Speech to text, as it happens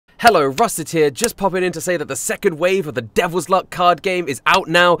Hello, Rusted here, just popping in to say that the second wave of the Devil's Luck card game is out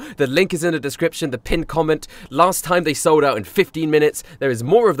now. The link is in the description, the pinned comment. Last time they sold out in 15 minutes. There is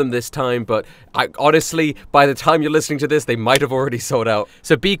more of them this time, but honestly, by the time you're listening to this, they might have already sold out.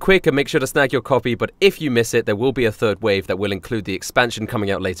 So be quick and make sure to snag your copy, but if you miss it, there will be a third wave that will include the expansion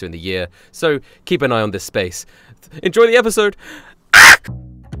coming out later in the year. So keep an eye on this space. Enjoy the episode!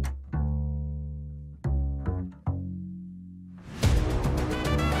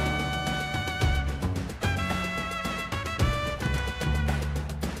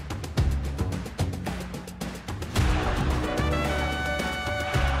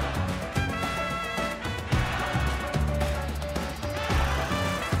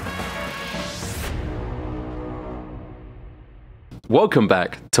 Welcome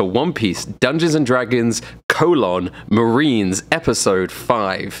back to One Piece Dungeons & Dragons, Marines, Episode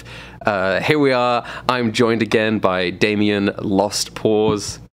 5. Here we are. I'm joined again by Damien Lost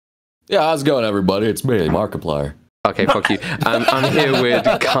Paws. Yeah, how's it going, everybody? It's me, Markiplier. Okay, fuck you. I'm here with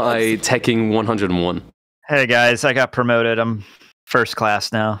Kai, Tekking101. Hey, guys. I got promoted. I'm first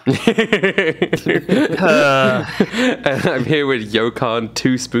class now. And I'm here with Yokan,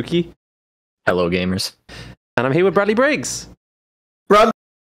 2Spooky. Hello, gamers. And I'm here with Bradley Briggs.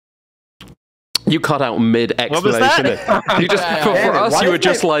 You cut out mid-explanation. You just for us, you were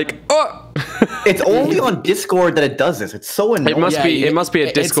just like, oh. It's only on Discord that it does this. It's so annoying. It must be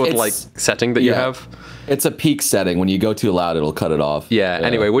a Discord like setting that you have. It's a peak setting. When you go too loud, it'll cut it off. Yeah.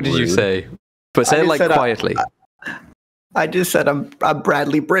 Anyway, what did you say? But say it like quietly. I just said I'm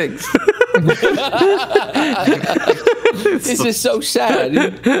Bradley Briggs. This is so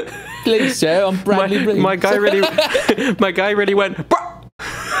sad. Please, sir, I'm Bradley Briggs. My guy really went.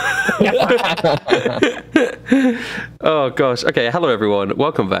 Oh gosh. Okay, hello everyone,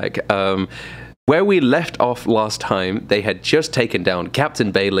 welcome back. Where we left off last time, they had just taken down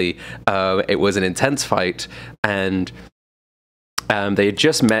Captain Bailey. It was an intense fight, and they had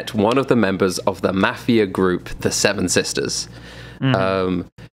just met one of the members of the mafia group, the Seven Sisters. I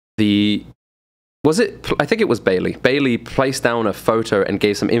think it was Bailey. Bailey placed down a photo and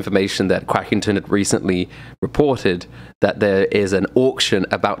gave some information that Quackington had recently reported that there is an auction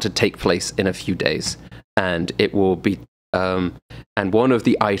about to take place in a few days. And it will be, and one of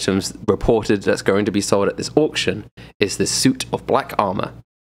the items reported that's going to be sold at this auction is the suit of black armor.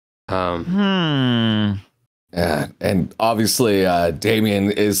 Yeah, and obviously Damien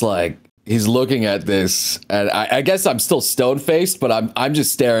is like, he's looking at this, and I guess I'm still stone-faced, but I'm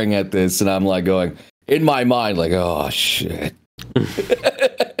just staring at this, and I'm like going, in my mind, like, oh, shit.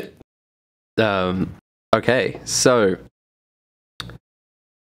 Okay, so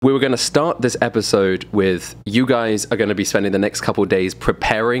we were going to start this episode with you guys are going to be spending the next couple of days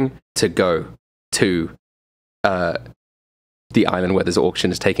preparing to go to the island where this auction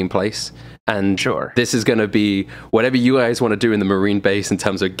is taking place. And sure, this is going to be whatever you guys want to do in the Marine base in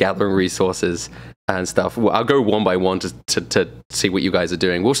terms of gathering resources and stuff. Well, I'll go one by one to see what you guys are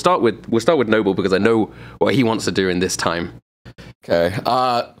doing. We'll start with Noble because I know what he wants to do in this time. Okay.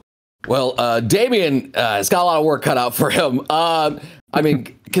 Damien has got a lot of work cut out for him. I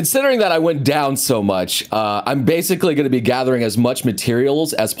mean, considering that I went down so much, I'm basically going to be gathering as much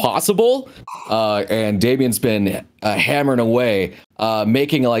materials as possible. And Damien's been hammering away,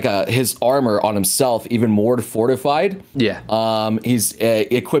 making like his armor on himself even more fortified. Yeah. He's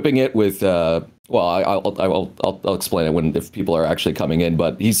equipping it with. I'll explain it if people are actually coming in.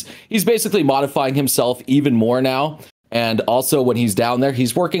 But he's basically modifying himself even more now. And also when he's down there,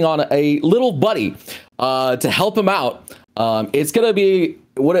 he's working on a little buddy to help him out. It's going to be,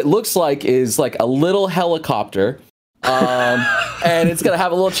 what it looks like is like a little helicopter. And it's going to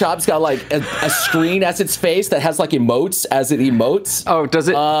have a little chop. It's got like a screen as its face that has like emotes as it emotes. Oh, does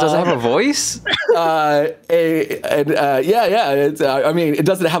it have a voice? Yeah. I mean, it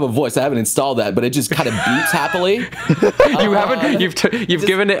doesn't have a voice. I haven't installed that, but it just kind of beeps happily. You've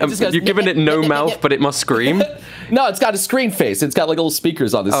given it no mouth, but it must scream. No, it's got a screen face. It's got like little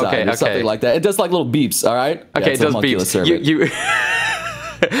speakers on the side or something like that. It does like little beeps. All right. Okay, it does beeps.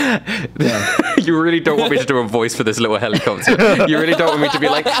 You really don't want me to do a voice for this little helicopter. You really don't want me to be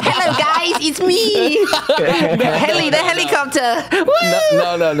like, hello guys, it's me, the helicopter.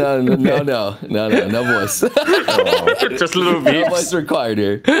 No voice. Just little beeps. No voice required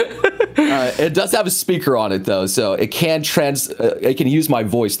here. It does have a speaker on it though, so it can it can use my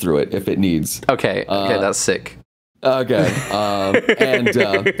voice through it if it needs. Okay, that's sick. Okay,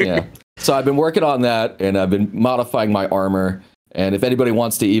 yeah. So I've been working on that, and I've been modifying my armor. And if anybody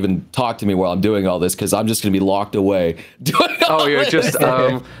wants to even talk to me while I'm doing all this, because I'm just going to be locked away. You're just.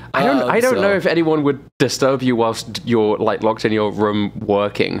 I don't know if anyone would disturb you whilst you're like locked in your room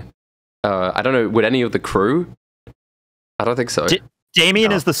working. I don't know. Would any of the crew? I don't think so.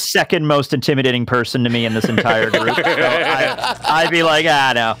 Damien is the second most intimidating person to me in this entire group. So I'd be like,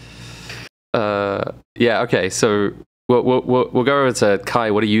 no. Yeah. Okay. So we'll go over to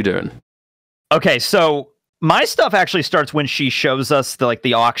Kai. What are you doing? Okay. So my stuff actually starts when she shows us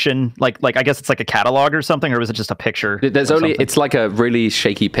the auction. Like I guess it's like a catalog or something, or was it just a picture? It's like a really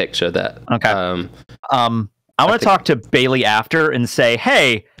shaky picture that. Okay. I want to talk to Bailey after and say,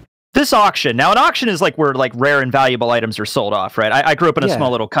 hey, this auction. Now, an auction is like where like rare and valuable items are sold off, right? I grew up in a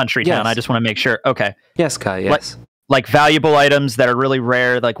small little country town. I just want to make sure. Okay. Yes, Kai. Yes. Like valuable items that are really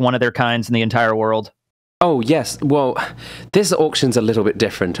rare, like one of their kinds in the entire world. Oh, yes. Well, this auction's a little bit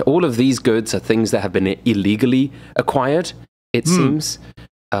different. All of these goods are things that have been illegally acquired, it seems.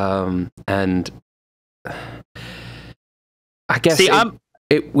 And I guess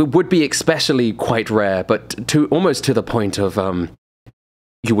it would be especially quite rare, but almost to the point of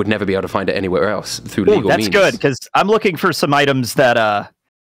you would never be able to find it anywhere else through legal means. That's good, because I'm looking for some items that...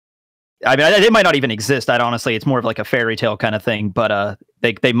 I mean, they might not even exist. Honestly, it's more of like a fairy tale kind of thing, but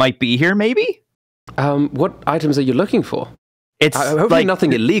they might be here, maybe? What items are you looking for? It's hopefully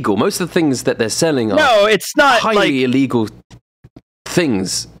nothing illegal. Most of the things that they're selling are it's not highly illegal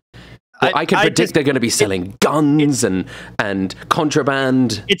things. I can predict they're going to be selling guns and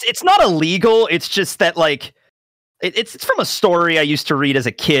contraband. It's not illegal. It's just that like it's from a story I used to read as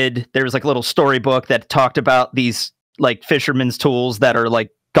a kid. There was like a little storybook that talked about these like fishermen's tools that are like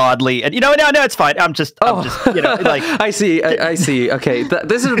godly, and no, it's fine. I'm just like I see. Okay,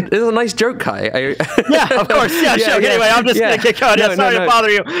 this is a nice joke, Kai. Yeah, of course. Yeah, sure. Anyway, I'm just gonna get going. Sorry to bother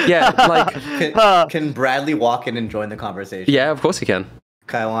you. Yeah, like can Bradley walk in and join the conversation? Yeah, of course he can.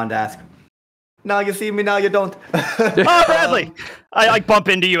 Kai wanted to ask. Now you see me, now you don't. Oh, Bradley! I like bump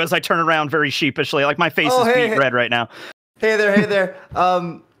into you as I turn around very sheepishly. Like my face is beet red right now. Hey there.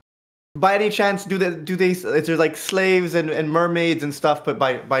 By any chance, do they? Is there like slaves and mermaids and stuff? But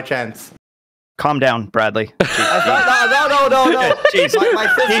by chance. Calm down, Bradley. No. Jeez. My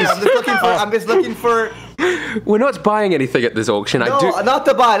sister. I'm just looking for. We're not buying anything at this auction. No, not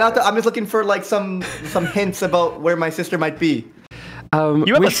to buy. I'm just looking for like some hints about where my sister might be.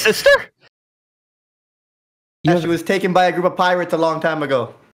 You have a sister? Yeah, she was taken by a group of pirates a long time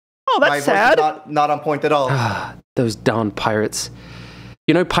ago. Oh, that's sad. Not on point at all. Those darn pirates.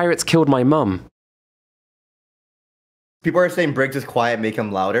 You know, pirates killed my mum. People are saying Briggs is quiet, make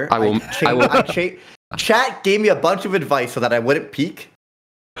him louder. I will. Chat gave me a bunch of advice so that I wouldn't peek.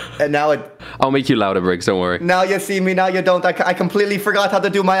 And now I'll make you louder, Briggs, don't worry. Now you see me, now you don't. I completely forgot how to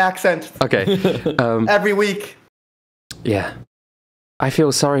do my accent. Okay. Every week. Yeah. I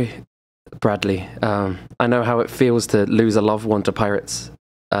feel sorry, Bradley. I know how it feels to lose a loved one to pirates.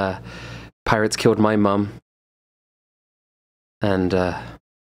 Pirates killed my mum. And,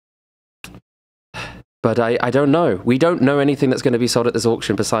 but I don't know. We don't know anything that's going to be sold at this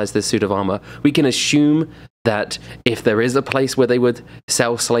auction besides this suit of armor. We can assume that if there is a place where they would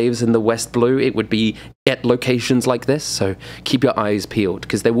sell slaves in the West Blue, it would be at locations like this. So keep your eyes peeled,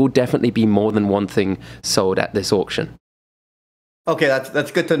 because there will definitely be more than one thing sold at this auction. Okay,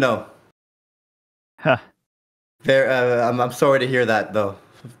 that's good to know. Huh. I'm sorry to hear that, though.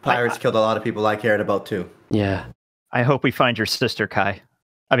 Pirates killed a lot of people I cared about, too. Yeah. I hope we find your sister, Kai.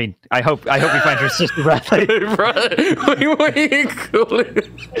 I mean, I hope we find your sister, Bradley.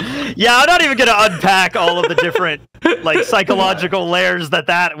 Yeah, I'm not even going to unpack all of the different like psychological layers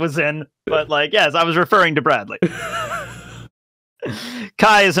that was in. But like, yes, I was referring to Bradley.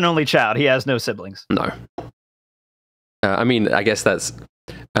 Kai is an only child. He has no siblings. No. I mean, I guess that's...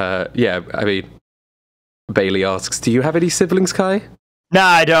 yeah, I mean... Bailey asks, do you have any siblings, Kai? No,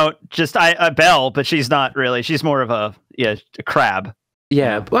 I don't. Just Belle, but she's not really. She's more of a crab.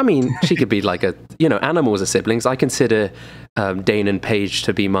 Yeah, I mean, she could be like animals are siblings. I consider Dane and Paige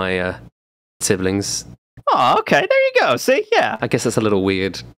to be my siblings. Oh, okay. There you go. See, yeah. I guess that's a little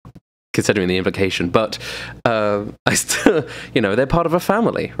weird, considering the implication, but I still, they're part of a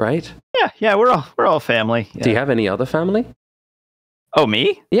family, right? Yeah. We're all family. Yeah. Do you have any other family? Oh,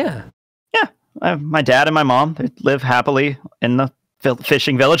 me? Yeah. I have my dad and my mom. They live happily in the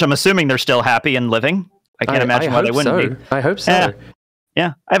fishing village. I'm assuming they're still happy and living. I can't imagine why they wouldn't be. I hope so.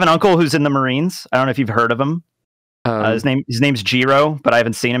 Yeah. I have an uncle who's in the Marines. I don't know if you've heard of him. His name's Jiro, but I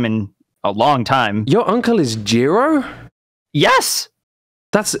haven't seen him in a long time. Your uncle is Jiro? Yes.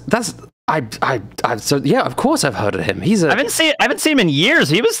 So yeah, of course I've heard of him. I haven't seen him in years.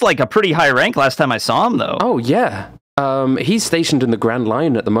 He was like a pretty high rank last time I saw him, though. Oh yeah. He's stationed in the Grand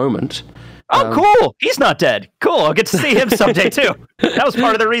Line at the moment. Oh, cool. He's not dead. Cool. I'll get to see him someday, too. That was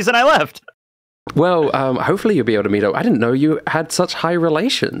part of the reason I left. Well, hopefully you'll be able to meet up. I didn't know you had such high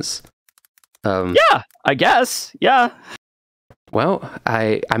relations. Yeah, I guess. Yeah. Well,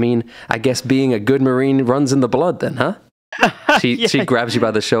 I mean, I guess being a good Marine runs in the blood then, huh? She grabs you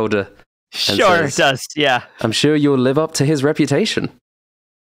by the shoulder. Sure, says, it does, yeah. I'm sure you'll live up to his reputation.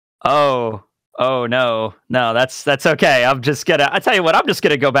 Oh no, that's okay. I tell you what, I'm just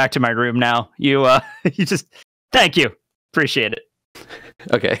gonna go back to my room now. You thank you, appreciate it.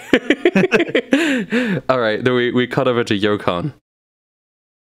 Okay. All right, then we cut over to Yokon.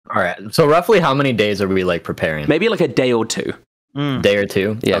 All right, so roughly how many days are we like preparing? Maybe like a day or two. Day or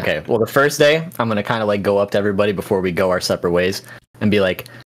two? Yeah. Okay, well the first day, I'm gonna kind of like go up to everybody before we go our separate ways and be like,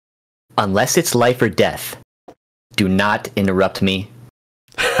 unless it's life or death, do not interrupt me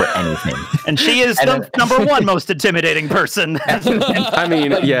for anything. And she is the number one most intimidating person. I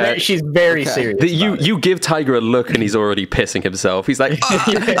mean, yeah. She's very serious. You give Tiger a look and he's already pissing himself. He's like,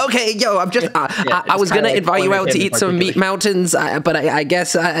 okay, yo, I'm just, I was going to invite you out to eat some meat mountains, but I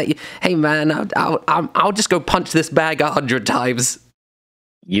guess, hey man, I'll just go punch this bag 100 times.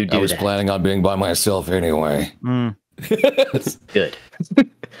 You do I was planning on being by myself anyway. Good.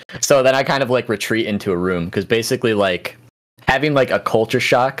 So then I kind of like retreat into a room because basically like having like a culture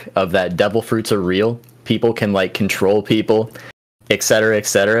shock of that devil fruits are real, people can like control people, etc.,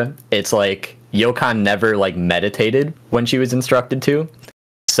 etc. It's like Yokon never like meditated when she was instructed to,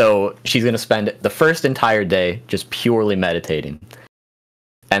 so she's gonna spend the first entire day just purely meditating.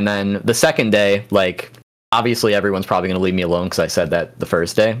 And then the second day, like obviously everyone's probably gonna leave me alone because I said that the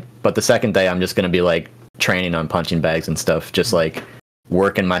first day, but the second day I'm just gonna be like training on punching bags and stuff, just like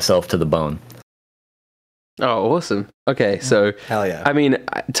working myself to the bone. Oh, awesome. Okay, so Hell yeah. I mean,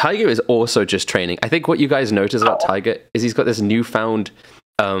 Tiger is also just training. I think what you guys notice about Tiger is he's got this newfound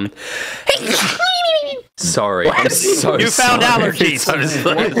sorry, I'm so newfound allergies.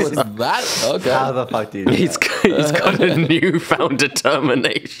 What was that? Okay. How the fuck do you do He's got a newfound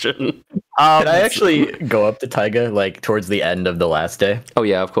determination. Did I actually go up to Taiga like towards the end of the last day? Oh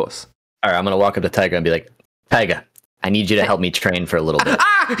yeah, of course. All right, I'm gonna walk up to Taiga and be like, Taiga, I need you to help me train for a little bit.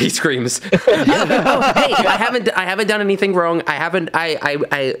 He screams. Hey, I haven't done anything wrong.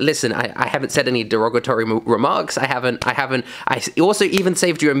 I listen, I haven't said any derogatory remarks. I also even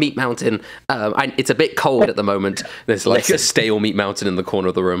saved you a meat mountain. It's a bit cold at the moment. There's like a stale meat mountain in the corner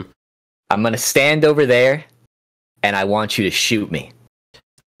of the room. I'm gonna stand over there and I want you to shoot me.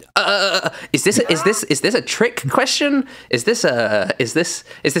 Is this a trick question? Is this a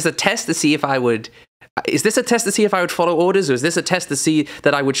test to see if I would? Is this a test to see if I would follow orders, or is this a test to see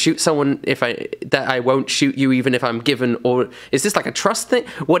that I would shoot someone that I won't shoot you even if I'm given? Or is this like a trust thing?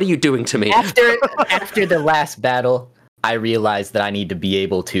 What are you doing to me? After the last battle, I realized that I need to be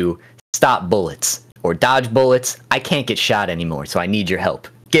able to stop bullets or dodge bullets. I can't get shot anymore, so I need your help.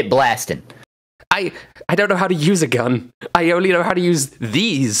 Get blasting. I don't know how to use a gun. I only know how to use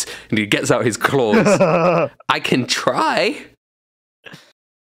these. And he gets out his claws. I can try.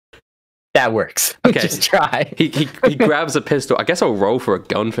 That works. Okay. Just try. He grabs a pistol. I guess I'll roll for a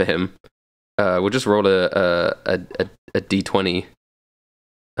gun for him. We'll just roll a d20.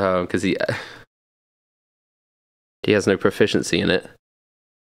 Because he has no proficiency in it.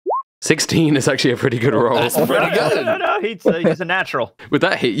 16 is actually a pretty good roll. That's pretty good. No, he's a natural. Would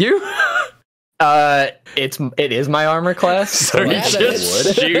that hit you? It is my armor class. So he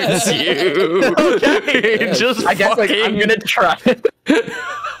just shoots you. Okay. Just I guess like I'm gonna try.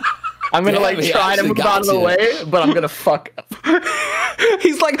 I'm gonna try to move out of the way, but I'm gonna fuck up.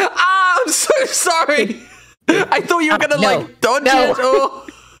 He's like, I'm so sorry. I thought you were gonna dodge it or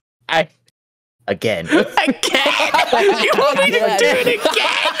Again. You want me to do it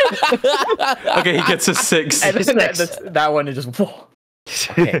again? Okay, he gets a 6. And then that one is just whoa.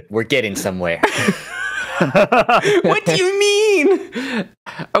 Okay, we're getting somewhere. What do you mean?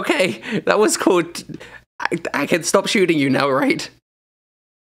 Okay, that was cool. I can stop shooting you now, right?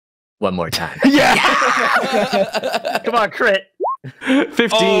 One more time. Yeah. Come on, crit.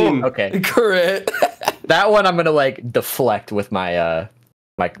 15. Oh, okay. Crit. That one I'm gonna deflect with my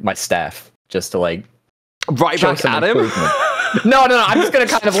my staff just to right back at him. No, I'm just gonna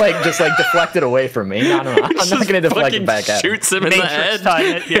kind of deflect it away from me. No. I'm not gonna deflect it back at him. Shoots him in the head,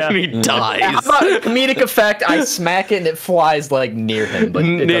 and he dies. How about comedic effect? I smack it and it flies near him, but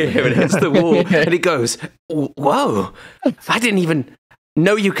near him, it hits the wall, and he goes, "Whoa! I didn't even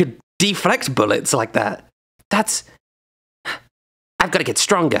know you could deflect bullets like that. I've got to get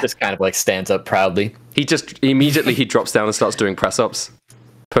stronger." Just kind of stands up proudly. He immediately drops down and starts doing press ups.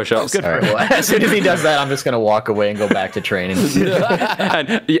 Push-ups. Good All right, well, as soon as he does that, I'm just gonna walk away and go back to training.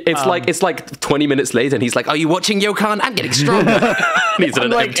 And it's like 20 minutes later, and he's like, "Are you watching Yokan? I'm getting stronger." And he's in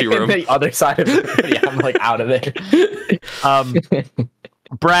an I'm like empty in room. the other side of it. Yeah, I'm like out of there.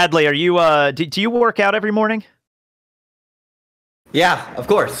 Bradley, are you do you work out every morning? Yeah, of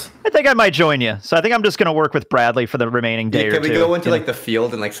course. I think I might join you. So I think I'm just gonna work with Bradley for the remaining day or Can two. we go into like the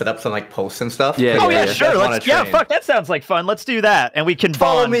field and like set up some like posts and stuff? Yeah, Oh yeah, yeah, yeah. sure. Wanna Let's fuck, that sounds like fun. Let's do that, and we can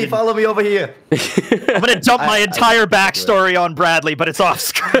Follow bond. me, and- follow me over here. I'm gonna dump my entire backstory on Bradley, but it's off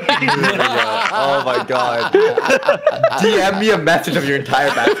screen. Oh my god. DM me a message of your entire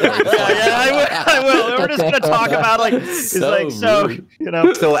backstory. I will. We're just gonna talk about like it's So like so rude. you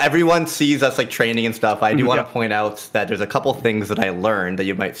know. So everyone sees us like training and stuff. I do want Yeah. to point out that there's a couple things that I learned that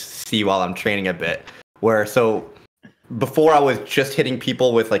you might see while I'm training a bit. So before I was just hitting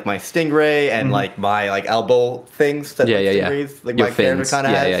people with like my stingray and like my like elbow things that Yeah, like, yeah, yeah. stingrays, like Your my character fins. kind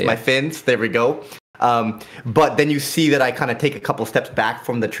of Yeah, has. yeah, yeah. My fins, there we go. But then you see that I kind of take a couple steps back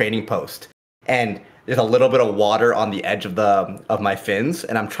from the training post, and there's a little bit of water on the edge of my fins,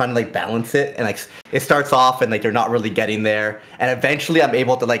 and I'm trying to like balance it, and like it starts off and like they're not really getting there, and eventually I'm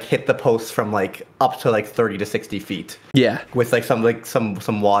able to like hit the post from like up to like 30 to 60 feet Yeah. with like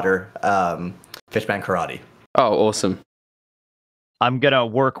some water, fishman karate. Oh, awesome. I'm gonna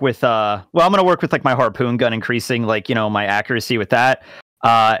work with I'm gonna work with like my harpoon gun, increasing like my accuracy with that,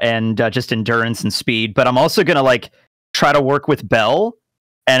 and just endurance and speed. But I'm also gonna like try to work with Belle,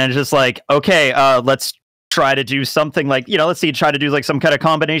 and it's just like okay, let's try to do something like let's see, try to do like some kind of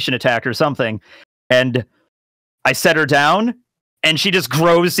combination attack or something. And I set her down, and she just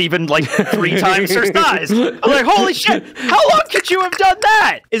grows even like 3 times her size. I'm like, holy shit! How long could you have done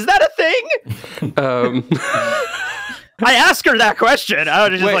that? Is that a thing? I asked her that question. I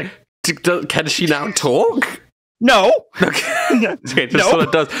was just Wait, like, can she now talk? no. Okay, just No. what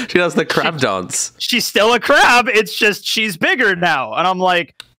it does. She does the crab dance. She's still a crab. It's just she's bigger now. And I'm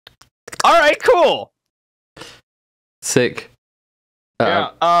like, all right, cool. Sick.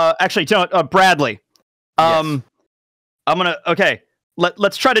 Actually, don't, Bradley. Yes. I'm gonna. Okay,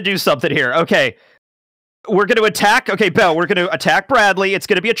 let's try to do something here. Okay, we're gonna attack. Okay, Belle, we're gonna attack Bradley. It's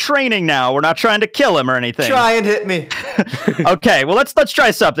gonna be a training now. We're not trying to kill him or anything. Try and hit me. Okay, well let's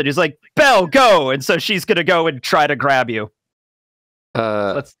try something. He's like, Belle, go, and so she's gonna go and try to grab you.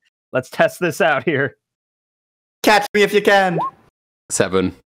 Let's test this out here. Catch me if you can.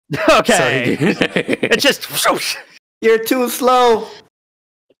 7. Okay, Sorry. it's just You're too slow.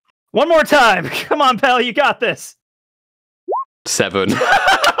 one more time. Come on, Belle, you got this. 7. All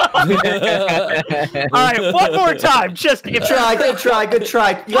right, one more time. Just if Good try. You gotta aim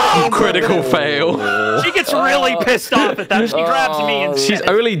for a Critical bit. fail. she gets really pissed off at that, she grabs me and She's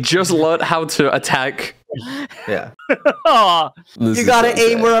only just learned how to attack. Yeah. Aw. You gotta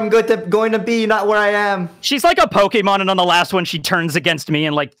aim where I'm going to be, not where I am. She's like a Pokemon, and on the last one, she turns against me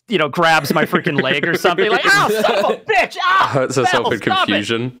and like grabs my freaking leg or something. Like, ow, son of a bitch! Ah, Hurts herself Belle, in stop it."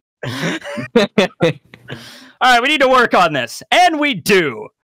 confusion. All right, we need to work on this, and we do.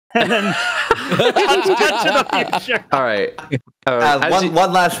 And then cut to the future. All right. As you-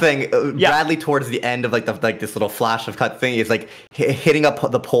 One last thing. Yeah. Bradley, towards the end of this little flash of cut thing, is like hitting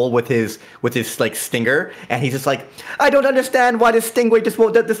up the pole with his like stinger, and he's just like, I don't understand why this stingray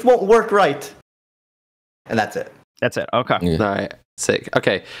this won't work right. And that's it. That's it. Okay. Yeah. All right. Sick.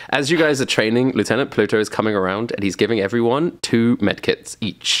 Okay. As you guys are training, Lieutenant Pluto is coming around, and he's giving everyone 2 medkits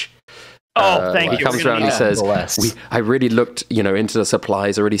each. Oh, thank He you. comes around and Yeah, says, bless. I really looked, into the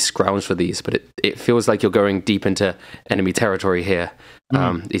supplies, already scrounged for these, but it feels like you're going deep into enemy territory here.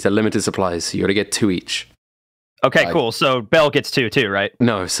 These are limited supplies, so you got to get 2 each. Okay, cool. So Belle gets 2 too, right?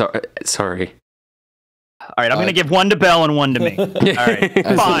 No, sorry. All right, I'm going to give 1 to Belle and 1 to me. All right,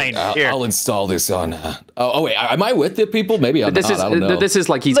 fine. Here. I'll install this on. Oh wait, am I with the people? Maybe I'm This not. is I don't know. this is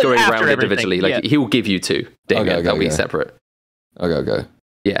like he's After going around everything, individually. Like yeah. he will give you 2, Damien. Okay, They'll be okay. separate. Okay.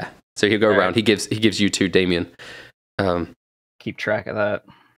 Yeah. So he'll go All around. right. He gives you 2, Damien. Keep track of that.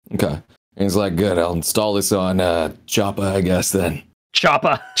 Okay. And he's like, good. I'll install this on Choppa, I guess then.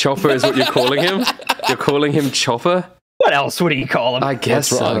 Choppa. Chopper is what you're calling him? You're calling him Chopper? What else would he call him? I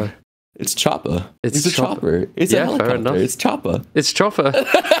guess What's so. wrong? It's Choppa. It's It's a chopper. It's Yeah, a fair helicopter. enough. It's Choppa. It's Chopper.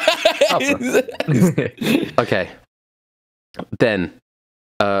 Okay. Then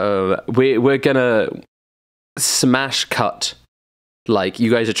we're gonna smash cut. Like you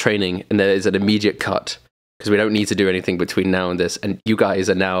guys are training, and there is an immediate cut because we don't need to do anything between now and this. And you guys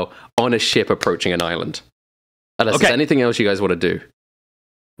are now on a ship approaching an island. Unless Okay. there's anything else you guys want to do.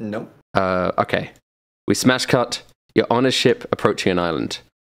 Nope. Okay. We smash cut. You're on a ship approaching an island.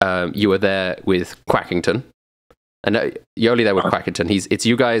 You are there with Quackington. I know you're only there with Quackerton. It's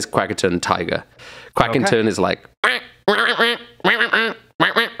you guys, Quackerton, Tiger. Quackerton is like.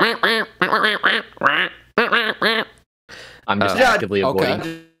 I'm just actively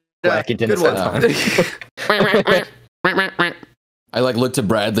avoiding Quackerton. I like look to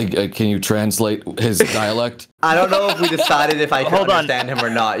Bradley. Can you translate his dialect? I don't know if we decided if I could understand him or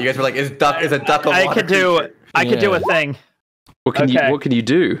not. You guys were like, "Is a duck a water I could do a thing. What can you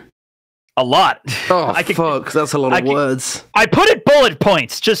do? A lot. Oh, fuck! That's a lot of words. I put it bullet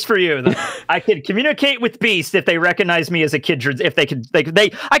points just for you. I could communicate with beasts if they recognize me as a kid. If I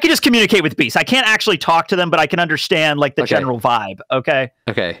could just communicate with beasts. I can't actually talk to them, but I can understand like the general vibe. Okay.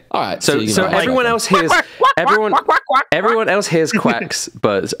 Okay. All right. So everyone else hears everyone else hears quacks,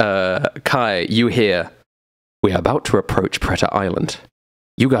 but Kai, you hear. We are about to approach Preta Island.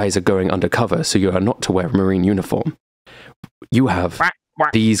 You guys are going undercover, so you are not to wear a marine uniform. You have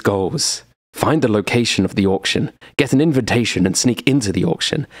these goals. Find the location of the auction, get an invitation and sneak into the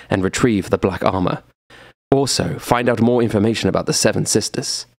auction, and retrieve the black armor. Also, find out more information about the Seven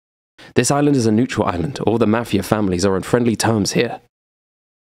Sisters. This island is a neutral island. All the mafia families are on friendly terms here.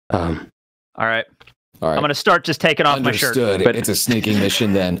 All right. I'm going to start just taking off my shirt. But it's a sneaking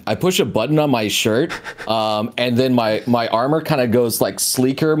mission then. I push a button on my shirt, and then my armor kind of goes like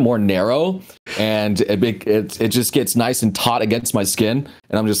sleeker, more narrow, and it just gets nice and taut against my skin.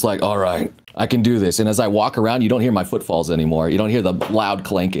 And I'm just like, all right, I can do this. And as I walk around, you don't hear my footfalls anymore. You don't hear the loud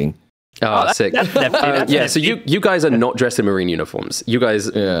clanking. Oh, sick. So you guys are not dressed in marine uniforms. You guys,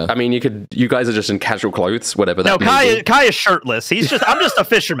 I mean, you guys are just in casual clothes, whatever that may be. Kai is shirtless. I'm just a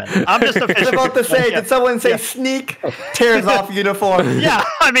fisherman. I'm just a fisherman. I was about to say, did someone say sneak, tears off uniform? Yeah,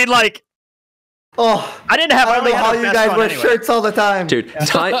 I mean, like, I didn't have. I don't know how you guys wear shirts all the time. Dude,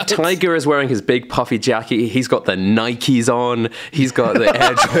 Tiger is wearing his big puffy jacket. He's got the Nikes on. He's got the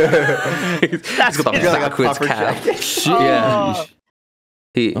edge. he's got the backwards cap.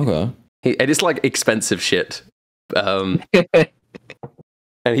 Yeah. And it's like expensive shit. And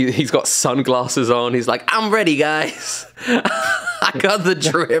he's got sunglasses on. He's like, I'm ready, guys. I got the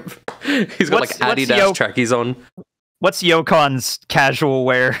drip. He's got like Adidas trackies on. What's Yokon's casual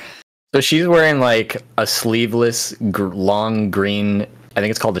wear? So she's wearing like a sleeveless, long green, I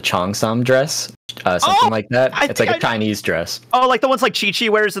think it's called a Cheongsam dress. Something like that. It's like a Chinese dress. Oh, like the ones like Chi-Chi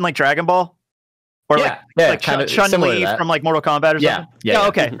wears in like Dragon Ball? Or like kind of Chun-Li from like Mortal Kombat or something? Yeah.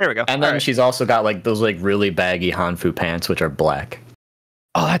 Okay, there we go. And then she's also got like those like really baggy Hanfu pants, which are black.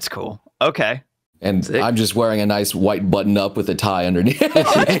 Oh, that's cool. Okay. And I'm just wearing a nice white button up with a tie underneath.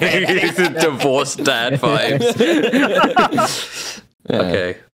 He's a divorced dad vibes.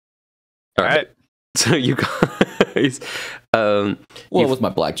 Okay. All right. So you guys... with my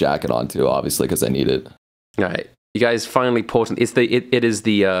black jacket on too, obviously, because I need it. All right. You guys finally ported... It is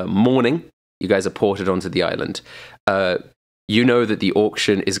the morning. You guys are ported onto the island. You know that the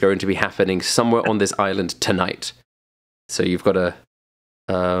auction is going to be happening somewhere on this island tonight. So you've got to...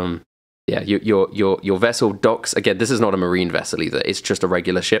 your vessel docks. Again, this is not a marine vessel either. It's just a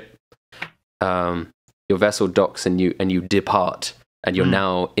regular ship. Your vessel docks and you depart, and you're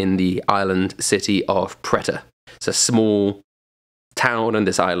now in the island city of Preta. It's a small town on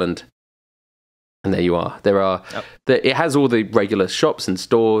this island, and there you are. It has all the regular shops and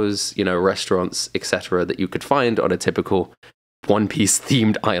stores, restaurants, etc., that you could find on a typical One Piece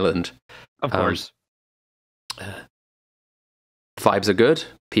themed island. Of course. Vibes are good.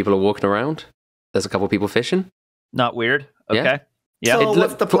 People are walking around. There's a couple people fishing. Not weird. Okay. Yeah. So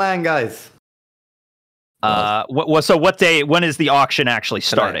what's the plan, guys? What day? When is the auction actually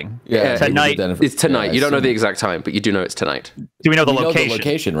starting? Tonight. It's tonight. You don't know the exact time, but you do know it's tonight. Do we know the location? Know the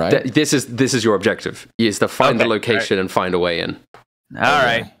location, right? This is your objective. Is to find the location and find a way in. All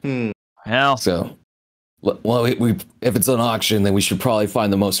right. Well, so, we if it's an auction, then we should probably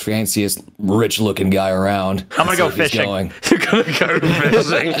find the most fanciest, rich-looking guy around. I'm gonna go fishing. You're gonna go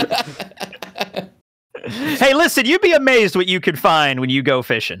fishing. Hey, listen, you'd be amazed what you could find when you go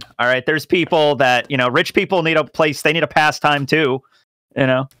fishing. All right, there's people that, rich people need a place, they need a pastime too,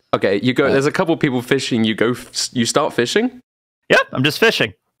 Okay, you go, there's a couple people fishing, you start fishing? Yep, I'm just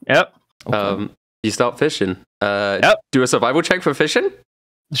fishing. Yep. Okay. You start fishing. Yep. Do a survival check for fishing?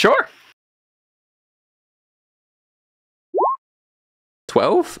 Sure.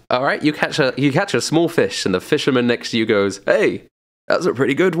 12? All right, you catch a small fish, and the fisherman next to you goes, "Hey, that's a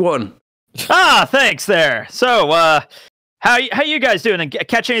pretty good one." Thanks there. So, how you guys doing?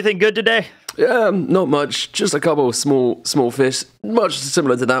 Catch anything good today? Not much. Just a couple of small fish, much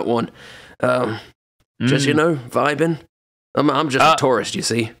similar to that one. Just vibing. I'm just a tourist, you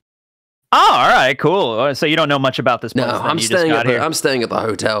see. Oh, all right, cool. So you don't know much about this place? No, I'm staying at the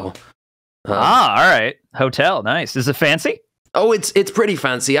hotel. All right. Hotel, nice. Is it fancy? Oh, it's pretty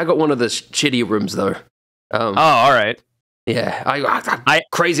fancy. I got one of the shitty rooms though. Oh, all right. Yeah, I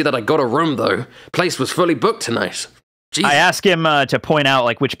crazy that I got a room though. Place was fully booked tonight. Jesus. I asked him to point out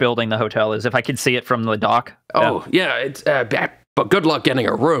like which building the hotel is, if I could see it from the dock. Oh, yeah, it's but good luck getting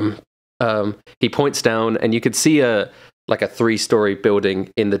a room. He points down, and you could see a 3-story building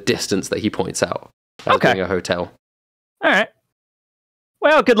in the distance that he points out. Okay, being a hotel. All right.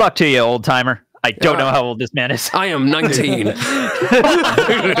 Well, good luck to you, old timer. I don't know how old this man is. I am 19.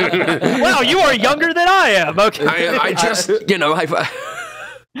 Wow, you are younger than I am. Okay, I just I've.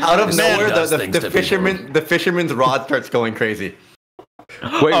 Out of nowhere, the fisherman's rod starts going crazy.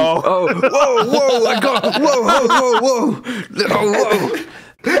 Wait, whoa! I got whoa!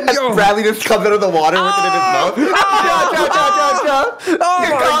 Yo. Bradley just comes out of the water with it in his mouth. Oh my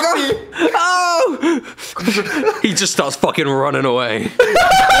god! He just starts fucking running away.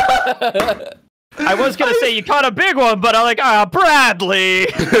 I was gonna say you caught a big one, but I'm like, Bradley.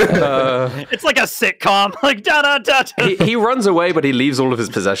 It's like a sitcom, like da da da. He runs away, but he leaves all of his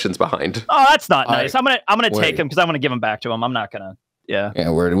possessions behind. Oh, that's not nice. I'm gonna take him because I'm gonna give him back to him. I'm not gonna. Yeah. Yeah,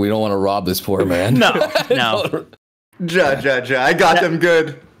 we don't want to rob this poor man. No. I got them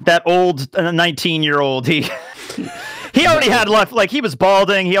good. That old 19-year-old, he already had left. Like, he was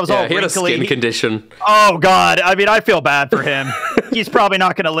balding. He was all wrinkly. He had a skin condition. Oh God! I mean, I feel bad for him. He's probably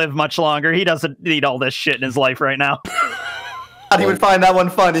not going to live much longer. He doesn't need all this shit in his life right now. Thought he would find that one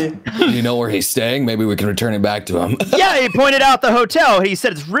funny. You know where he's staying? Maybe we can return it back to him. Yeah, he pointed out the hotel. He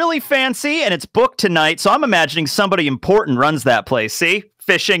said it's really fancy and it's booked tonight. So I'm imagining somebody important runs that place. See,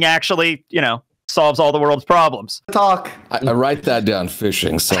 fishing actually, solves all the world's problems. Talk. I write that down.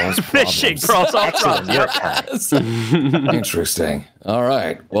 Fishing solves problems. Fishing solves all problems. Interesting. All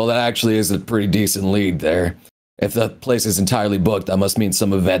right. Well, that actually is a pretty decent lead there. If the place is entirely booked, that must mean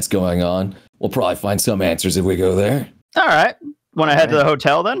some event's going on. We'll probably find some answers if we go there. All right. Want to head to the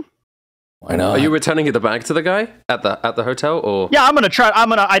hotel then? Why not? Are you returning the bag to the guy at the hotel, or? Yeah, I'm gonna try.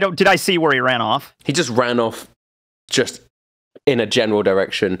 Did I see where he ran off? He just ran off, just in a general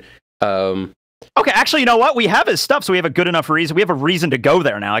direction. Okay, actually, you know what? We have his stuff, so we have a good enough reason. We have a reason to go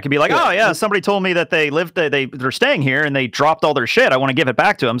there now. I could be like, oh yeah, somebody told me that they're staying here and they dropped all their shit. I want to give it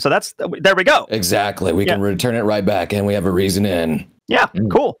back to them. So there we go. Exactly. We can return it right back, and we have a reason in. Yeah,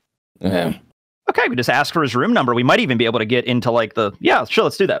 cool. Yeah. Okay, we just ask for his room number. We might even be able to get into sure,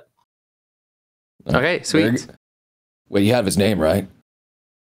 let's do that. Okay, sweet. Wait, you have his name, right?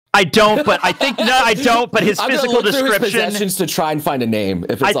 I don't, but I think I don't. But his physical description. His possessions to try and find a name.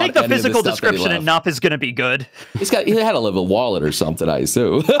 If it's I think the physical description enough is going to be good. He had a little wallet or something, I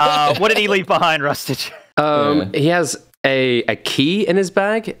assume. What did he leave behind, Rustage? He has a key in his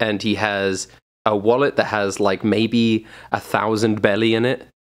bag, and he has a wallet that has like maybe 1,000 belly in it.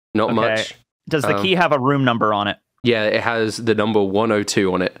 Not much. Does the key have a room number on it? Yeah, it has the number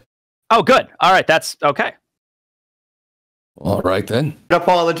 102 on it. Oh, good. All right, that's okay. All right, then.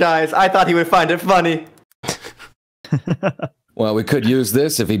 Apologize. I thought he would find it funny. Well, we could use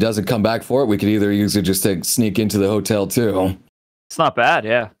this. If he doesn't come back for it, we could either use it just to sneak into the hotel, too. It's not bad,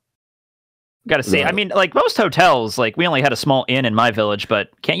 yeah. Got to see. I mean, like, most hotels, like, we only had a small inn in my village, but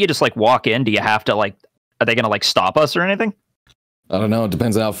can't you just, like, walk in? Do you have to, like, are they going to, like, stop us or anything? I don't know. It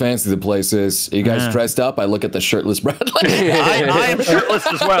depends on how fancy the place is. Are you guys dressed up? I look at the shirtless Bradley. I am shirtless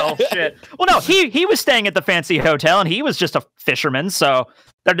as well. Shit. Well, no, he was staying at the fancy hotel, and he was just a fisherman, so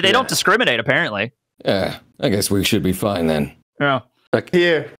they don't discriminate, apparently. Yeah, I guess we should be fine then. Yeah.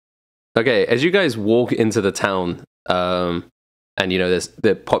 Here. Okay, as you guys walk into the town, and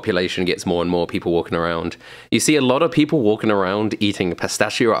the population gets more and more people walking around. You see a lot of people walking around eating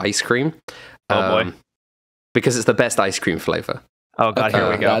pistachio ice cream. Oh boy! Because it's the best ice cream flavor. Oh god, here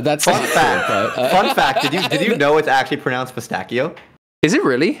we go. That's fun fact. Fun fact. Did you know it's actually pronounced pistachio? Is it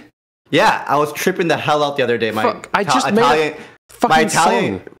really? Yeah, I was tripping the hell out the other day. My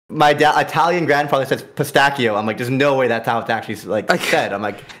Italian grandfather says pistachio. I'm like, there's no way that's how it's actually said. I'm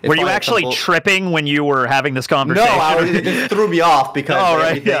like, were you actually tripping when you were having this conversation? No, it just threw me off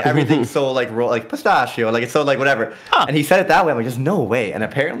because everything's so like pistachio, like it's so like whatever. Huh. And he said it that way. I'm like, there's no way. And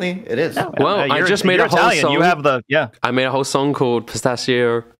apparently it is. No, well, I just made a whole Italian. song. You have I made a whole song called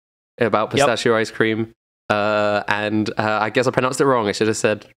Pistachio about pistachio ice cream. And I guess I pronounced it wrong. I should have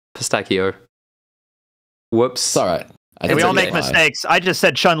said pistachio. Whoops. It's all right. And we all make mistakes. I just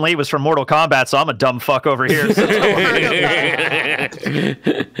said Chun-Li was from Mortal Kombat, so I'm a dumb fuck over here. So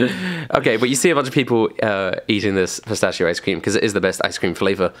okay, but you see a bunch of people eating this pistachio ice cream because it is the best ice cream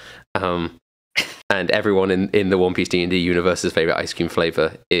flavor. And everyone in the One Piece D&D universe's favorite ice cream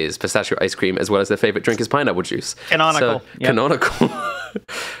flavor is pistachio ice cream, as well as their favorite drink is pineapple juice. Canonical. So, Canonical.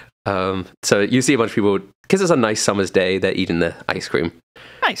 So you see a bunch of people, because it's a nice summer's day, they're eating the ice cream.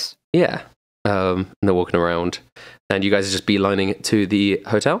 Nice. Yeah. And they're walking around. And you guys are just beelining it to the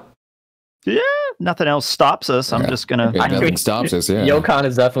hotel? Yeah, nothing else stops us. I'm just gonna. Yeah, nothing stops us. Yeah. Yokon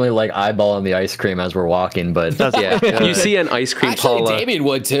is definitely like eyeballing the ice cream as we're walking, but Yeah. You see an ice cream Actually, parlor. Damien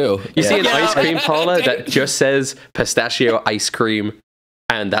would too. You see an ice cream parlor that just says pistachio ice cream,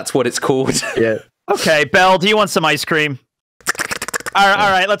 and that's what it's called. yeah. Okay, Belle, do you want some ice cream? All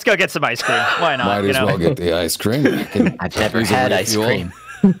right, let's go get some ice cream. Why not? Might as well get the ice cream. I've never had ice cream.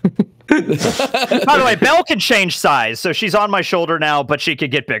 By the way, Belle can change size, so she's on my shoulder now, but she could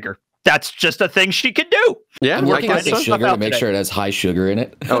get bigger. That's just a thing she can do. Yeah, I'm working with the so. sugar to make sure it has high sugar in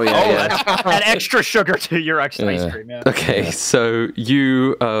it. Oh yeah. Add extra sugar to your ice cream. Yeah. Okay, so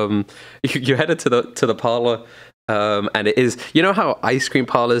you you headed to the parlor, and it is, you know how ice cream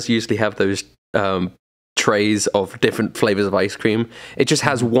parlors usually have those trays of different flavors of ice cream? It just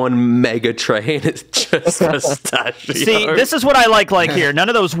has one mega tray, and it's just pistachio. See, this is what I like here. None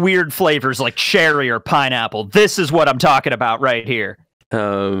of those weird flavors like cherry or pineapple. This is what I'm talking about right here.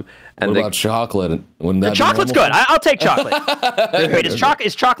 And what about chocolate? Wouldn't that The be chocolate's normal? good. I'll take chocolate. Wait,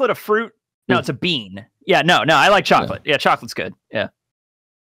 is chocolate a fruit? No, it's a bean. Yeah, no, I like chocolate. Yeah, chocolate's good. Yeah.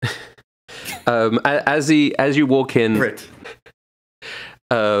 As you walk in,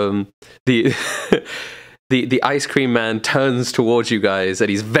 the the ice cream man turns towards you guys, and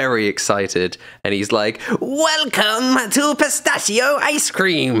he's very excited, and he's like, "Welcome to pistachio ice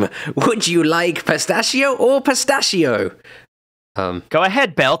cream. Would you like pistachio or pistachio?" Go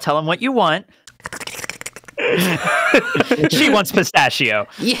ahead, Belle. Tell him what you want. She wants pistachio.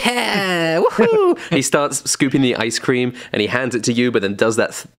 Yeah, woohoo! He starts scooping the ice cream, and he hands it to you, but then does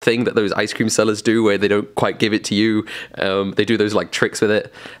that thing that those ice cream sellers do where they don't quite give it to you. They do those like tricks with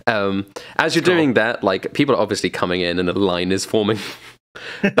it. As you're doing that, like, people are obviously coming in and a line is forming.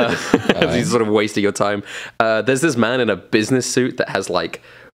 As he's sort of wasting your time. There's this man in a business suit that has like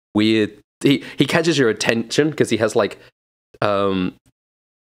weird, he catches your attention because he has like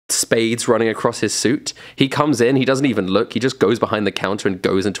spades running across his suit. He comes in, he doesn't even look, he just goes behind the counter and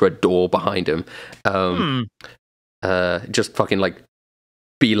goes into a door behind him. Just fucking like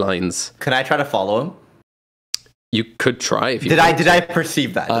beelines. Can I try to follow him? You could try if you Did I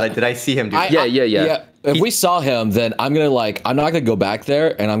perceive that? Did I see him do that? Yeah. If we saw him, then I'm not gonna go back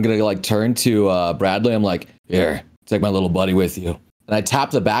there, and I'm gonna like turn to Bradley. I'm like, here, take my little buddy with you. And I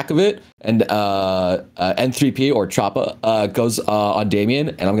tap the back of it, and N3P or Choppa goes on Damien,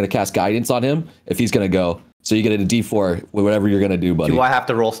 and I'm gonna cast guidance on him if he's gonna go. So you get a D4 with whatever you're gonna do, buddy. Do I have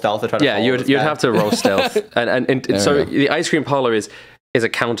to roll stealth to try to? Yeah, you'd have to roll stealth. and so the ice cream parlor is a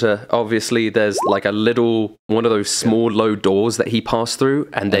counter. Obviously, there's like a little one of those small low doors that he passed through,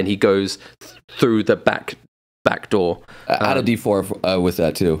 and then he goes through the back door. Add a D4 with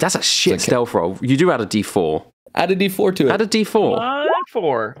that too. That's a shit stealth roll. You do add a D4. Add a D4 to it. Add a D4.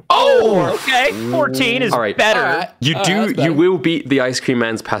 4. Oh, okay. 14 is better. All right. You will beat the ice cream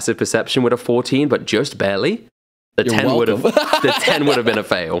man's passive perception with a 14, but just barely. The You're 10 would have welcome. the 10 would have been a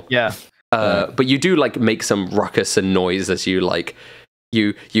fail. Yeah. But you do like make some ruckus and noise as you like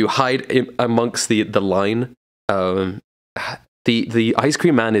you hide amongst the line. The ice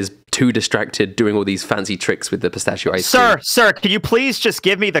cream man is too distracted doing all these fancy tricks with the pistachio ice cream. Sir, can you please just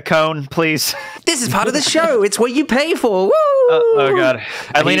give me the cone, please? This is part of the show. It's what you pay for. Woo! Oh god.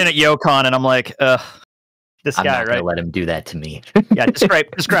 I lean in at Yokon and I'm like, this I'm guy, not gonna right? let him do that to me. Yeah, just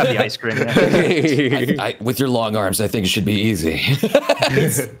grab the ice cream. Yeah. With your long arms, I think it should be easy.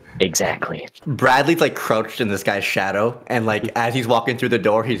 Exactly. Bradley's like crouched in this guy's shadow, and like as he's walking through the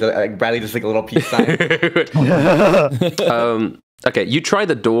door, he's like Bradley just like a little peace sign. Okay, you try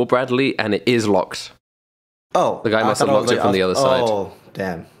the door, Bradley, and it is locked. Oh, The guy must have locked it from the other side. Oh,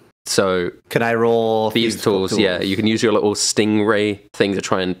 damn. So Can I roll thieves' tools, yeah, you can use your little stingray thing to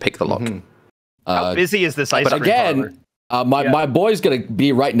try and pick the lock. How busy is this ice But cream parlor? again, my boy's gonna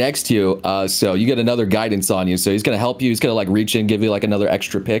be right next to you, so you get another guidance on you. So he's gonna help you. He's gonna like reach in, give you like another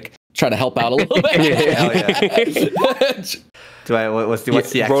extra pick, try to help out a little bit. Hell yeah. What's the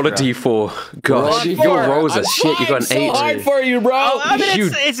extra? Roll a d4. Gosh, your rolls are shit. You got an 8. So hard for you, bro. I mean,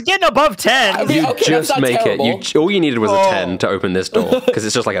 it's getting above 10. I mean, You okay, just that's not make terrible. it. All you needed was a 10 to open this door because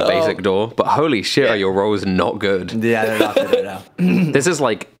it's just like a basic door. But holy shit, are your rolls not good? Yeah, they're not good right now. This is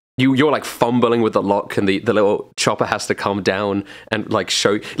like you're like fumbling with the lock, and the little chopper has to come down and like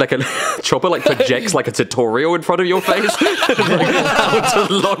show like a chopper like projects like a tutorial in front of your face like, how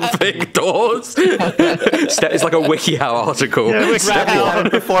to lock big doors. It's like a WikiHow article. Yeah, Bradley having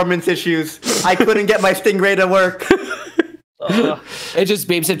performance issues. I couldn't get my stingray to work. It just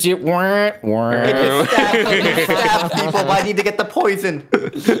beeps at you. Stab people. I need to get the poison.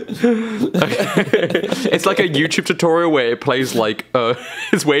 It's like a YouTube tutorial where it plays like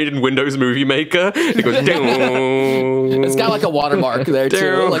it's Wade in Windows Movie Maker. It goes. It's got like a watermark there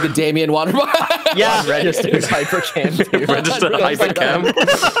too, like a Damien watermark. Yeah, Registers hypercam. Register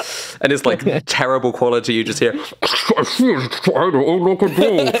hypercam. And it's like terrible quality. You just hear. And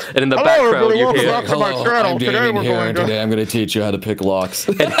in the background you hear. Hello, I'm Damien here, and today I'm going to teach you how to pick locks.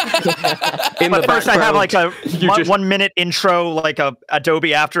 In but the first, I have like a just- 1 minute intro, like a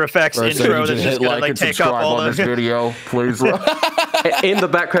Adobe After Effects intro that's just gonna like take up all the video, please. In the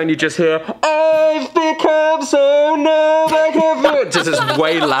background, you just hear, I've become so numb, I can't feel it. Just is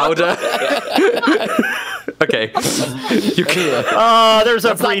way louder. Okay. You can. There's a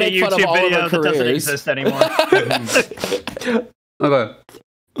Let's not free make fun of YouTube all of video our that doesn't careers. exist anymore. Okay.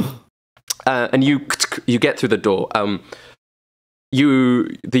 And you get through the door.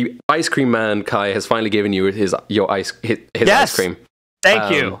 The ice cream man Kai has finally given you his ice cream.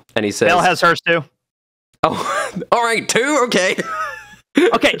 Thank you. And he says, Belle has hers too. "Oh, all right, two. Okay,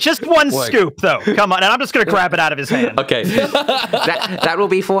 Okay, just one scoop though. Come on, and I'm just gonna grab it out of his hand. okay. that will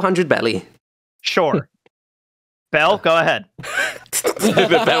be 400 belly." Sure. Belle, go ahead.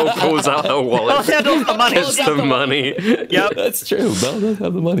 The Belle pulls out her wallet. Belle handles the money. Gets the money. Yep. That's true. Belle does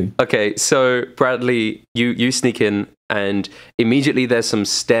have the money. Okay, so Bradley, you sneak in, and immediately there's some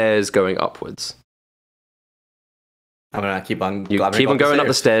stairs going upwards. I'm gonna keep on. You keep on going up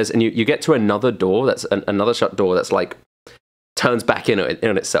the stairs, and you get to another door. That's another shut door. That's like turns back in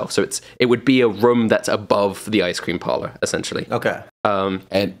on itself. So it would be a room that's above the ice cream parlor, essentially. Okay.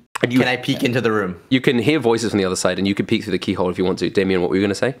 And Can I peek into the room? You can hear voices from the other side, and you can peek through the keyhole if you want to. Damien, what were you going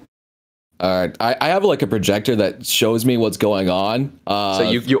to say? all right, I have like a projector that shows me what's going on. So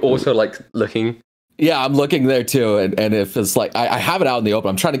you're also like looking. Yeah, I'm looking there too, and if it's like I have it out in the open,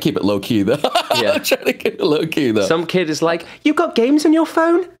 I'm trying to keep it low key though. Yeah. I'm trying to keep it low key though. Some kid is like, "You got games on your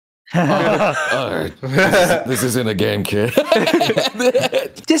phone?" All right, this isn't a game, kid.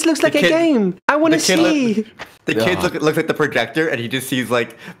 This looks like a kid- game. I want to the kid see. The kid looks at the projector and he just sees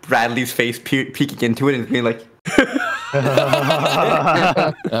like Bradley's face peeking into it and being like. All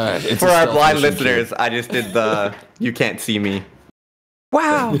right, it's For a our stealth blind mission, listeners, kid. I just did the "you can't see me."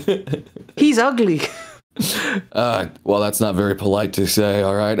 Wow, he's ugly. Well, that's not very polite to say.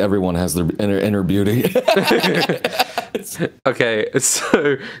 All right, everyone has their inner beauty. Okay,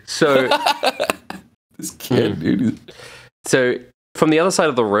 so This kid, dude. So from the other side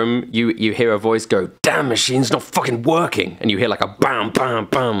of the room, you hear a voice go, "Damn, machine's not fucking working," and you hear like a bam, bam,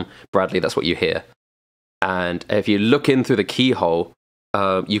 bam. Bradley, that's what you hear. And if you look in through the keyhole,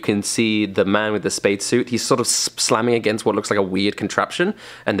 you can see the man with the spade suit. He's sort of slamming against what looks like a weird contraption,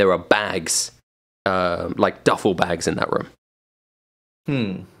 and there are bags, like duffel bags, in that room.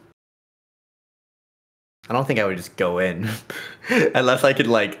 I don't think I would just go in unless I could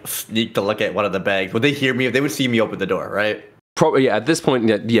like sneak to look at one of the bags. Would they hear me? They would see me open the door, right? Probably, yeah. At this point,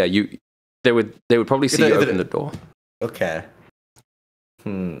 yeah, they would probably see you open the door. Okay.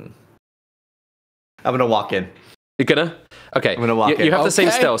 I'm gonna walk in. You're gonna? Okay. I'm gonna walk in. You have the same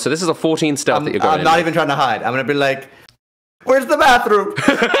Okay. stealth, so this is a 14 stealth that you're going I'm in. not even trying to hide. I'm gonna be like, "Where's the bathroom?"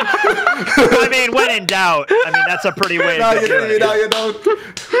 I mean, when in doubt, I mean that's a pretty way No, to you do don't. it. No, you don't.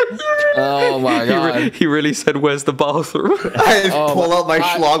 Oh my god. He really said, "Where's the bathroom?" I just pull out my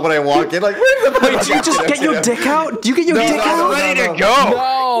schlong when I walk in. Like, where's the bathroom? Wait, do you just get your dick out? Do you get your dick out? Ready to no.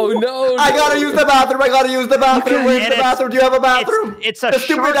 go. No. I gotta use the bathroom. I gotta use the bathroom. Where's And the bathroom? Do you have a bathroom? It's a The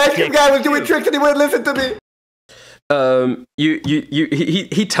stupid shark ice cream dick, guy was doing too. tricks and he wouldn't listen to me.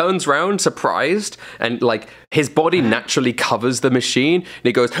 He turns round surprised, and like his body naturally covers the machine, and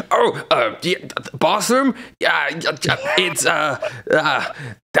he goes, "Oh, bathroom? Yeah, it's I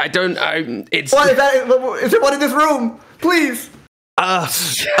don't, it's What is that? Is there one in this room? Please. there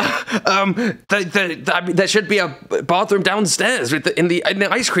should be a bathroom downstairs in the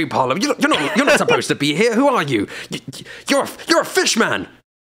ice cream parlor. You're not supposed to be here. Who are you? You're a fish man."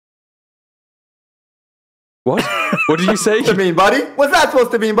 What? What did you say? To mean, buddy? What's that supposed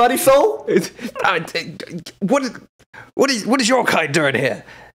to mean, buddy? So? What is your kind doing here?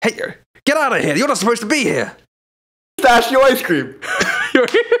 Hey, get out of here! You're not supposed to be here. Pistachio ice cream.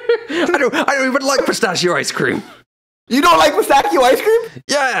 I don't even like pistachio ice cream. You don't like pistachio ice cream?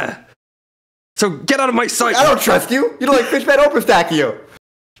 Yeah. So get out of my sight. I don't trust you. You don't like fish man or pistachio.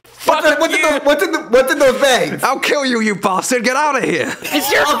 What's in those bags? I'll kill you, you bastard! Get out of here!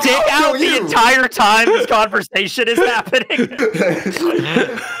 Is your dick I'll out kill the you. entire time this conversation is happening?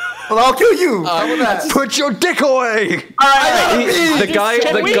 Well, I'll kill you. How about that? Put your dick away. All right. The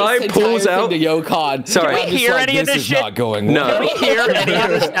guy pulls out. To Yokon. Sorry, Can we hear any of this shit? Not going No. well. Can we hear any of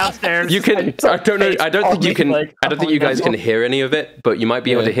this downstairs? You can. I don't know. I don't think you can. I don't think you guys can hear any of it, but you might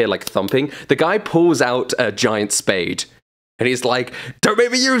be able to hear like thumping. The guy pulls out a giant spade, and he's like, "Don't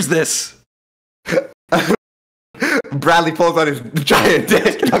make me use this." Bradley pulls out his giant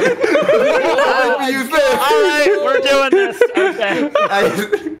dick. Use this. All right, we're doing this.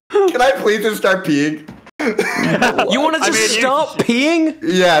 Okay. Can I please just start peeing? You want to just start peeing?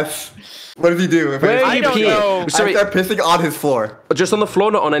 Yes. What does he do? Where are you don't peeing? know. I Sorry, start pissing on his floor. just on the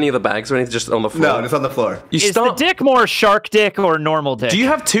floor, not on any of the bags or anything. Just on the floor. No, just on the floor. You Is start. the dick more shark dick or normal dick? Do you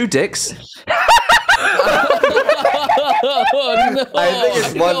have two dicks? Oh, no. I think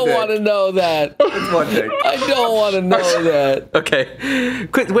it's one I don't dick. want to know that. It's one dick. I don't want to know that. Okay.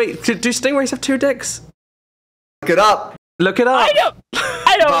 Quick, wait. Do stingrays have two dicks? Look it up. Look it up.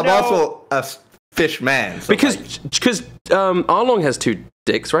 I don't I'm know. also a fish man. So Because Arlong has two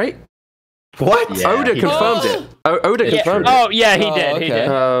dicks, right? what? Yeah. Oda confirmed it. Oda confirmed it. Oh yeah, he did. He okay.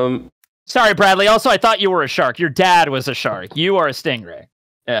 did. Sorry, Bradley. Also, I thought you were a shark. Your dad was a shark. You are a stingray.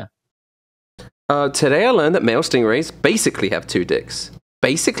 Yeah. Today I learned that male stingrays basically have two dicks.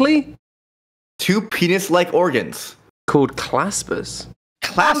 Basically? Two penis-like organs. Called claspers.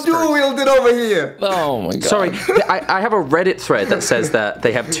 I'm dual-wielded over here. Oh my god. Sorry, I have a Reddit thread that says that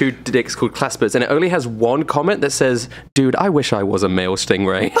they have two dicks called claspers, and it only has one comment that says, "Dude, I wish I was a male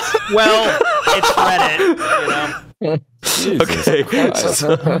stingray." Well, it's Reddit. You know. Okay.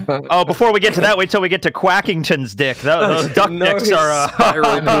 Oh, before we get to that, wait till we get to Quackington's dick. Those duck dicks are.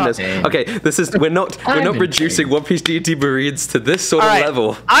 Spiral penis. Dang. Okay, we're not reducing One Piece GT Marines to this sort of All right.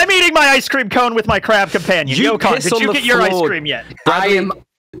 level. I'm eating my ice cream cone with my crab companion. You Yokon, piss did on you the get your ice floor. cream yet?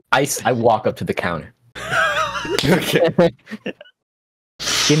 I walk up to the counter. Okay.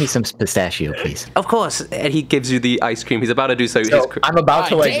 Give me some pistachio, please. Of course, and he gives you the ice cream. He's about to do so. So I'm about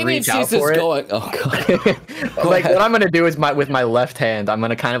to like Damien reach out sees this for it. going. Oh god. Like what I'm gonna do is with my left hand, I'm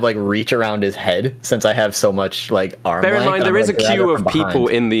gonna kind of like reach around his head since I have so much like arm. Bear in length, mind, and there I'm is a gonna grab queue it of from people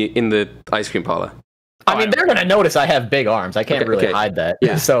behind. in the ice cream parlor. I mean, they're gonna notice I have big arms. I can't really hide that.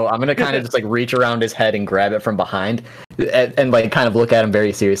 Yeah. So I'm gonna kind of just like reach around his head and grab it from behind, and like kind of look at him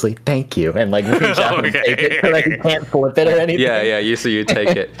very seriously. Thank you, and like reach out and take it. So, like he can't flip it or anything. Yeah, you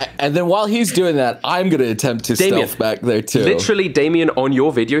take it. And then while he's doing that, I'm gonna attempt to Damien, stealth back there too. Literally, Damien, on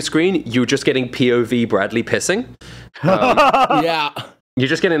your video screen, you're just getting POV Bradley pissing. Yeah. You're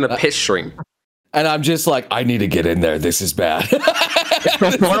just getting a piss stream. And I'm just like, I need to get in there. This is bad.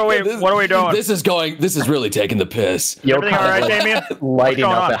 What are we doing? This is really taking the piss. Everything all right, Damien? Lighting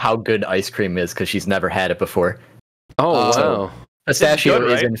going up on? at how good ice cream is because she's never had it before. Oh, wow. Pistachio good,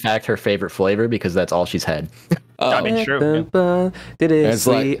 is right? in fact her favorite flavor because that's all she's had. I mean, true. Yeah. It is It's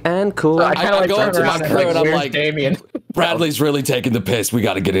like- sweet and cool. I kind of like go turn up to around my and crew and I'm "Where's like, Damien?" Bradley's really taking the piss. We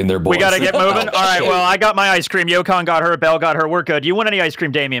got to get in there, boys. We gotta get moving. All right. Well, I got my ice cream. Yokon got her. Belle got her. We're good. You want any ice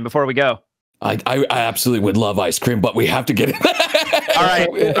cream, Damien? Before we go. I absolutely would love ice cream, but we have to get in there. All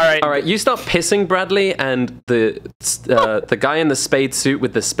right. All right, you start pissing Bradley, and the guy in the spade suit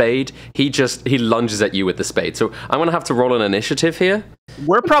with the spade, he lunges at you with the spade. So I'm gonna have to roll an initiative here.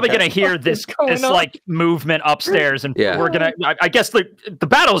 We're probably gonna hear this like movement upstairs, and Yeah. we're gonna. I guess the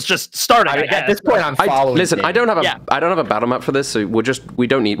battle's just starting. I guess. At this point, I'm following. Listen, I don't have a Yeah. battle map for this, so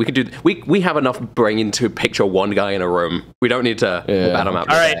we have enough brain to picture one guy in a room. We don't need to battle map.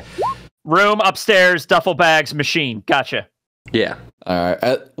 All right. Room upstairs, duffel bags, machine. Gotcha. Yeah. All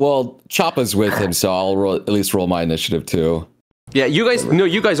right. Well, Choppa's with him, so I'll at least roll my initiative too. Yeah, you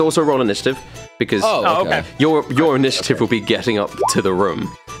guys also roll initiative because Oh, okay. your initiative will be getting up to the room.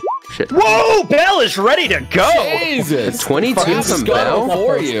 Shit. Whoa! Belle is ready to go. Jesus. 22 from Scuttle Belle.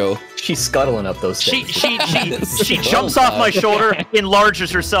 for you. She's scuttling up those She stairs. jumps off my shoulder,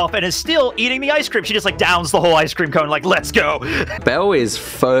 enlarges herself, and is still eating the ice cream. She just like downs the whole ice cream cone. Like, let's go. Belle is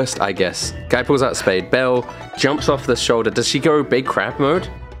first, I guess. Guy pulls out a spade. Belle jumps off the shoulder. Does she go big crab mode?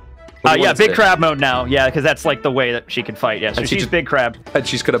 What do you Yeah, want to big do? crab mode now. Yeah, because that's like the way that she can fight. Yeah, so And she she's just- big crab. And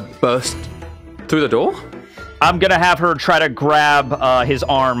she's gonna burst through the door? I'm gonna have her try to grab his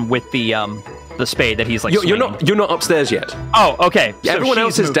arm with the spade that he's like. You're swinging. not upstairs yet. Oh, okay. So Everyone she's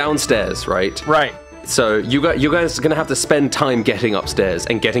else is moved. downstairs, right? Right. So you guys are gonna have to spend time getting upstairs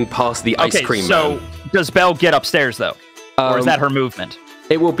and getting past the ice Okay. cream So man. does Belle get upstairs though, or is Um, that her movement?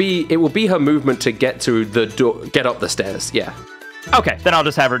 It will be her movement to get to the door, get up the stairs. Yeah. Okay, then I'll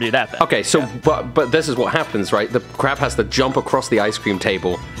just have her do that then. Okay. So, but this is what happens, right? The crab has to jump across the ice cream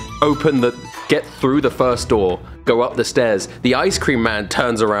table, get through the first door, go up the stairs. The ice cream man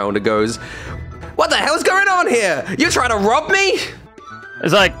turns around and goes, "What the hell's going on here? You trying to rob me?"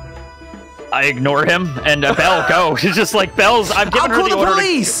 It's like, I ignore him and Belle go. She's just like Belle's. I'm giving I'll her call the the order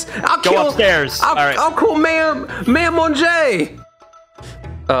police. I'll go kill. upstairs. All right. I'll call Ma'am Monjay.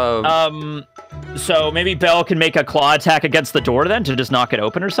 So maybe Belle can make a claw attack against the door then to just knock it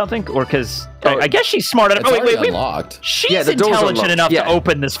open or something, or because I guess she's smart enough. It's Wait, already unlocked. She's Yeah, the door's intelligent unlocked. enough Yeah. to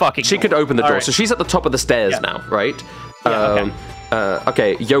open this fucking. She door. could open the All door, right. so she's at the top of the stairs Yeah. now, right? Yeah,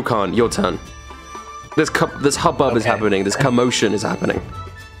 Okay, Yokan, your turn. This hubbub is happening. This commotion is happening.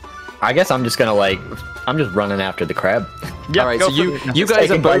 I guess I'm just gonna I'm just running after the crab. Yeah, All right, go so for you it. you guys are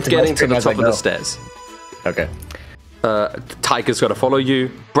taking both bites of ice getting to cream the as I top of the go. stairs. Okay. Tiger's got to follow you.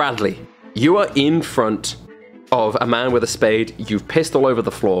 Bradley, you are in front of a man with a spade. You've pissed all over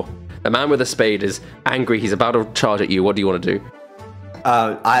the floor. The man with a spade is angry. He's about to charge at you. What do you want to do?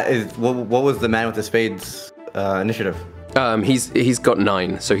 What was the man with the spades initiative? He's got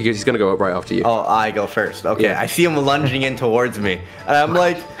 9, so he's going to go up right after you. Oh, I go first. Okay, Yeah. I see him lunging in towards me, and I'm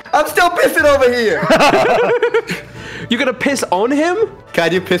like, I'm still pissing over here. You're going to piss on him? Can I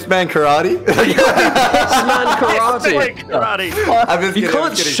do Pissman Karate? Man karate. Like karate. I'm just You kidding, I'm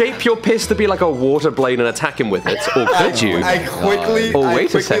can't kidding. shape your piss to be like a water blade and attack him with it, or could you? I quickly. Oh, I wait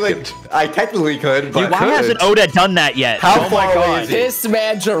a quickly, second. I technically could, but Why hasn't Oda done that yet? How oh far my away god. is he? This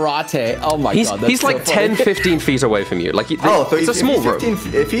man Jarate. Oh my He's, god. That's he's so like funny. 10, 15 feet away from you. Like, Oh, so it's a small room.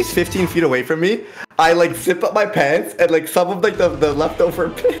 If he's 15 feet away from me, I like zip up my pants and like some of like the leftover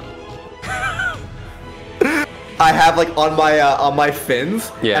piss I have like on my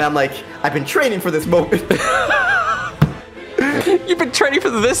fins, Yeah. and I'm like, I've been training for this moment. You've been training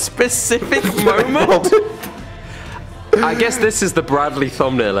for this specific moment? I guess this is the Bradley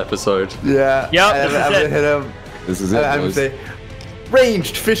thumbnail episode. Yeah. Yep, and this is I'm gonna it. hit him. This is it. I'm gonna boys. say,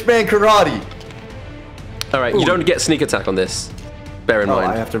 ranged fishman karate. All right, you don't get sneak attack on this. Bear in Oh,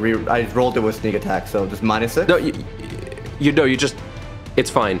 mind. I have to I rolled it with sneak attack, so just -6. No, you just.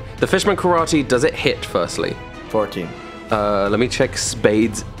 It's fine. The Fishman Karate, does it hit firstly? 14. Let me check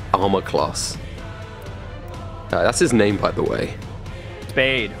Spade's armor class. That's his name, by the way.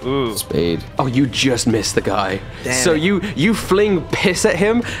 Spade. Ooh. Spade. Oh, you just missed the guy. Damn So it. you fling piss at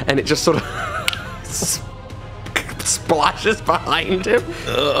him, and it just sort of splashes behind him.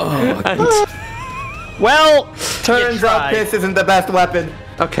 Well, Turns out piss isn't the best weapon.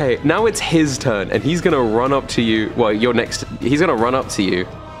 Okay, now it's his turn, and he's gonna run up to you. Well, you're next. He's gonna run up to you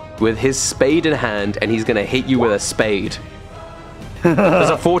with his spade in hand, and he's gonna hit you with a spade. There's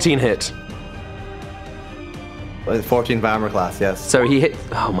a 14 hit. 14 armor class, yes. So he hit.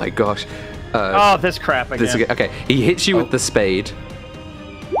 Oh my gosh. oh, this crap again. This is, okay, he hits you with the spade,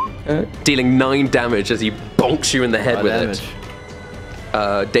 dealing 9 damage as he bonks you in the head with Damage.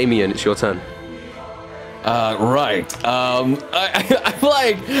 it. Damien, it's your turn. Right. I'm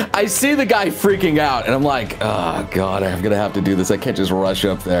like, I see the guy freaking out, and I'm like, oh god, I'm gonna have to do this. I can't just rush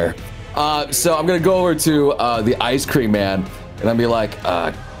up there. So I'm gonna go over to the ice cream man, and I'll be like,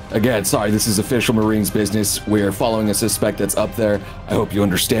 again, sorry, this is official Marines business. We're following a suspect that's up there. I hope you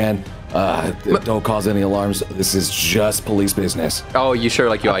understand. Don't cause any alarms. This is just police business. Oh, you sure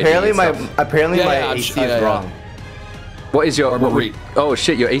like your ID? Apparently and my stuff. Yeah, AC yeah, is wrong. What is your? Marie. Oh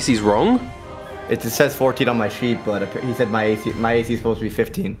shit, your AC's wrong. It says 14 on my sheet, but he said my AC is supposed to be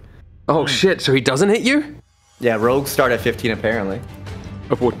 15. Oh shit, so he doesn't hit you? Yeah, rogues start at 15 apparently.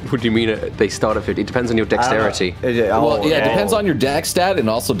 What do you mean they start at 50? It depends on your I don't know. dexterity. Well, yeah, it depends on your dex stat, and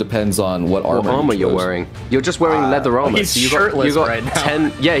also depends on what What armor, armor you you're chose. wearing. You're just wearing leather armor. he's so you shirtless got right now.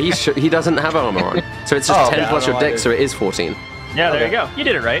 10. Yeah, he doesn't have armor on. So it's just Oh, 10 okay, plus I your don't know dex, so it is 14. Yeah, there you go. You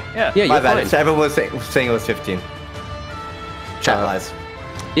did it right. Yeah. Yeah, My you're bad. fine. So everyone was saying it was 15. Chat lies.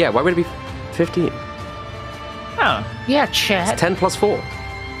 Yeah, why would it be 15? Oh, Yeah, chat. 10 plus 4.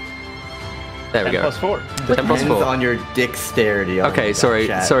 There we 10 go. plus 4. 10 plus Depends 4. on your dexterity. Okay, sorry,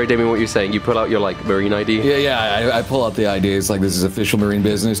 Damien, what you're saying. You pull out your like Marine ID. Yeah, I pull out the idea. It's like, this is official Marine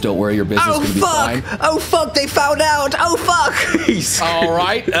business. Don't worry, your business is gonna be fine. Oh fuck! They found out! Oh fuck! All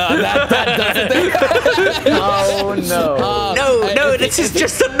right, that does it then. Oh no. No, this is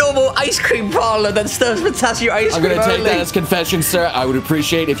just a normal ice cream parlor that serves potassium ice I'm cream gonna take only. that as confession, sir. I would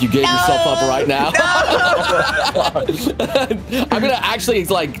appreciate if you gave yourself up right now. I'm gonna actually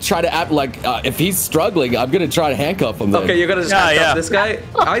like try to act like if he's struggling, I'm gonna try to handcuff him. Then. Okay, you're gonna just Yeah, handcuff yeah. this guy.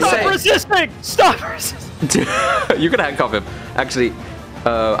 I Stop say resisting! Stop resisting! you can handcuff him. Actually,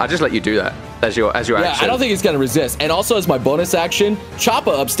 I'll just let you do that as your Yeah, action. I don't think he's gonna resist. And also as my bonus action,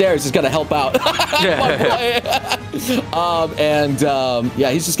 Choppa upstairs is gonna help out. Yeah,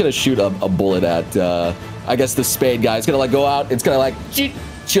 he's just gonna shoot a bullet at I guess the spade guy. It's gonna like go out. It's gonna like shoot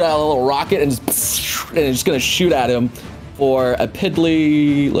out a little rocket and it's just gonna shoot at him for a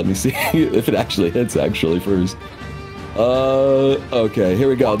piddly. Let me see if it actually hits. Actually, first. Okay, here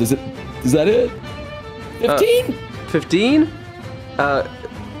we go. Does it? Is that it? 15? 15?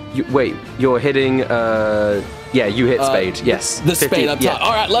 Wait, you're hitting, yeah, you hit spade, yes. The spade 15, up top. yeah.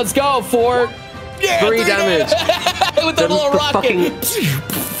 All right, let's go for 3 damage. With the little rocket.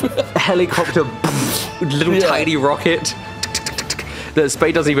 Fucking helicopter, little tiny rocket. The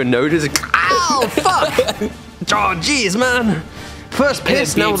spade doesn't even notice. Ow, fuck! Oh, jeez, man. First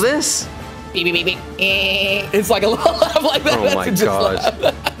piss, now this. Beep, beep, beep, beep. It's like a little laugh like that. Oh my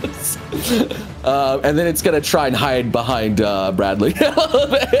god. And then it's gonna try and hide behind Bradley.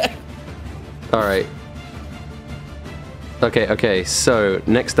 All right. Okay. So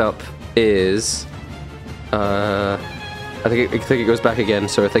next up is, I think it goes back again.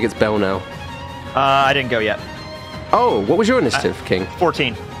 So I think it's Bell now. I didn't go yet. Oh, what was your initiative, King?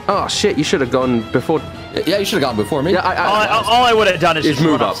 14. Oh shit, you should have gone before. Yeah, you should have gone before me. Yeah, all I would have done is just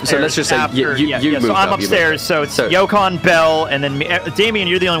move run up. So let's just say after, you moved so I'm up, upstairs, so it's Yokon, Bell, and then me. Damien,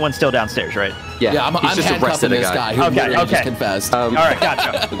 you're the only one still downstairs, right? Yeah, I'm just handcuffing this guy who literally just confessed. All right,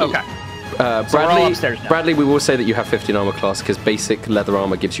 gotcha. Okay. Bradley, So we're all upstairs now. Bradley, we will say that you have 15 armor class because basic leather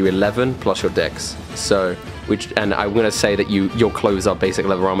armor gives you 11 plus your dex. So, and I'm going to say that your clothes are basic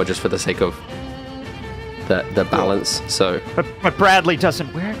leather armor just for the sake of the balance. So, but Bradley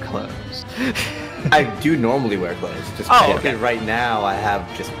doesn't wear clothes. I do normally wear clothes. Just okay. Right now I have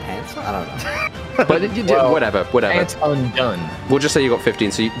just pants. I don't know. but whatever. Pants undone. We'll just say you got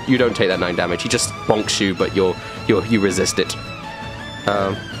 15, so you don't take that 9 damage. He just bonks you, but you resist it.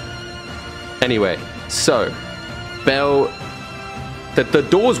 Anyway, so Bell, the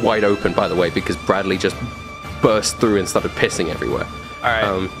door's wide open, by the way, because Bradley just burst through and started pissing everywhere. All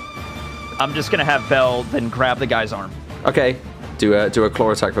right. I'm just gonna have Bell then grab the guy's arm. Okay, do a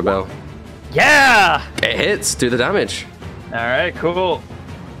claw attack for Bell. Yeah. It hits. Do the damage. All right. Cool.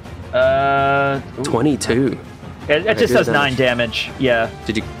 22. It just does 9 damage. Yeah.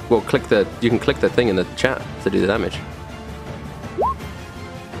 Did you? Well, you can click the thing in the chat to do the damage.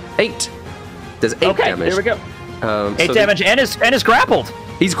 8. There's 8 damage. Here we go. 8 so damage and is grappled.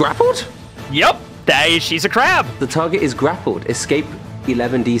 He's grappled? Yep. She's a crab. The target is grappled. Escape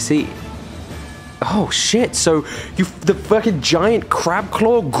 11 DC. Oh shit! So the fucking giant crab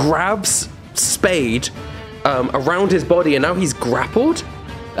claw grabs Spade around his body, and now he's grappled.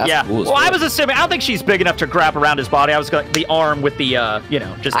 That's cool. Well, I was assuming. I don't think she's big enough to grab around his body. I was going the arm with the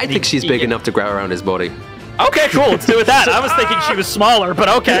just. I think she's big enough to grab around his body. Okay, cool. Let's do with that. I was thinking she was smaller, but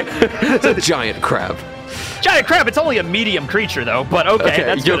okay. It's a giant crab. Giant crab. It's only a medium creature, though. But okay,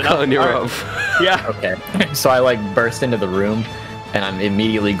 that's good enough. You're up. Yeah. Okay. So I like burst into the room, and I'm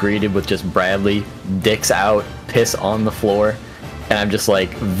immediately greeted with just Bradley, dicks out, piss on the floor, and I'm just like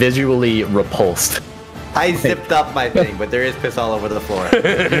visually repulsed. I zipped up my thing, but there is piss all over the floor.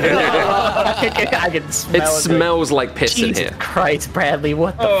 I can smell it. Smells like piss Jesus in here. Christ, Bradley,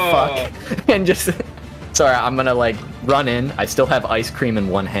 what the fuck? And just, sorry, I'm gonna like run in. I still have ice cream in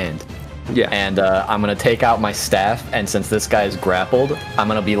one hand. Yeah. And I'm gonna take out my staff, and since this guy is grappled, I'm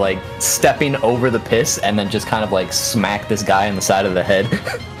gonna be like stepping over the piss and then just kind of like smack this guy in the side of the head.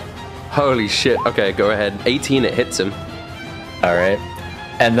 Holy shit. Okay, go ahead. 18, it hits him. All right.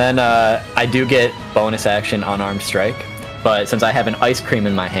 And then I do get bonus action unarmed strike, but since I have an ice cream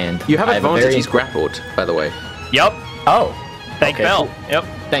in my hand, you have advantage. He's grappled, by the way. Yep. Oh. Thank Bell. Cool. Yep.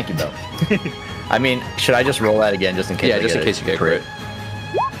 Thank you, Bell. I mean, should I just roll that again just in case? Yeah, just in case you get crit.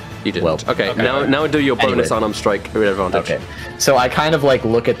 You didn't. Well, okay. Now do your bonus unarmed strike with advantage. Okay. So I kind of like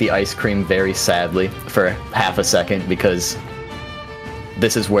look at the ice cream very sadly for half a second because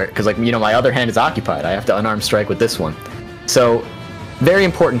this is where, because like my other hand is occupied. I have to unarmed strike with this one. So, very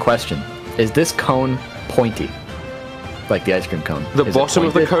important question: is this cone pointy, like the ice cream cone? The bottom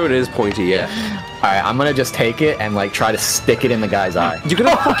of the cone is pointy. Yeah. All right, I'm gonna just take it and like try to stick it in the guy's eye. You're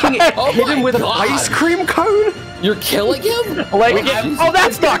gonna fucking hit him with an ice cream cone? You're killing him? Like,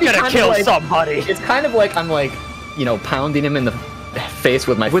 that's not gonna kill somebody. It's kind of like I'm like, pounding him in the face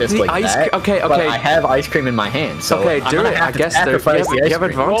with my fist like that. Okay. But I have ice cream in my hand, so okay, do it. I guess you have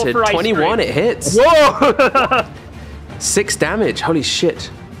advantage. 21, it hits. Whoa! 6 damage. Holy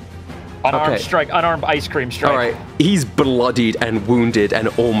shit. Unarmed strike. Unarmed ice cream strike. All right. He's bloodied and wounded and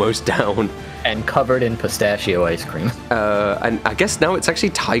almost down. And covered in pistachio ice cream. And I guess now it's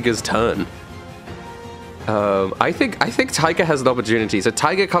actually Tiger's turn. I think Tiger has an opportunity. So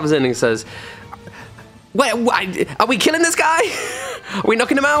Tiger comes in and says, "Wait, are we killing this guy? Are we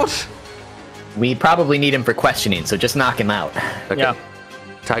knocking him out?" We probably need him for questioning, so just knock him out. Okay. Yeah.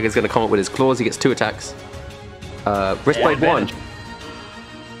 Tiger's gonna come up with his claws. He gets 2 attacks. Wristblade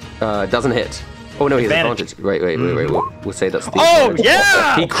 1. Doesn't hit. Oh no, he has advantage. Wait. We'll say that's the. Oh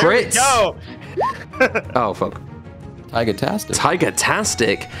yeah! He crits. No. Oh fuck. Tiger-tastic.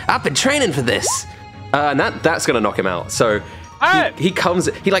 Tiger-tastic. I've been training for this. And that's gonna knock him out. So he comes,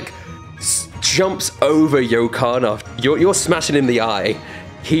 he like jumps over Yokan. You're smashing in the eye.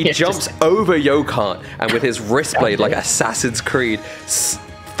 He jumps over Yokan, and with his wrist blade, like Assassin's Creed,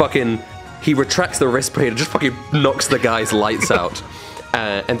 he retracts the wrist blade and just fucking knocks the guy's lights out.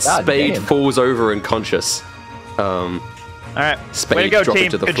 And Spade falls over unconscious. All right, Spade way to go, dropped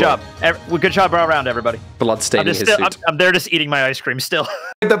team. to the Good floor. job. Good job all around, everybody. Blood staining his suit. I'm there just eating my ice cream still.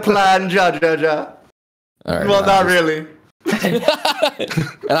 The plan, ja. All right, Well, not really. And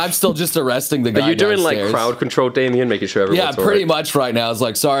I'm still just arresting the guy. Are you doing downstairs. like crowd control, Damien, making sure everyone's Yeah, pretty much right now. It's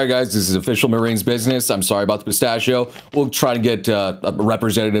like, sorry guys, this is official Marines business. I'm sorry about the pistachio. We'll try to get a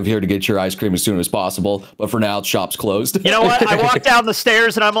representative here to get your ice cream as soon as possible. But for now, shop's closed. You know what? I walk down the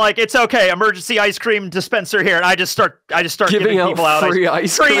stairs and I'm like, it's okay. Emergency ice cream dispenser here, and I just start giving people out free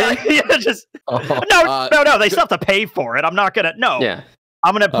ice cream. No. They still have to pay for it. I'm not gonna. No. Yeah.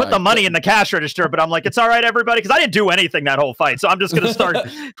 I'm gonna put the money in the cash register, but I'm like, it's all right, everybody, because I didn't do anything that whole fight. So I'm just gonna start.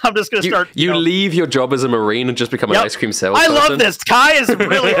 You leave your job as a Marine and just become an ice cream salesperson. I love this. Kai is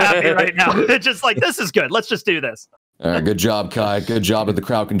really happy right now. It's just like, this is good. Let's just do this. All right, good job, Kai. Good job at the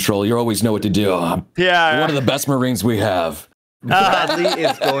crowd control. You always know what to do. Yeah. One of the best Marines we have. Bradley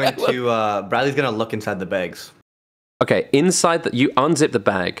is going to. Bradley's gonna look inside the bags. Okay, inside you unzip the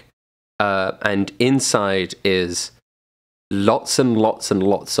bag, and inside is lots and lots and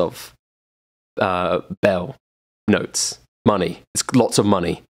lots of bell notes, money. It's lots of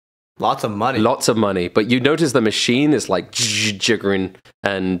money. Lots of money. Lots of money. But you notice the machine is like jiggering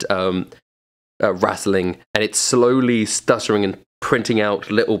and rattling, and it's slowly stuttering and printing out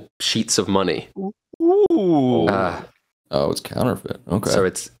little sheets of money. Ooh. Oh, it's counterfeit. Okay.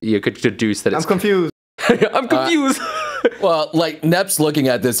 So you could deduce that it's. I'm confused. I'm confused. Well, like Nep's looking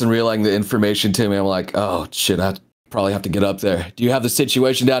at this and relaying the information to me. I'm like, oh shit, I probably have to get up there. Do you have the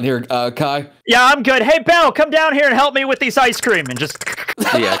situation down here, Kai? Yeah, I'm good. Hey, Belle, come down here and help me with these ice cream and just.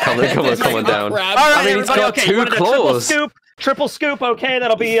 Yeah, come on down. All right, I mean, everybody. Okay, you wanted a triple scoop. Okay,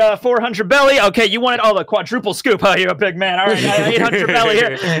 that'll be 400 belly. Okay, you wanted the quadruple scoop. Oh, you're a big man. All right, 800 belly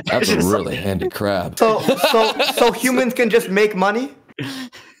here. That's a really handy crab. So humans can just make money?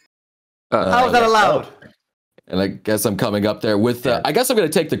 How is that allowed? And I guess I'm coming up there with. I guess I'm going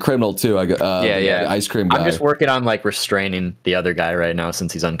to take the criminal too. The ice cream guy. I'm just working on like restraining the other guy right now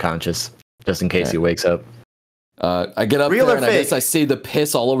since he's unconscious, just in case he wakes up. I get up there and I guess I see the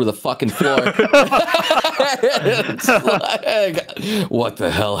piss all over the fucking floor. It's like, what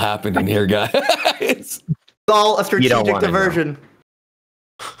the hell happened in here, guys? It's all a strategic diversion.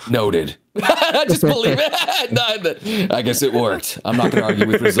 Noted. Just believe it. I guess it worked. I'm not going to argue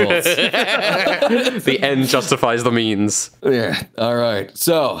with results. The end justifies the means. Yeah. All right.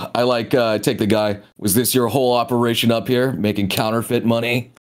 So I take the guy. Was this your whole operation up here, making counterfeit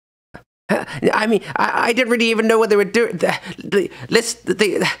money? I mean, I didn't really even know what they were doing. They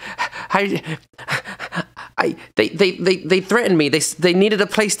threatened me. They needed a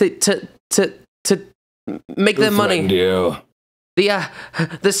place to make their money. You?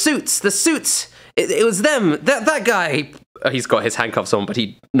 The suits. It was them. That guy. He's got his handcuffs on, but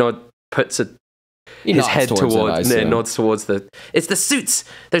he puts his head nods towards the. It's the suits.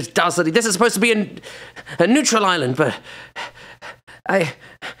 There's Dazzle. This is supposed to be a neutral island, but he's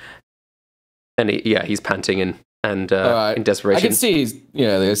panting in desperation. I can see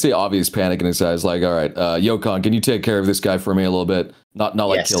I see obvious panic in his eyes. Like, all right, Yokan, can you take care of this guy for me a little bit? Not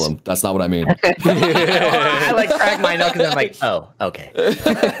like kill him. That's not what I mean. I like crack my knuckles and I'm like, oh, okay.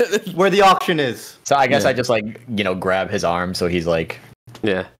 Where the auction is. So I guess I just grab his arm so he's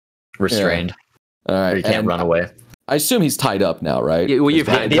restrained. Yeah. All right, he can't run away. I assume he's tied up now, right? Yeah, well, you've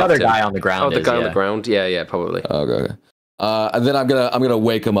the other guy on the ground. Oh, the guy on the ground. Yeah, probably. Okay. And then I'm gonna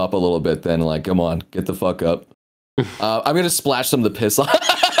wake him up a little bit. Then, like, come on, get the fuck up. I'm gonna splash some of the piss on.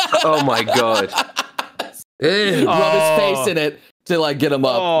 Oh my god! Rub his face in it to get him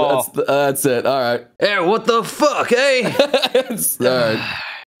up. That's it. All right. Hey, what the fuck, eh?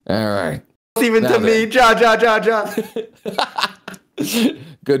 All right. Even to me, ja.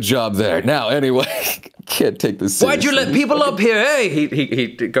 Good job there. Now, anyway, can't take this seriously. Why'd you let people up here, eh?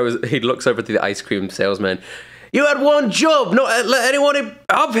 He looks over to the ice cream salesman. You had one job, not let anyone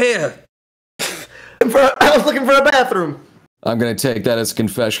up here. I was looking for a bathroom. I'm going to take that as a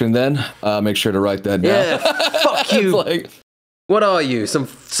confession then. Make sure to write that down. Yeah, fuck you. What are you, some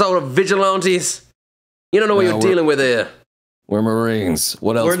sort of vigilantes? You don't know what you're dealing with here. We're Marines.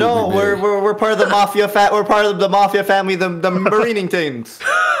 What else? We're part of the mafia. We're part of the mafia family. The Marining things.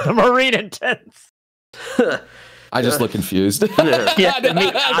 The Marine intense. I just look confused. Yeah,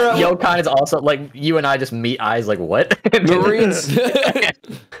 Yokon is also like you and I just meet eyes like what? Marines,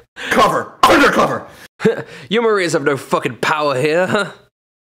 Cover! Undercover! you Marines have no fucking power here, huh?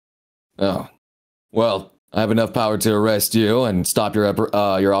 Oh, well, I have enough power to arrest you and stop your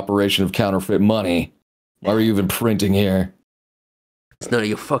operation of counterfeit money. Why were you even printing here? It's none of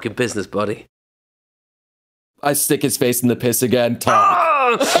your fucking business, buddy. I stick his face in the piss again. Talk.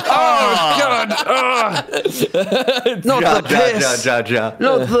 Oh God! Not the piss!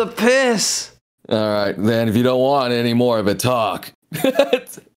 Not the piss! All right, then. If you don't want any more of it, talk.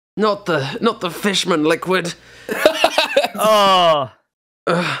 Not the Fishman liquid. Oh.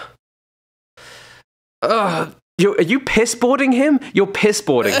 Are you pissboarding him? You're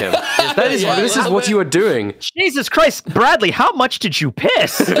pissboarding him. This is what you are doing. Jesus Christ, Bradley, how much did you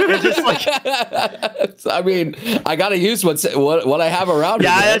piss? It's just like, I mean, I gotta use what I have around me.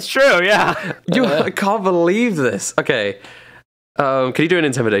 yeah, that's true. Yeah. I can't believe this. Okay. Can you do an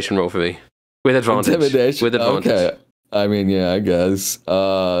intimidation roll for me? With advantage. Intimidation. With advantage. Okay. I mean, yeah, I guess.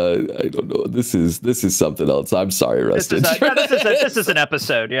 I don't know. This is something else. I'm sorry, Rustin. This is an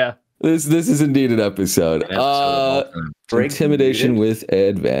episode. Yeah. This is indeed an episode. Intimidation with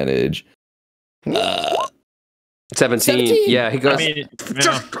advantage. 17. Yeah, he goes. I mean, he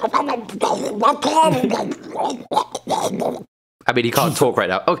can't talk right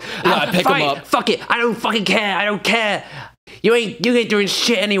now. Oh, Yeah, I pick him up. Fuck it. I don't fucking care. I don't care. You ain't doing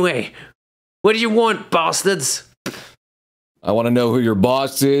shit anyway. What do you want, bastards? I want to know who your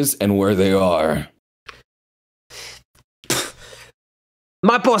boss is and where they are.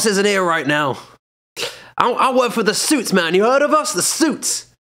 My boss isn't here right now. I work for the Suits, man. You heard of us? The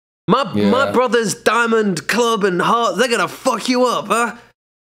Suits. My brother's Diamond Club and Heart, they're gonna fuck you up, huh?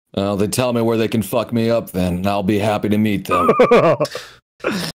 Well, they tell me where they can fuck me up then, and I'll be happy to meet them.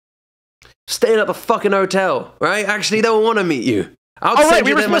 Staying at the fucking hotel, right? Actually, they don't want to meet you. Oh, right,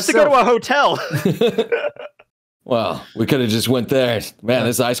 we were supposed to go to a hotel. Well, we could have just went there. Man,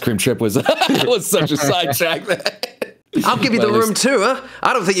 this ice cream trip was was such a sidetrack. I'll give you the room too, huh?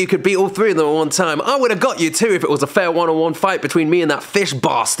 I don't think you could beat all three of them at one time. I would have got you too if it was a fair one-on-one fight between me and that fish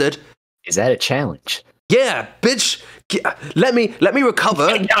bastard. Is that a challenge? Yeah, bitch. Let me recover.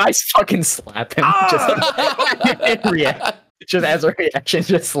 I fucking slap him. Just as a reaction,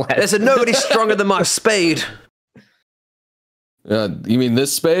 just slap. There's nobody stronger than my spade. You mean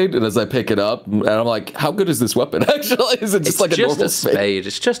this spade? And as I pick it up, and I'm like, how good is this weapon? Actually, is it just like a normal spade?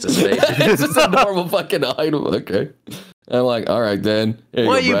 It's just a spade. It's just a normal fucking item. Okay. And I'm like, all right then. Why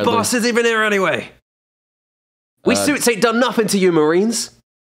are you bastards even here anyway? We Suits ain't done nothing to you, Marines.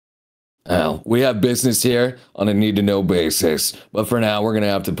 Well, we have business here on a need-to-know basis. But for now, we're going to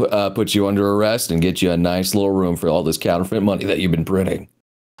have to put you under arrest and get you a nice little room for all this counterfeit money that you've been printing.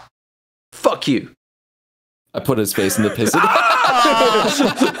 Fuck you. I put his face in the piss.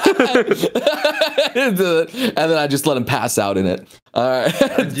 And then I just let him pass out in it. All right.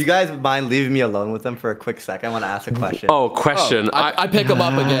 Do you guys mind leaving me alone with them for a quick second? I want to ask a question. Oh, question. I pick him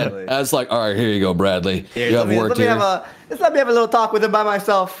up again. I was like, all right, here you go, Bradley. You have work here. Let me have a little talk with him by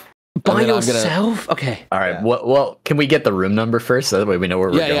myself. By yourself? Okay. All right. Yeah. Well, can we get the room number first so that way we know where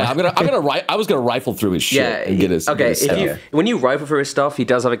we're going? Yeah. I was gonna rifle through his shit and get his. Okay. Get his when you rifle through his stuff, he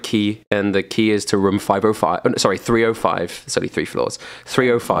does have a key, and the key is to room 505. Sorry, 305. It's only 3 floors.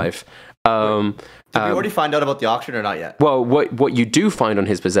 305. Did we already find out about the auction or not yet? Well, what you do find on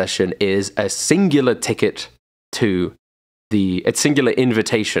his possession is a singular ticket to a singular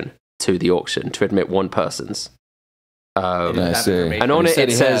invitation to the auction to admit one person's. I see. And on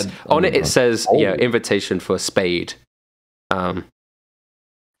it says invitation for Spade. I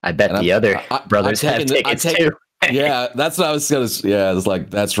bet the other brothers have tickets too. Yeah, that's what I was gonna. Yeah, I was like,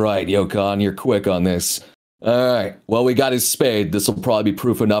 that's right, Yokon, you're quick on this. All right, well, we got his spade. This will probably be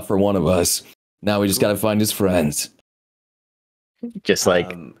proof enough for one of us. Now we just gotta find his friends. Just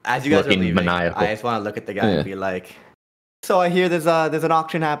like as you guys are leaving, maniacal. I just want to look at the guy and be like, so I hear there's an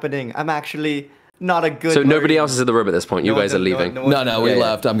auction happening. I'm actually not a good. So nobody else is in the room at this point. You guys are leaving. No, we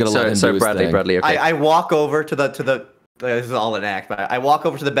left. I'm gonna let him do his thing. Bradley. Okay. I walk over to the. This is all an act, but I walk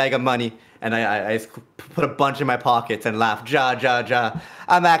over to the bag of money and I put a bunch in my pockets and laugh. Ja.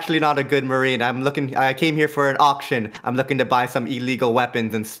 I'm actually not a good Marine. I came here for an auction. I'm looking to buy some illegal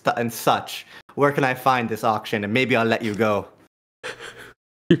weapons and such. Where can I find this auction? And maybe I'll let you go.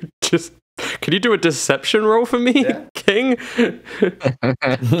 Can you do a deception roll for me, King?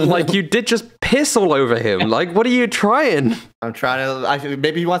 Like, you did just piss all over him. Like, what are you trying? I'm trying to.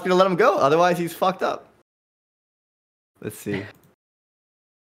 Maybe he wants me to let him go. Otherwise, he's fucked up. Let's see.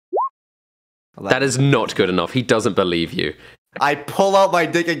 That is not good enough. He doesn't believe you. I pull out my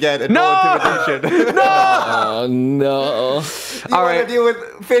dick again and no intimidation. Oh no! Do you want to deal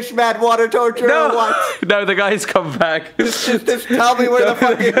with fishman water torture or what? No, the guys come back. Just tell me where the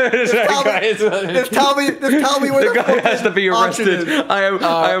fucking. Just tell me where the guy has to be arrested.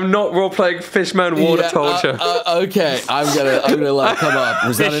 I am not role playing fishman water torture. Okay, I'm gonna let it come up.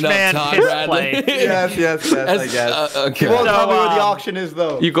 Was that enough time, Bradley? Yes. I guess. Okay. You won't tell me where the auction is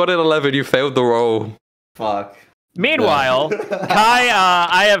though. You got it 11. You failed the roll. Fuck. Meanwhile, Kai,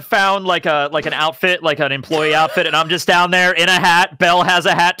 I have found like an outfit, like an employee outfit, and I'm just down there in a hat. Belle has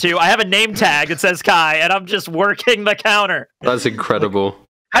a hat too. I have a name tag that says Kai, and I'm just working the counter. That's incredible.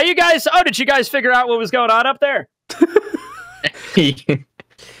 How you guys? Oh, did you guys figure out what was going on up there?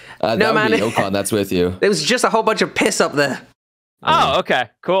 No, man. Yokon, that's with you. There was just a whole bunch of piss up there. Oh, okay,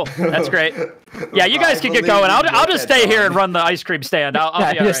 cool. That's great. Yeah, you guys can get going. I'll just stay here and run the ice cream stand.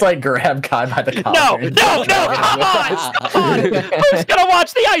 I'll be just like grab Kai by the collar. No, come on! Who's gonna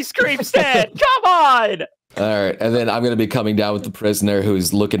watch the ice cream stand? Come on! All right, and then I'm going to be coming down with the prisoner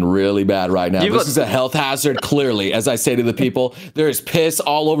who's looking really bad right now. This is a health hazard, clearly. As I say to the people, there is piss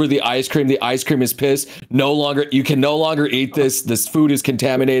all over the ice cream. The ice cream is piss. You can no longer eat this. This food is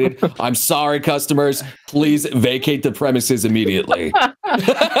contaminated. I'm sorry, customers. Please vacate the premises immediately.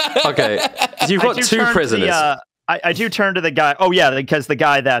 Okay, so you've got two prisoners. I do turn to the guy. Oh, yeah, because the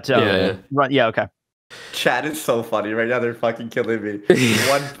guy that... Yeah, okay. Chat is so funny right now. They're fucking killing me.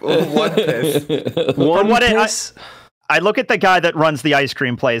 One piss. Piss. I look at the guy that runs the ice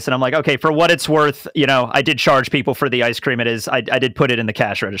cream place, and I'm like, okay, for what it's worth, I did charge people for the ice cream. I did put it in the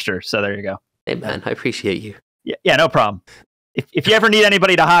cash register. So there you go. Hey man, I appreciate you. Yeah, no problem. If you ever need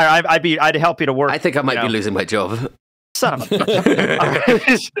anybody to hire, I'd help you to work. I think I might be losing my job. Son of a.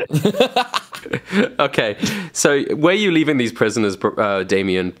 Okay, so where are you leaving these prisoners,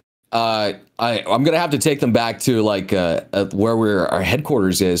 Damien? I'm gonna have to take them back to where our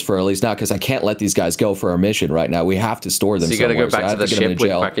headquarters is for at least now, because I can't let these guys go for our mission right now. We have to store them. So you gotta go back to the ship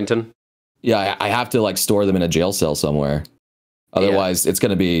with Quackington? Yeah, I have to store them in a jail cell somewhere. Otherwise, it's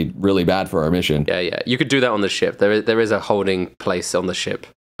gonna be really bad for our mission. Yeah. You could do that on the ship. There is a holding place on the ship.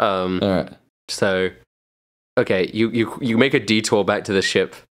 All right. So, okay, you make a detour back to the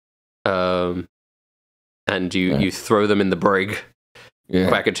ship, and you throw them in the brig. Yeah.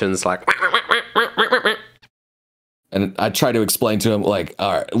 Quackington's like, and I try to explain to him, all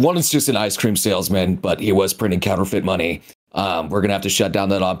right, one is just an ice cream salesman, but he was printing counterfeit money. We're gonna have to shut down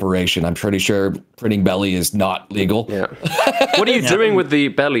that operation. I'm pretty sure printing belly is not legal. Yeah. What are you doing with the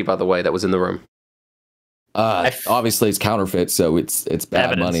belly, by the way, that was in the room? Obviously it's counterfeit, so it's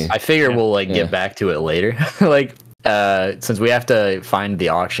bad money. I figure we'll get back to it later. Since we have to find the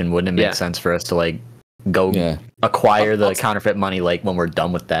auction, wouldn't it make sense for us to go acquire the counterfeit money when we're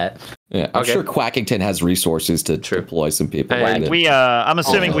done with that? Yeah, I'm sure Quackington has resources to deploy some people. And I'm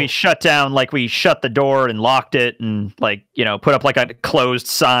assuming we shut down, we shut the door and locked it and put up a closed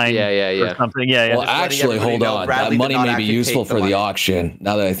sign. Or something. Yeah. Well, actually, hold on. That money may be useful for the auction.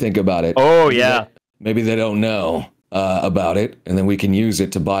 Now that I think about it. Oh yeah. Maybe they don't know about it, and then we can use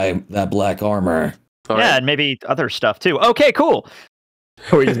it to buy that black armor. And maybe other stuff too. Okay, cool.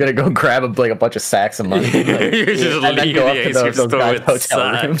 We're just gonna go grab a bunch of sacks of money, and then go up to those guys'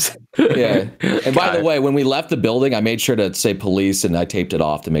 hotel rooms. Yeah. And by the way, when we left the building, I made sure to say police, and I taped it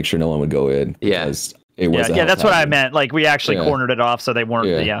off to make sure no one would go in. Yes. It was. Yeah, that's what I meant. We actually cornered it off so they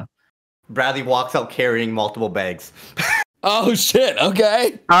weren't. Yeah. Bradley walks out carrying multiple bags. Oh shit!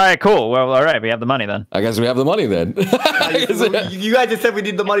 Okay. All right. Cool. Well, all right. We have the money then. I guess we have the money then. You guys just said we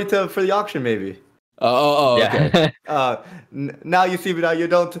need the money for the auction, maybe. Okay. Now you see me. Now you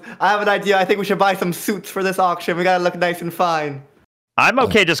don't. I have an idea. I think we should buy some suits for this auction. We gotta look nice and fine. I'm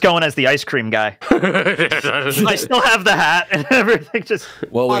okay just going as the ice cream guy. I still have the hat and everything.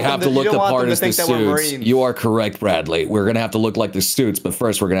 Well, we have to look the part as the suits. You are correct, Bradley. We're gonna have to look like the suits, but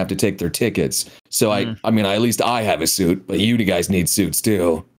first we're gonna have to take their tickets. So I mean, at least I have a suit, but you guys need suits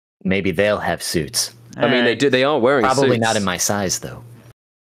too. Maybe they'll have suits. I mean, they do. They are wearing suits. Probably not in my size though.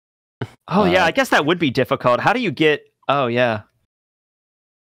 Oh yeah, I guess that would be difficult. How do you get? Oh yeah.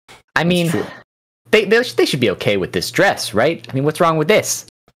 I mean, they should be okay with this dress, right? I mean, what's wrong with this?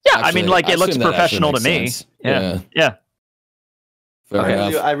 Yeah, actually, I mean, it looks professional to me. Yeah.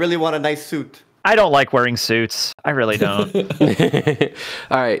 I really want a nice suit. I don't like wearing suits. I really don't.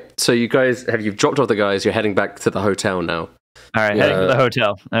 All right, so you've dropped off the guys. You're heading back to the hotel now. All right, heading to the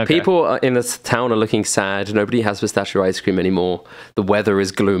hotel. Okay. People in this town are looking sad. Nobody has pistachio ice cream anymore. The weather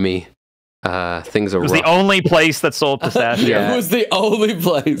is gloomy. Things are rough. It was the only place that sold pistachio. It was the only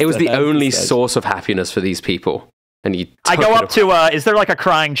place. It was the only source of happiness for these people. And you I go up to, is there like a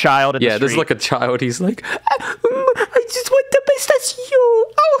crying child in the street? Yeah, there's like a child. He's like, I just want the pistachio.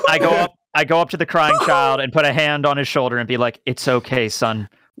 Oh. I go up to the crying child and put a hand on his shoulder and be like, "It's okay, son.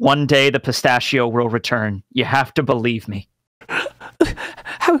 One day the pistachio will return. You have to believe me."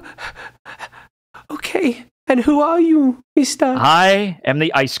 How? Okay. And who are you, Mister? I am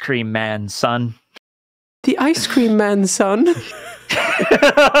the ice cream man, son. The ice cream man, son. And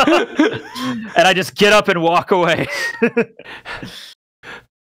I just get up and walk away.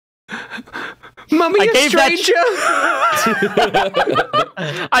 Mummy, a stranger.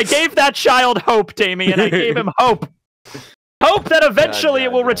 I gave that child hope, Damien. I gave him hope. Hope that eventually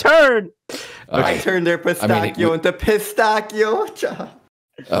it will return. I turned their pistachio into pistachio.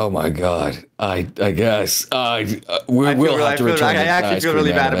 Oh my god! I guess we'll have to return. I actually feel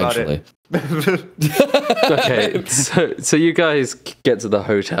really bad about it. Okay, so you guys get to the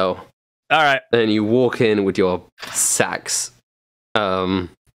hotel. All right. And you walk in with your sacks. You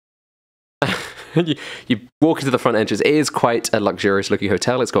walk into the front entrance. It is quite a luxurious looking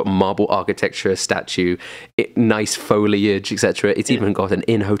hotel. It's got marble architecture, statue, nice foliage, etc. It's even got an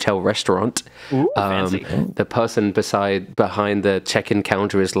in-hotel restaurant. Ooh, fancy. The person behind the check-in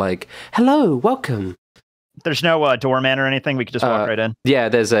counter is like, "Hello, welcome." There's no doorman or anything. We could just walk right in. Yeah,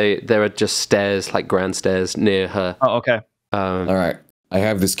 there are just stairs, like grand stairs near her. Oh, okay. All right. I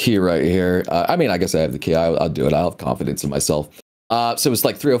have this key right here. I mean, I guess I have the key. I'll do it. I'll have confidence in myself. So it's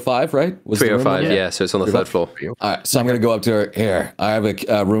like 305, right? 305, yeah. So it's on the third floor. All right, so I'm going to go up to her. Here, I have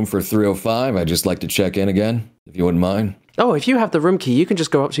a room for 305. I'd just like to check in again, if you wouldn't mind. Oh, if you have the room key, you can just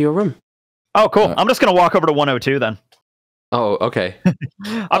go up to your room. Oh, cool. I'm just going to walk over to 102 then. Oh, okay.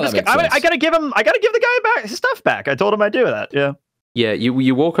 I got to give the guy back his stuff back. I told him I'd do that. Yeah. Yeah,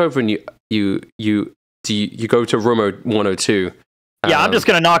 you walk over and you go to room 102. Yeah, I'm just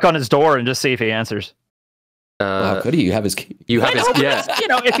going to knock on his door and just see if he answers. How could he? You have his key. You have his key. Yeah.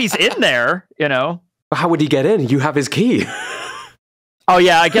 If he's in there, How would he get in? You have his key. Oh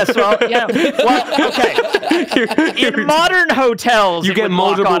yeah, I guess. Well, yeah. Well, okay. In modern hotels, you get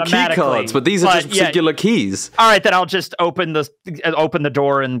multiple key cards, but these are just singular keys. All right, then I'll just open the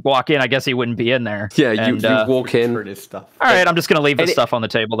door and walk in. I guess he wouldn't be in there. Yeah, you walk in. For this stuff. All right, I'm just gonna leave the stuff on the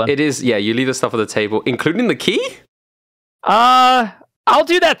table then. It is. Yeah, you leave the stuff on the table, including the key. I'll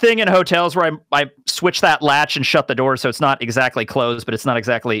do that thing in hotels where I switch that latch and shut the door so it's not exactly closed, but it's not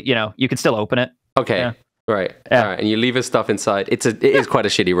exactly, you can still open it. Okay. Yeah. Right. Yeah. All right. And you leave his stuff inside. It is quite a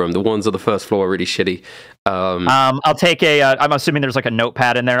shitty room. The ones on the first floor are really shitty. I'll take I'm assuming there's like a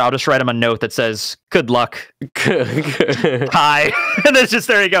notepad in there. I'll just write him a note that says, "Good luck, Kai." And it's just,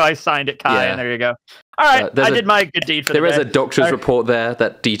 there you go. I signed it, Kai, and there you go. All right, I did my good deed for the day. There is a doctor's report there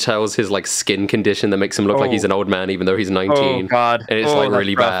that details his skin condition that makes him look like he's an old man, even though he's 19. Oh God! And it's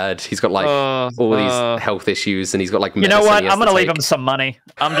really bad. He's got all these health issues, and he's got You know what? I'm gonna leave him some money.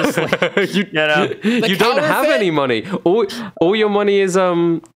 I'm just like, you don't have any money. All your money is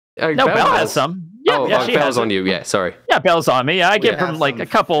No, Belle has some. Yeah, she Belle's has on you. Yeah, sorry. Yeah, Belle's on me. I give him like a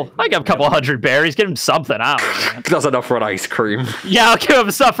couple 100 berries. Give him something. I don't know. That's enough for an ice cream. Yeah, I'll give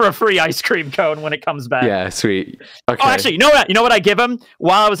him stuff for a free ice cream cone when it comes back. Yeah, sweet. Okay. Oh, actually, you know what I give him?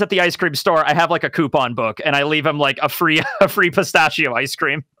 While I was at the ice cream store, I have like a coupon book, and I leave him like a free pistachio ice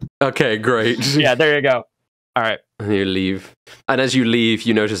cream. Okay, great. Yeah, there you go. All right. And you leave. And as you leave,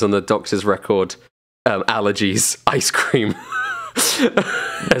 you notice on the doctor's record, allergies, ice cream.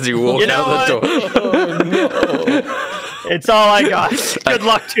 As you walk out the door. Oh, no. It's all I got. Good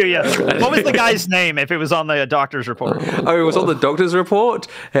luck to you. What was the guy's name if it was on the doctor's report? Oh, it was on the doctor's report?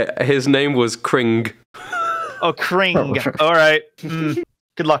 His name was Kring. Oh, Kring. All right. Good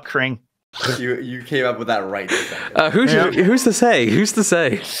luck, Kring. You came up with that right. Who's to say? Who's to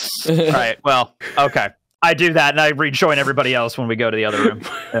say? All right. Well, okay. I do that, and I rejoin everybody else when we go to the other room.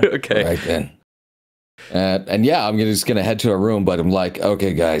 Yeah. Okay. Right then. And yeah, I'm just going to head to a room, but I'm like,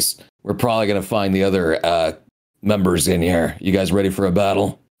 okay, guys, we're probably going to find the other members in here. You guys ready for a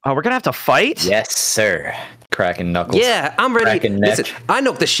battle? Oh, we're going to have to fight? Yes, sir. Cracking knuckles. Yeah, I'm ready. Listen, I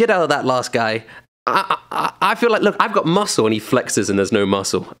knocked the shit out of that last guy. I feel like, look, I've got muscle, and he flexes and there's no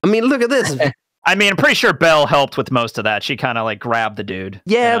muscle. I mean, look at this. I mean, I'm pretty sure Belle helped with most of that. She kind of like grabbed the dude.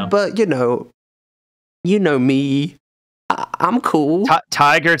 Yeah, but you know me. I'm cool.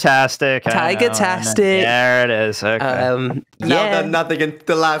 Tiger-tastic. Tiger-tastic. There it is. Okay. Now done nothing in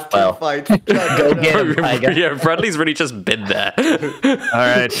the last two fights. Go get him, Tiger. Yeah, Bradley's really just been there. All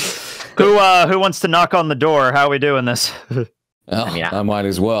right. Who wants to knock on the door? How are we doing this? I might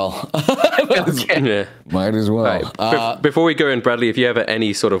as well. Yeah. Might as well. Right. Before we go in, Bradley, if you have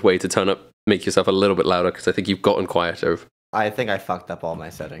any sort of way to turn up, make yourself a little bit louder, because I think you've gotten quieter. I think I fucked up all my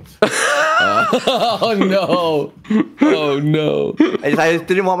settings. Oh no! Oh no! I just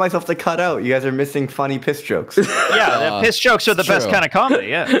didn't want myself to cut out. You guys are missing funny piss jokes. Yeah, the piss jokes are the best true. kind of comedy.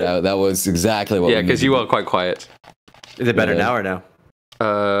 Yeah. That was exactly what. Yeah, because you are quite quiet. Is it better Yeah. now or no?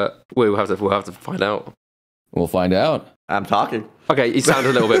 We'll have to find out. We'll find out. I'm talking. Okay, he sounds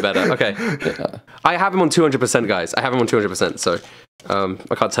a little bit better. Okay. I have him on 200%, guys. I have him on 200%, so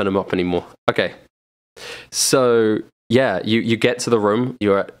I can't turn him up anymore. Okay. So, yeah, you get to the room.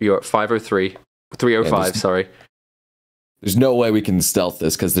 You're at 305, sorry. There's no way we can stealth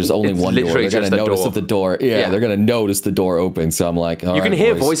this because there's only It's one door. literally They're just gonna a notice door. that the door. Yeah, they're gonna notice the door open. So I'm like, all You can right,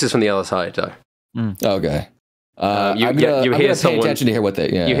 hear boys. voices from the other side, though. Okay. You I'm hear gonna pay someone- attention to hear what they.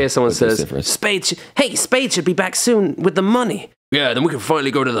 Yeah, You hear someone what they says, say first. Spade should be back soon with the money. yeah, then we can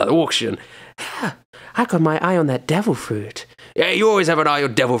finally go to that auction. I got my eye on that devil fruit. Yeah, you always have an eye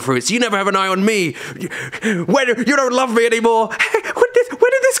on devil fruits. You never have an eye on me. When you don't love me anymore.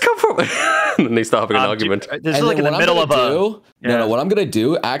 Where did this come from? And then they start having an argument. This is And like in then the what I'm middle of gonna a. do- No, what I'm gonna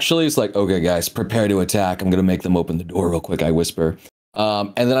do actually is like, okay, guys, prepare to attack. I'm gonna make them open the door real quick. I whisper,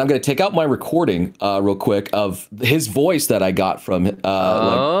 and then I'm gonna take out my recording real quick of his voice that I got from, and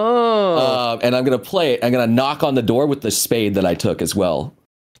I'm gonna play it. I'm gonna knock on the door with the spade that I took as well.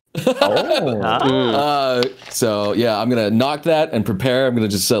 So yeah, I'm gonna knock that and prepare. I'm gonna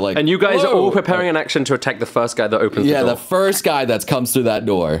just like, And you guys are all whoa. preparing an action to attack the first guy that opens the Yeah, door. the first guy that comes through that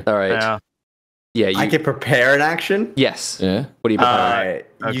door. All right. Yeah. Yeah, you, I can prepare an action. yes. Yeah. What are you preparing? Alright.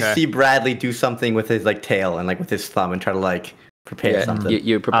 You okay. see Bradley do something with his like tail and like with his thumb and try to like prepare Yeah, something.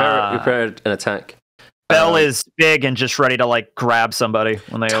 you prepare an attack. Bell is big and just ready to like grab somebody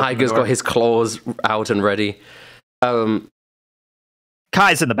when they. Tiger's open the door. got his claws out and ready.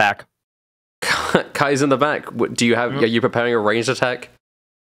 Kai's in the back. Kai's in the back. Do you have? Are you preparing a ranged attack?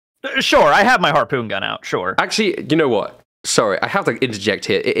 Sure, I have my harpoon gun out. Sure. Actually, you know what? Sorry, I have to interject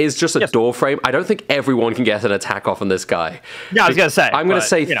here. It is just a door frame. I don't think everyone can get an attack off on this guy. Yeah, I was gonna say. I'm going to but,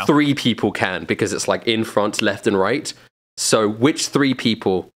 say you know. 3 people can because it's like in front, left, and right. So which 3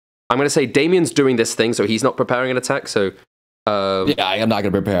 people? I'm going to say Damien's doing this thing, so he's not preparing an attack. So Yeah, I'm not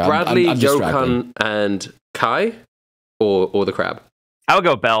gonna prepare. Bradley, I'm distracted. Yokan, and Kai, or the crab. I'll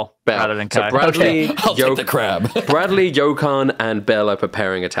go Bell, Bell. rather than So Kai. Bradley, I'll take the crab. Bradley, Yokan, and Bell are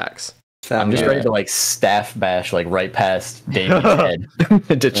preparing attacks. I'm just ready to like staff bash like right past Damien's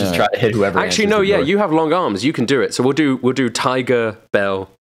head to just try to hit whoever. Actually, answers no, the yeah, door. you have long arms. You can do it. So we'll do Tiger, Bell,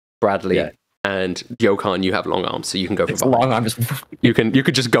 Bradley, Yeah. and Yokan. You have long arms, so you can go for It's long. I'm just. You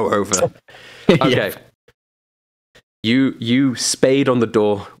could just go over. Okay. You spade on the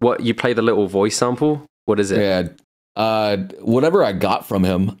door. What, you play the little voice sample? What is it? Yeah. Whatever I got from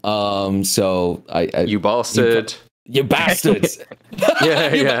him. So I You bastard. you bastards.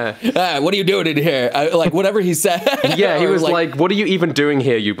 Yeah. What are you doing in here? Like whatever he said. Yeah, he Or was like, what are you even doing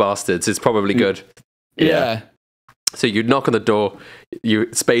here, you bastards? It's probably good. yeah. So you knock on the door,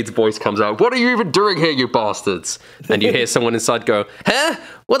 Spade's voice comes out, what are you even doing here, you bastards? And you hear someone inside go, huh?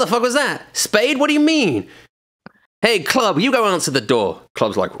 What the fuck was that? Spade, what do you mean? Hey, Club, you go answer the door.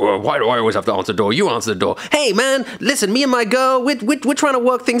 Club's like, well, why do I always have to answer the door? You answer the door. Hey, man, listen, me and my girl, we're trying to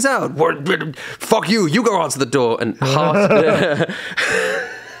work things out. Fuck you, you go answer the door. And half...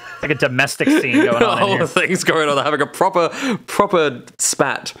 Like a domestic scene going on in whole here. thing's going on. They're having a proper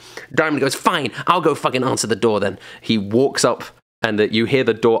spat. Diamond goes, fine, I'll go fucking answer the door then. He walks up and you hear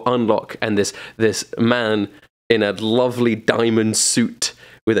the door unlock and this man in a lovely diamond suit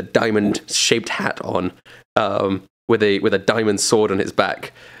with a diamond-shaped hat on, with a diamond sword on his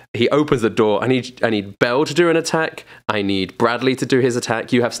back. He opens the door. I need Bell to do an attack. I need Bradley to do his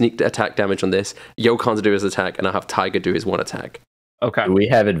attack. You have sneak attack damage on this. Yokan to do his attack, and I'll have Tiger do his one attack. Okay. Do we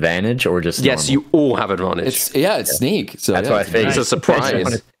have advantage or just? Yes, normal? you all have advantage. It's sneak. So That's yeah, what I it's figured. It's a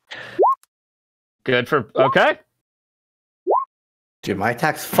surprise. Good for. Okay. Dude, my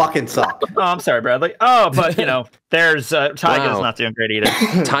attacks fucking suck. Oh, I'm sorry, Bradley. Oh, but you know, there's Tiger's Wow. not doing great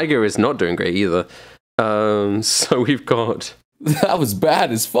either. Tiger is not doing great either. So we've got That was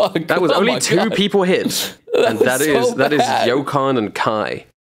bad as fuck. that was Oh only my 2 God. people hit, and was that so is bad. Yokan and Kai.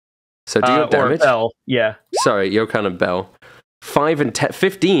 So do you have Or damage? Bell. Yeah. Sorry, Yokan and Bell. 5 and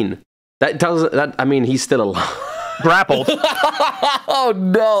 15. That doesn't. That I mean, he's still alive, Grappled. Oh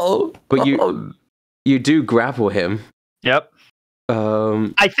no. but you do grapple him. Yep.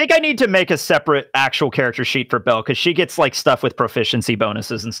 I think I need to make a separate actual character sheet for Belle because she gets like stuff with proficiency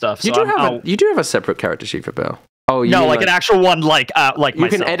bonuses and stuff. You So do have a separate character sheet for Bell. Oh, you no, mean like an actual one, like you myself.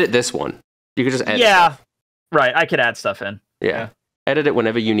 can edit this one. You can just edit. Yeah. stuff. Right. I could add stuff in. Yeah. Edit it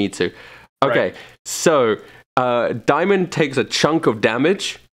whenever you need to. Okay, so Diamond takes a chunk of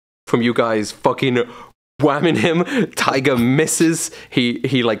damage from you guys fucking whamming him. Tiger misses.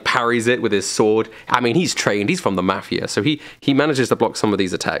 He like parries it with his sword. I mean, he's trained. He's from the Mafia, so he manages to block some of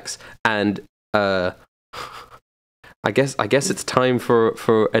these attacks. And I guess it's time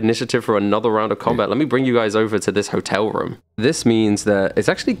for initiative for another round of combat. Let me bring you guys over to this hotel room. This means that it's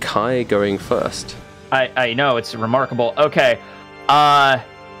actually Kai going first. I know, it's remarkable. Okay.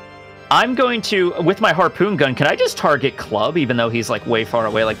 I'm going to, with my harpoon gun, can I just target Club even though he's like way far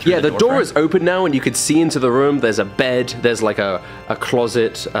away? Like through the door is open now and you can see into the room. There's a bed, there's like a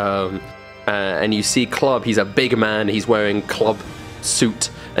closet, and you see Club. He's a big man, he's wearing Club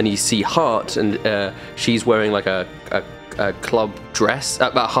suit. And you see Heart, and she's wearing like a club dress,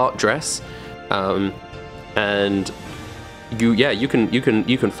 a heart dress, and you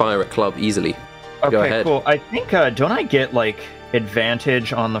can fire at Club easily. Okay, go ahead. Cool. I think don't I get like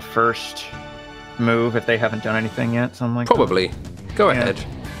advantage on the first move if they haven't done anything yet? Something like probably. That? Go ahead.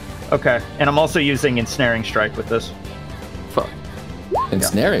 Okay, and I'm also using ensnaring strike with this. Fuck.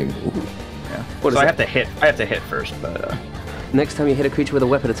 Ensnaring. Yeah. So I have to hit. I have to hit first, but. Next time you hit a creature with a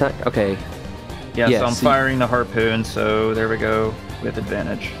weapon attack, okay. Yeah, so I'm firing the harpoon, so there we go, with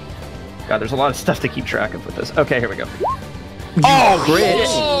advantage. God, there's a lot of stuff to keep track of with this. Okay, here we go. Oh, crit!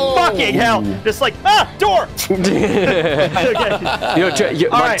 Fucking hell! Just like, door! Okay.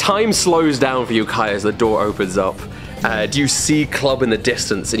 Like, time slows down for you, Kai, as the door opens up. Do you see Club in the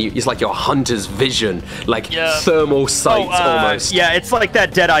distance, and it's like your hunter's vision, like thermal sight almost. Yeah, it's like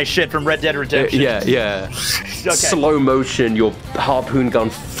that Deadeye shit from Red Dead Redemption. Yeah. Okay. Slow motion, your harpoon gun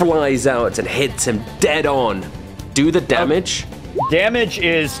flies out and hits him dead on. Do the damage. Damage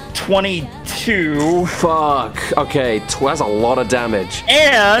is 22. Fuck. Okay, that's a lot of damage.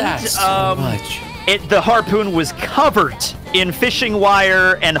 And that's so much. The harpoon was covered in fishing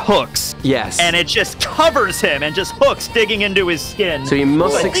wire and hooks. Yes. And it just covers him and just hooks digging into his skin. So he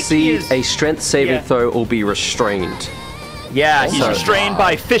must succeed a strength saving throw or be restrained. Yeah, he's restrained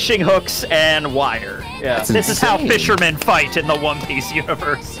by fishing hooks and wire. Yeah. This is how fishermen fight in the One Piece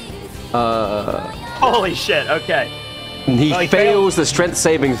universe. Holy shit, okay. He fails the strength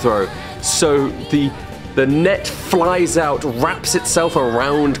saving throw. So the net flies out, wraps itself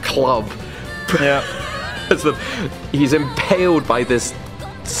around Club. Yeah. He's impaled by this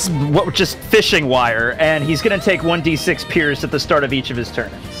just fishing wire, and he's gonna take 1d6 pierce at the start of each of his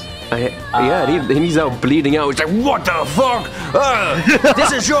turns. He's out bleeding out. He's like, what the fuck?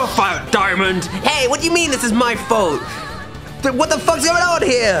 This is your fault, Diamond. Hey, what do you mean this is my fault? What the fuck's going on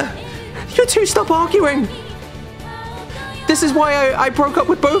here? You two stop arguing. This is why I broke up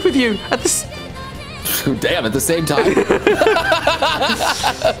with both of you at this. Damn, at the same time.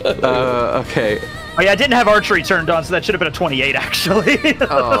 Okay. Oh yeah, I didn't have archery turned on, so that should have been a 28 actually.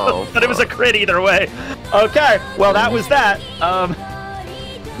 Oh, but it was a crit either way. Okay, well that was that.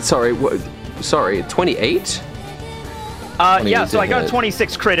 Sorry, 28? Yeah, so I got a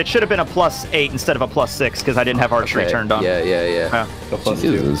 26 crit. It should have been a +8 instead of a +6 because I didn't have archery turned on. Yeah.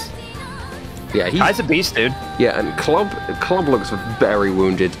 Jesus. Yeah, Kai's a beast, dude. Yeah, and Club looks very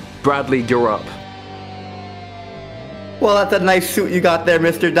wounded. Bradley, you're up. Well, that's a nice suit you got there,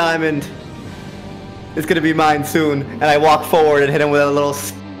 Mr. Diamond. It's gonna be mine soon. And I walk forward and hit him with a little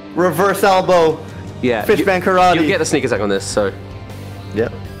reverse elbow. Yeah. Fishman karate. You get the sneak attack on this, so.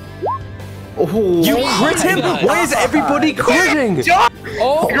 Yep. Oh, you crit him? Why is everybody critting?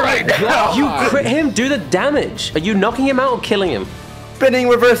 Oh my God. You crit him? Do the damage. Are you knocking him out or killing him? Spinning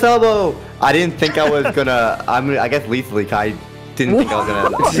reverse elbow. I didn't think I was gonna. I guess lethally. I didn't think I was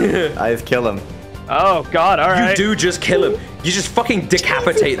gonna. I just kill him. Oh God! All right. You do just kill him. You just fucking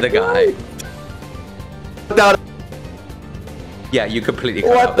decapitate the guy. Yeah, you completely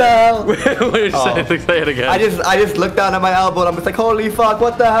cut What the hell? What did you say it again? I just looked down at my elbow and I'm just like, holy fuck,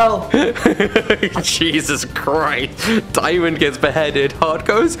 what the hell? Jesus Christ. Diamond gets beheaded. Heart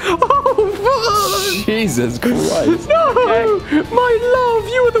goes, oh fuck. Jesus Christ. No, my love,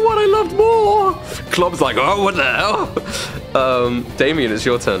 you were the one I loved more. Club's like, oh, what the hell? Damien, it's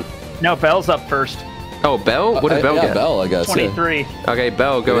your turn. No, Belle's up first. Oh, Belle? What did Belle get? Belle, I guess. 23. Okay,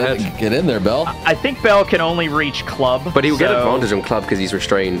 Belle, go ahead. Get in there, Belle. I think Belle can only reach Club. But he'll get advantage on Club because he's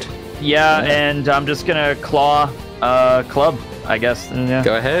restrained. Yeah, and I'm just gonna claw Club, I guess. Yeah.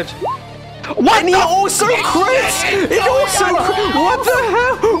 Go ahead. What? And he also crits! It also crits! What the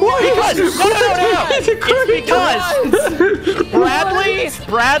hell? What? Because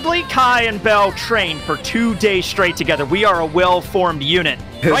Bradley, Kai, and Belle trained for 2 days straight together. We are a well-formed unit.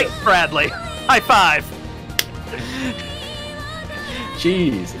 Right, Bradley? High five.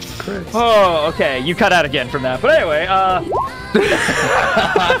 Jesus Christ. Oh, okay. You cut out again from that. But anyway,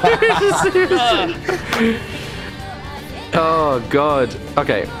 Oh, God.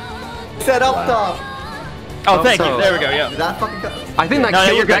 Okay. Set up top. Oh, thank so- you. There we go. Yeah. Did that fucking cut? I think that, No,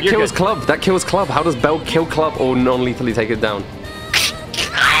 kill, you're good, that you're kills good. Club. That kills Club. How does Bell kill Club or non-lethally take it down?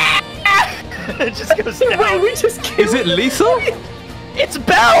 It just goes down. Wait, we just killed. Is it lethal? It's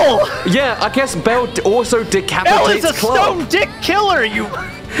Bell. Yeah, I guess Bell also decapitates Bell is a Club. stone dick killer. You.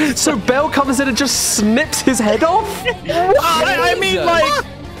 So Bell comes in and just snips his head off? I mean, like.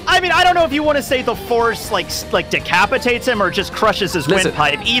 I mean, I don't know if you want to say the Force like decapitates him or just crushes his Listen,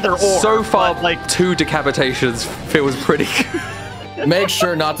 windpipe. Either or. So far, but, like 2 decapitations feels pretty good. Make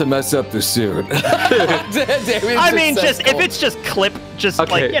sure not to mess up the suit. I mean, just if it's just clip, just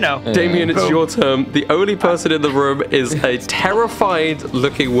Okay, like you know. Damien, it's your turn. The only person in the room is a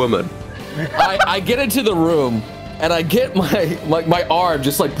terrified-looking woman. I get into the room and I get my arm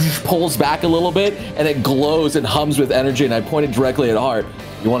just like pulls back a little bit and it glows and hums with energy and I point it directly at Hart.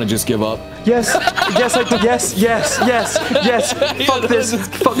 You want to just give up? Yes, yes, I did. Yes. Fuck this.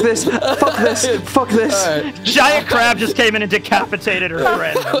 Fuck this. Fuck this. Fuck this. Right. Giant crab just came in and decapitated her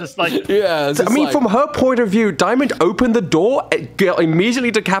friend. Just like Yeah. it's I just mean, like- from her point of view, Diamond opened the door, got immediately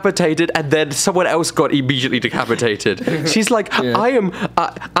decapitated, and then someone else got immediately decapitated. She's like, I'm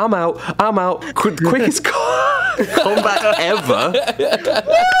out. Quickest combat ever.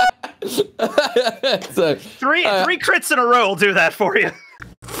 So, three crits in a row will do that for you.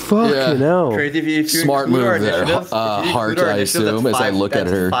 Fucking hell. Crazy if you Smart include our move there. initiatives. If you Heart, include our I initiatives, assume, that's as I look at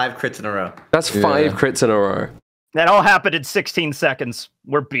that's her. 5 crits in a row. That's 5 crits in a row. That all happened in 16 seconds.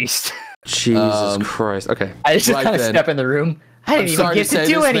 We're beast. Jesus Christ. Okay. I just Right kind of then. step in the room. I didn't even sorry get to to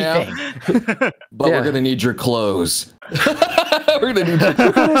say do this, ma'am. anything. But Yeah. we're gonna need your clothes. We're gonna need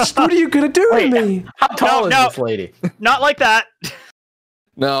your What are you gonna do Wait. to me? How tall No. is this lady? Not like that.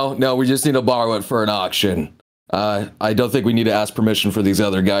 No, we just need to borrow it for an auction. I don't think we need to ask permission for these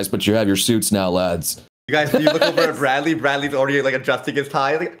other guys, but you have your suits now, lads. You guys, you look over at Bradley. Bradley's already like adjusting his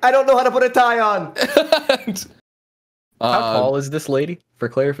tie. Like, I don't know how to put a tie on. How tall is this lady? For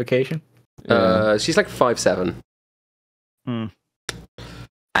clarification, She's like 5'7".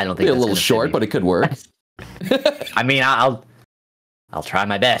 I don't think Be a that's little gonna short, fit but me. it could work. I mean, I'll try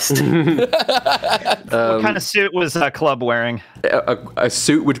my best. What kind of suit was Club wearing? A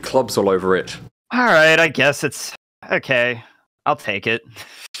suit with clubs all over it. All right, I guess it's okay. I'll take it.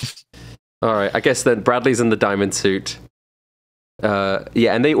 All right, I guess then Bradley's in the diamond suit. Yeah,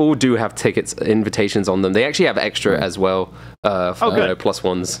 and they all do have tickets, invitations on them. They actually have extra as well. For, good. plus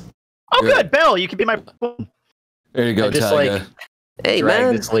ones. Oh, good, Bell. You can be my. There you go, I just Tyga. Hey, Drag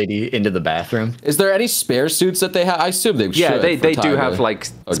man. this lady into the bathroom. Is there any spare suits that they have? I assume they Yeah, should. they for do Tyga. have like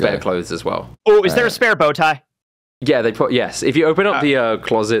spare Okay. clothes as well. Oh, is there a spare bow tie? Yeah, they put yes. If you open up the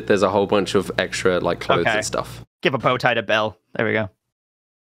closet, there's a whole bunch of extra like clothes Okay. and stuff. Give a bow tie to Bell. There we go.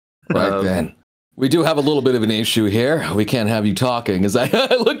 Right then. We do have a little bit of an issue here. We can't have you talking, as I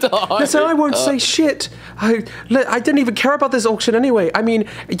looked hard. Listen, I won't say shit. I didn't even care about this auction anyway. I mean,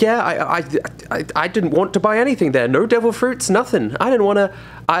 yeah, I didn't want to buy anything there. No devil fruits, nothing. I didn't want to.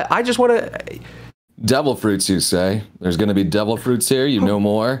 I just want to. Devil fruits, you say? There's going to be devil fruits here. You know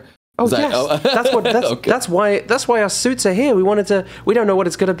more. Oh Is that- yes, that's what. Okay. That's why our suits are here. We wanted to. We don't know what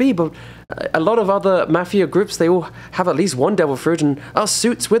it's going to be, but a lot of other mafia groups, they all have at least one devil fruit, and our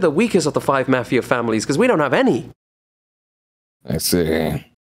suits, we're the weakest of the 5 mafia families because we don't have any. I see.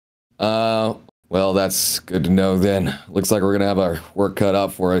 Well, that's good to know then. Looks like we're gonna have our work cut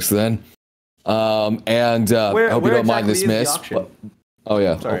out for us then. I hope you don't mind this, miss. Oh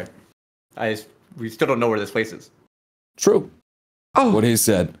yeah. Sorry. We still don't know where this place is. True. Oh, What he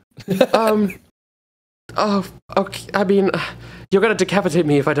said. Oh, okay. I mean, you're gonna decapitate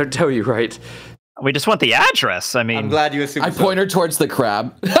me if I don't tell you, right? We just want the address. I I'm mean, glad you assumed I point her towards the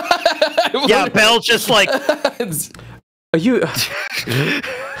crab. yeah, Bell just like Are you?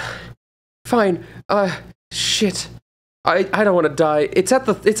 Fine. Shit. I don't want to die. It's at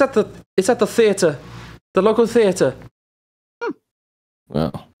the theater, the local theater.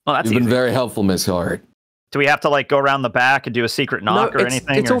 Well, well, that's you've been easy. very helpful, Miss Hart. Do we have to like go around the back and do a secret knock or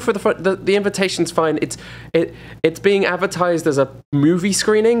anything? It's or- all for the front. The invitation's fine. It's being advertised as a movie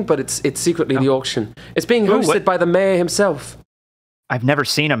screening, but it's secretly the auction. It's being Ooh, hosted what? by the mayor himself. I've never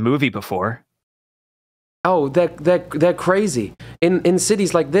seen a movie before. Oh, they're crazy. In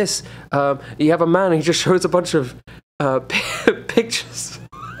cities like this, you have a man who just shows a bunch of pictures.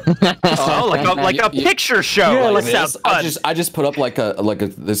 Oh, like a picture show. Yeah, Like, like sounds fun. I just put up like a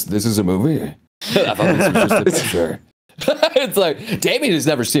this is a movie. I thought this was just a picture. It's like Damien has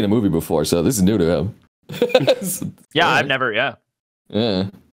never seen a movie before, so this is new to him. Yeah, I've never. Yeah. Yeah,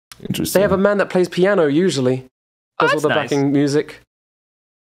 interesting. They have a man that plays piano usually. Does all that's the nice. backing music.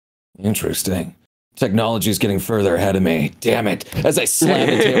 Interesting. Technology is getting further ahead of me. Damn it. As I slam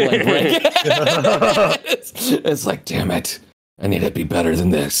the table and break it. It's like, damn it. I need to be better than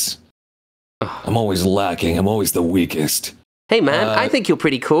this. I'm always lacking. I'm always the weakest. Hey man, I think you're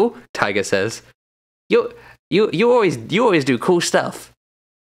pretty cool, Tiger says. You always do cool stuff.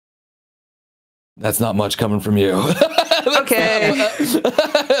 That's not much coming from you. Okay.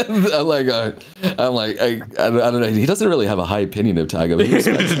 I'm like, I don't know. He doesn't really have a high opinion of Tiger.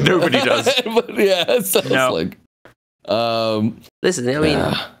 Nobody does. But yeah, so No. it's like, Listen, I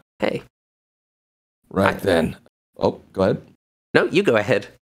mean, hey. right then. Oh, go ahead. No, you go ahead.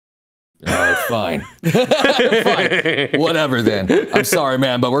 All right, fine. Fine. Whatever then. I'm sorry,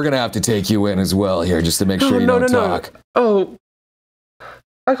 man, but we're gonna have to take you in as well here, just to make sure you don't talk. Oh,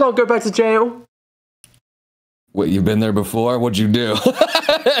 I can't go back to jail. What, you've been there before? What'd you do?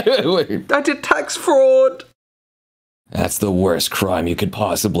 Wait. I did tax fraud. That's the worst crime you could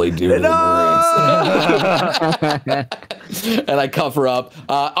possibly do to the Marines. And I cuff her up.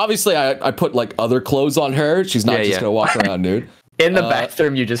 Obviously, I put like other clothes on her. She's not just gonna walk around nude. In the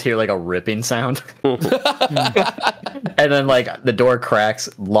bathroom, you just hear like a ripping sound. And then like the door cracks,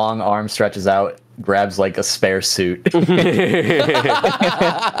 long arm stretches out, grabs like a spare suit.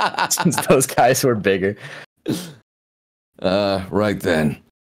 Since those guys were bigger. Right then.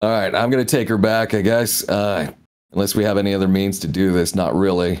 All right, I'm gonna take her back, I guess. Unless we have any other means to do this, not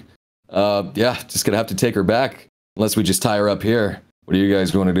really. Yeah, just gonna have to take her back. Unless we just tie her up here. What are you guys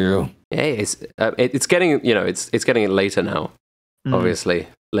going to do? Hey, it's getting it's getting later now. Obviously,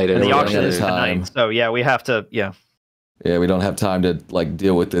 later. And the don't auction have is time. tonight, so yeah, we have to. Yeah. Yeah, we don't have time to like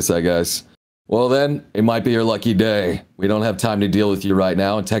deal with this, I guess. Well then, it might be your lucky day. We don't have time to deal with you right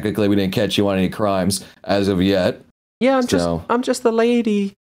now, and technically we didn't catch you on any crimes as of yet. Yeah, I'm just the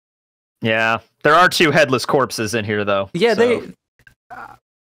lady. Yeah, there are 2 headless corpses in here, though. Yeah, so.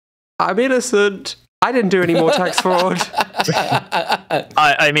 I'm innocent. I didn't do any more tax fraud.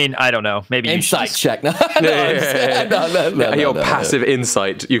 I mean, I don't know. Maybe Insight you should check. No, Your passive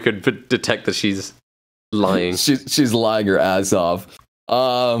insight, you could detect that she's lying. She's lying her ass off.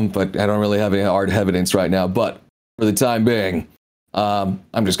 But I don't really have any hard evidence right now. But for the time being,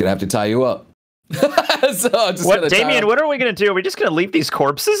 I'm just gonna have to tie you up. So What, Damien? What are we gonna do? Are we just gonna leave these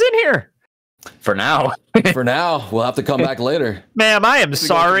corpses in here? For now. For now, we'll have to come back later. Ma'am, I am to go to the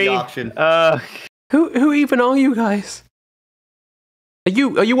sorry. auction. Who even are you guys? Are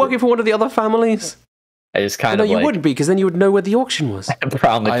you working for one of the other families? I just kind No, of you like wouldn't be, because then you would know where the auction was.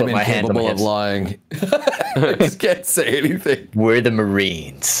 proudly I'm put my hand on my incapable of hips. lying. I just can't say anything. We're the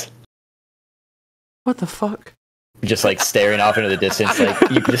Marines. What the fuck? Just like staring off into the distance, like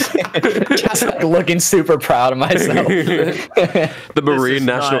you just like looking super proud of myself. The Marine is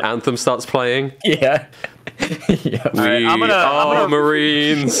national not- anthem starts playing. Yeah. Yeah. right, I'm gonna-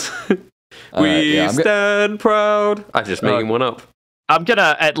 Marines. We yeah, stand proud. I'm just making one up. I'm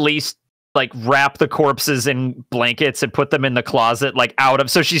gonna at least like wrap the corpses in blankets and put them in the closet, like out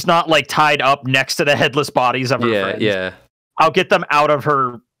of, so she's not like tied up next to the headless bodies of her friends. Yeah. I'll get them out of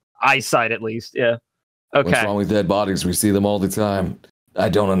her eyesight at least. Yeah. What's Okay. wrong with dead bodies? We see them all the time. I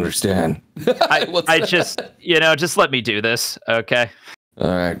don't understand. I just, just let me do this. Okay.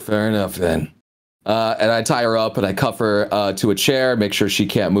 All right, fair enough then. And I tie her up and I cuff her to a chair, make sure she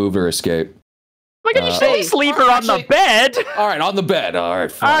can't move or escape. Like, you should at least leave her on the bed. All right, on the bed. All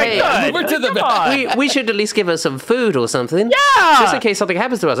right, fine. All right, Move her to the Come bed. on. We should at least give her some food or something. Yeah. Just in case something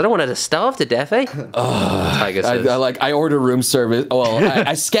happens to us. I don't want her to starve to death, eh? Tiger says. I order room service. Well,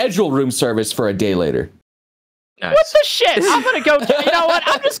 I schedule room service for a day later. Nice. What the shit? I'm gonna go. You know what?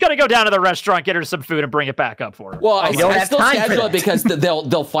 I'm just gonna go down to the restaurant, get her some food, and bring it back up for her. Well, I don't have still time for schedule it that. because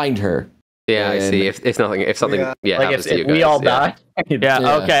they'll find her. Yeah, I see. If something Like happens to you if guys, we all die. Yeah.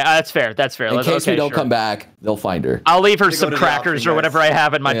 Yeah. Okay. That's fair. That's fair. In case we don't sure. come back, they'll find her. I'll leave her To go some to the crackers auction, or guys. whatever I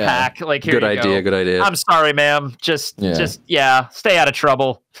have in my Yeah. pack. Like, here Good you idea. go. Good idea. I'm sorry, ma'am. Just stay out of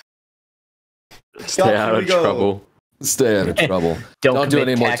trouble. Stay out Here of we go. trouble. Stay out of trouble. Don't do commit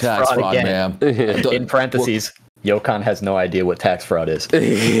any more tax tax fraud fraud, again. ma'am. In parentheses, Yokon has no idea what tax fraud is. Neither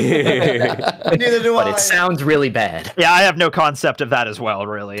do But I. it sounds really bad. Yeah, I have no concept of that as well.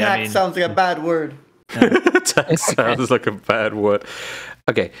 Really. Tax I mean, sounds like a bad word. Tax sounds like a bad word.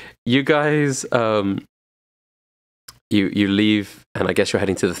 Okay, you guys, you leave, and I guess you're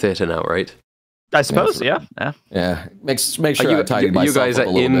heading to the theater now, right? I suppose. Yeah. Yeah, make sure Are I tidy myself you guys up are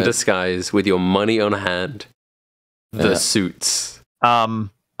a little in bit. disguise with your money on hand. The Yeah. suits. I'm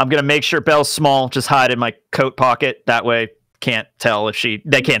gonna make sure Belle's small. Just hide in my coat pocket. That way, can't tell if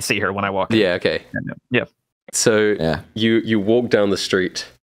they can't see her when I walk in. Yeah. Okay. Yeah. So Yeah. you walk down the street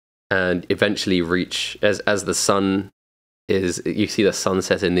and eventually reach as the sun is you see the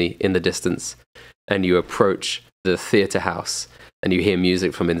sunset in the distance, and you approach the theater house, and you hear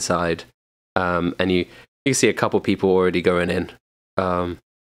music from inside, and you see a couple people already going in, and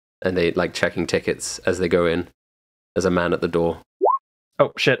they like checking tickets as they go in. There's a man at the door.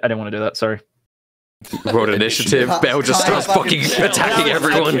 Oh shit! I didn't want to do that. Sorry. Rolled initiative. Belle just starts fucking attacking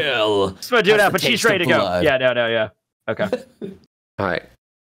everyone. Just want to do it now, but she's ready to go. Yeah, no, yeah. Okay. All right.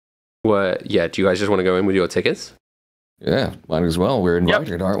 Well, yeah. Do you guys just want to go in with your tickets? Yeah, might as well. We're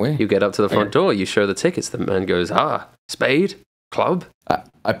invited, aren't we? You get up to the front door. You show the tickets. The man goes, Spade Club.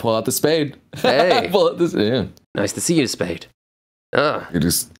 I pull out the spade. Hey, I pull out this. Yeah. Nice to see you, Spade. Good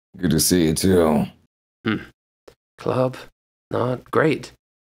to see you too. Club, not great.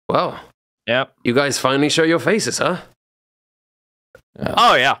 Well, yep. You guys finally show your faces, huh?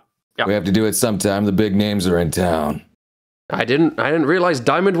 Oh yeah. Yep. We have to do it sometime. The big names are in town. I didn't realize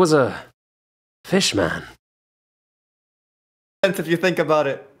Diamond was a fish man. If you think about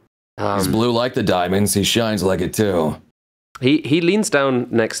it. He's blue like the diamonds. He shines like it too. He leans down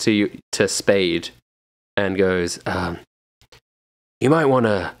next to you to Spade and goes, you might want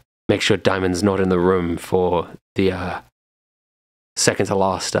to make sure Diamond's not in the room for the second to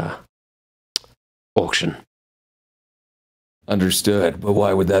last auction. Understood, but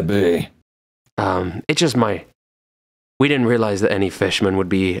why would that be? It just might. We didn't realize that any fishermen would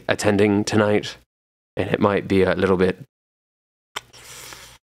be attending tonight, and it might be a little bit.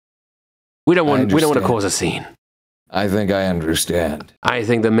 We don't want to cause a scene. I think I understand. I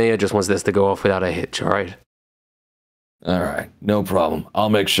think the mayor just wants this to go off without a hitch. All right. All right, no problem. I'll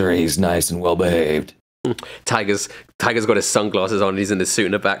make sure he's nice and well behaved. Tiger's got his sunglasses on. He's in the suit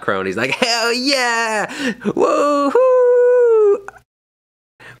in the background. He's like, hell yeah! Woohoo!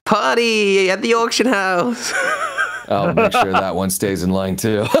 Party at the auction house. I'll make sure that one stays in line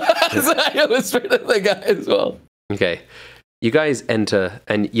too. I whisper to the guy as well. Okay, you guys enter,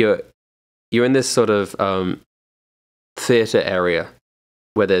 and you're in this sort of theater area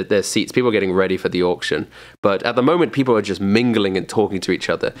where there's seats. People are getting ready for the auction, but at the moment, people are just mingling and talking to each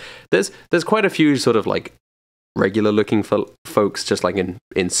other. There's quite a few sort of like regular-looking folks, just like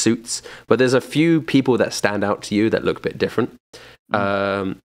in suits, but there's a few people that stand out to you that look a bit different.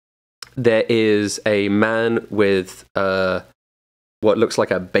 There is a man with what looks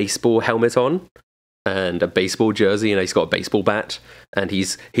like a baseball helmet on and a baseball jersey, and he's got a baseball bat, and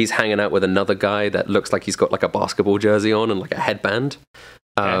he's hanging out with another guy that looks like he's got like a basketball jersey on and like a headband.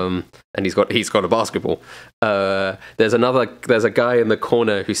 And he's got a basketball. There's a guy in the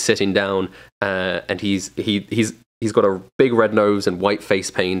corner who's sitting down, and he's got a big red nose and white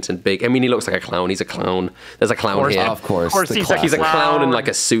face paint and big. I mean, he looks like a clown. He's a clown. There's a clown here. Of course, he's a clown in like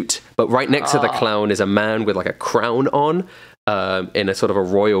a suit. But right next to the clown is a man with like a crown on, in a sort of a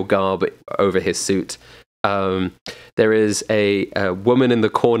royal garb over his suit. There is a woman in the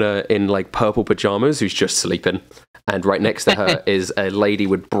corner in like purple pajamas who's just sleeping. And right next to her is a lady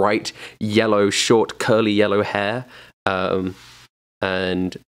with bright yellow, short, curly yellow hair.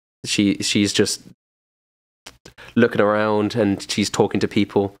 And she's just looking around and she's talking to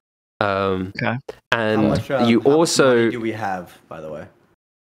people. Okay. And How much money do we have, by the way?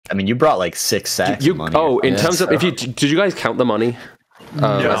 I mean, you brought like 6 sacks of money. In terms of, did you guys count the money?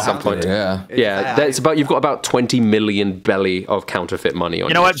 At some point. Yeah. You've got about 20 million belly of counterfeit money on you.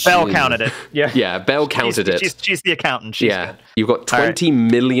 You know what? Belle counted it. Yeah. Belle counted it. She's the accountant. She's good. You've got 20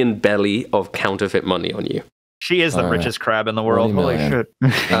 million belly of counterfeit money on you. She is the richest crab in the world. Holy shit.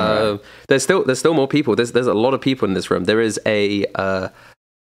 There's still more people. There's a lot of people in this room. There is there's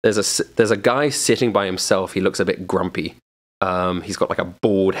a guy sitting by himself. He looks a bit grumpy. He's got like a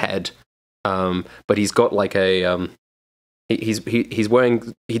bald head. But he's got like a he's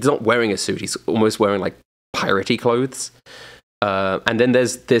not wearing a suit. He's almost wearing like piratey clothes. And then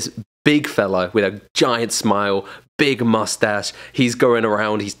there's this big fella with a giant smile, big mustache. He's going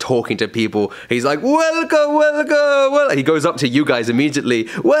around, he's talking to people. He's like, welcome. He goes up to you guys immediately.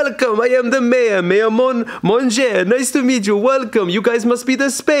 Welcome, I am the mayor, Mayor Monger. Nice to meet you. Welcome. You guys must be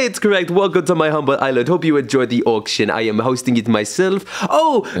the Spades, correct? Welcome to my humble island. Hope you enjoyed the auction. I am hosting it myself.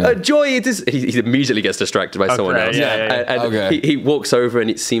 Joy, it is. He immediately gets distracted by someone else. He walks over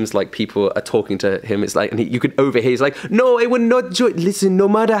and it seems like people are talking to him. It's like, and you can overhear, he's like, no, I will not join. Listen, no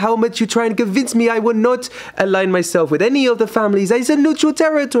matter how much you try and convince me, I will not align myself with any of the families. It's a neutral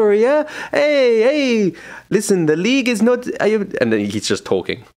territory, yeah? Hey, listen, the league is not... And then he's just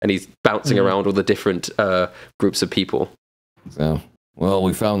talking, and he's bouncing around all the different groups of people. So, well,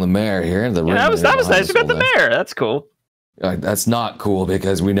 we found the mayor here. That was nice. We got the mayor. That's cool. That's not cool,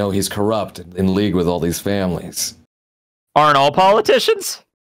 because we know he's corrupt and in league with all these families. Aren't all politicians?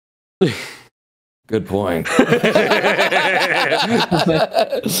 Good point.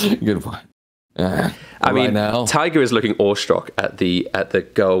 Good point. I mean, now, Tiger is looking awestruck at the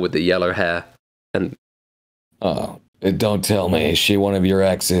girl with the yellow hair, and don't tell me, is she one of your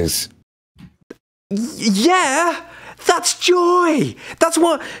exes? Yeah, that's Joy. That's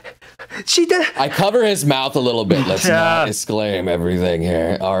what she did. I cover his mouth a little bit. Let's not exclaim everything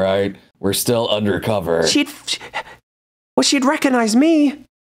here. All right, we're still undercover. She'd recognize me.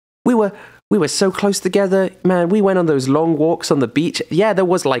 We were so close together, man. We went on those long walks on the beach. Yeah, there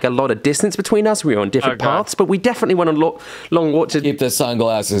was like a lot of distance between us. We were on different paths, but we definitely went on long walks. Keep the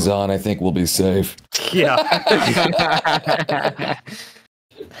sunglasses on. I think we'll be safe. Yeah.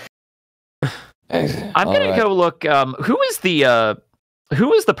 I'm gonna go look. Who is the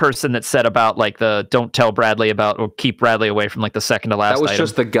person that said about like the don't tell Bradley about or keep Bradley away from like the second to last? That was item?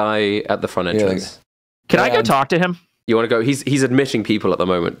 just the guy at the front entrance. Can I go talk to him? You want to go? He's admitting people at the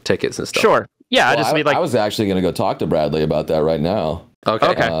moment, tickets and stuff. Sure. Yeah, Well, I was actually going to go talk to Bradley about that right now.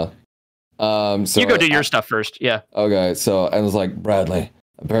 Okay. So you go do your stuff first. Yeah. Okay. So I was like, Bradley,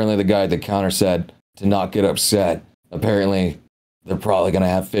 apparently the guy at the counter said to not get upset. Apparently they're probably going to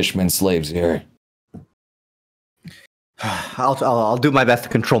have fishermen slaves here. I'll do my best to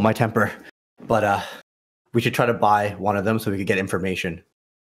control my temper, but we should try to buy one of them so we could get information.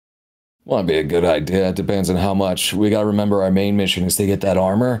 Well, that'd be a good idea. It depends on how much. We got to remember our main mission is to get that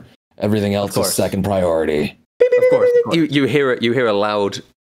armor. Everything else is second priority. Of course. You hear it. You hear a loud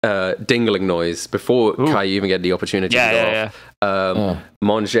dingling noise before Kai even get the opportunity to go off.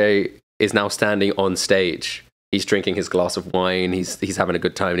 Monje is now standing on stage. He's drinking his glass of wine. He's having a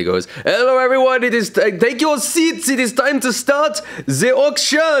good time. And he goes, "Hello, everyone! It is take your seats. It is time to start the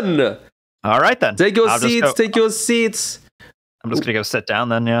auction. All right then. Take your seats. Take your seats." I'm just gonna go sit down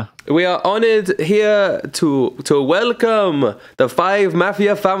then. Yeah. We are honored here to welcome the 5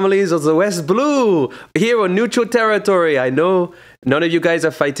 mafia families of the West Blue here on neutral territory. I know none of you guys are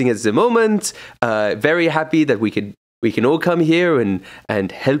fighting at the moment. Very happy that we can all come here and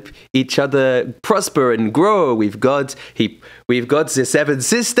help each other prosper and grow. We've got the 7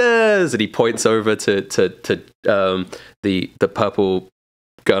 sisters, and he points over to the purple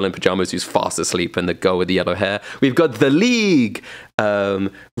girl in pajamas who's fast asleep and the girl with the yellow hair. We've got the League. I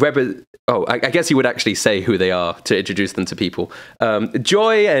guess he would actually say who they are to introduce them to people.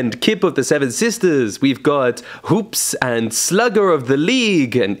 Joy and Kip of the 7 Sisters. We've got Hoops and Slugger of the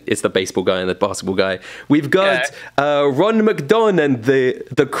League, and it's the baseball guy and the basketball guy. We've got Ron McDon and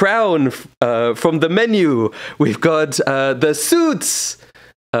the Crown from the Menu. We've got the Suits.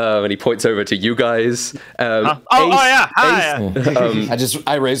 And he points over to you guys. I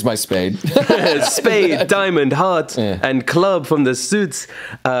raised my spade. Spade, diamond, heart, and club from the Suits.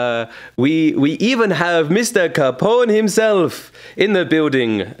 We even have Mr. Capone himself in the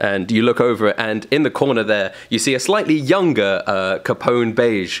building. And you look over, and in the corner there, you see a slightly younger Capone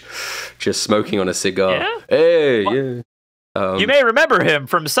Beige, just smoking on a cigar. Yeah? Hey, yeah. You may remember him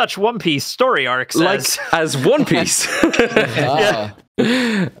from such One Piece story arcs as One Piece.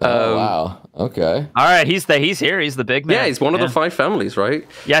 Wow. Okay. All right, he's here. He's the big man. Yeah, he's one of the 5 families, right?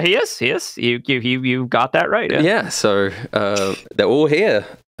 Yeah, he is. You got that right. Yeah. So they're all here,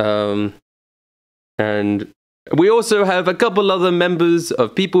 and we also have a couple other members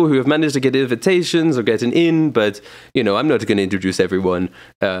of people who have managed to get invitations or getting in, but I'm not going to introduce everyone.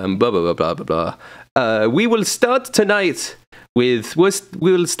 Blah blah blah blah blah blah. We will start tonight with a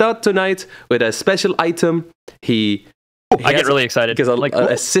special item. I get really excited because an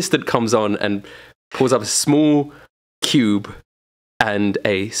assistant comes on and pulls up a small cube and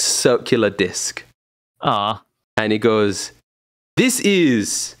a circular disc. And he goes, "This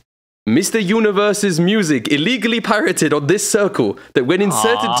is Mr. Universe's music illegally pirated on this circle that when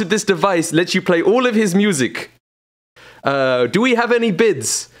inserted to this device lets you play all of his music. Do we have any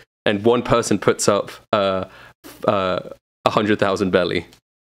bids?" And one person puts up 100,000 belly.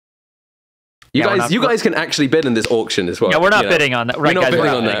 You guys can actually bid in this auction as well. Yeah, we're not bidding on that. Right, guys, we're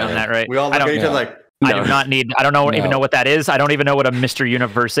not bidding on that, right? We all look at each other like, I do not need. I don't even know what that is. I don't even know what a Mr.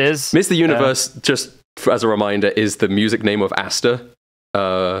 Universe is. Mr. Universe, just as a reminder, is the music name of Aster.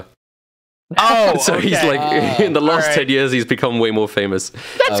 So he's like in the last 10 years, he's become way more famous.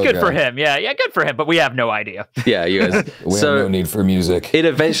 That's good for him. Yeah, good for him. But we have no idea. Yeah, you guys. We have no need for music. It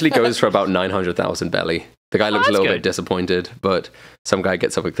eventually goes for about 900,000 belly. The guy looks a little bit disappointed, but some guy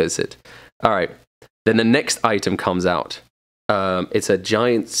gets up and clears it. All right. Then the next item comes out. It's a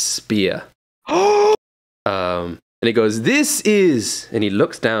giant spear. And he goes, "This is," and he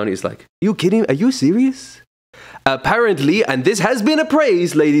looks down. He's like, "You kidding? Are you serious?" Apparently, and this has been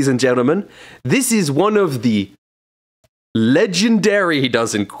appraised, ladies and gentlemen, this is one of the legendary, he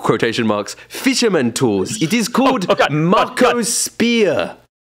does in quotation marks, fisherman tools. It is called God, Mako Spear.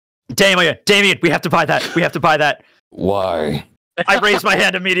 Damien, we have to buy that. We have to buy that. Why? I raised my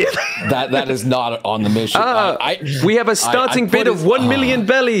hand immediately. That is not on the mission. We have a starting bid of 1 million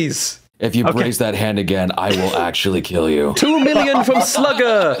bellies. If you raise that hand again, I will actually kill you. 2 million from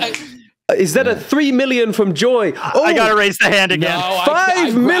Slugger. Is that a 3 million from Joy? Oh, I gotta raise the hand again. No,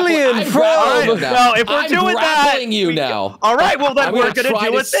 5 million from. No, if we're doing that, grappling you now. all right. Well, then I'm we're gonna gonna try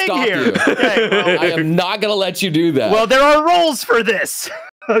do to a thing stop here. you. Okay. Well, I am not gonna let you do that. well, there are rules for this.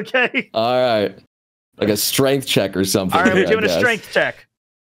 Okay. All right, like a strength check or something. All right, we're I doing a guess. strength check.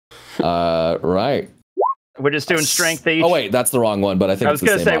 Right. We're just doing strength each. Oh wait, that's the wrong one. But I think it's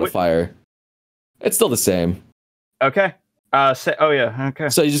the same modifier. It's still the same. Okay. Oh yeah. Okay.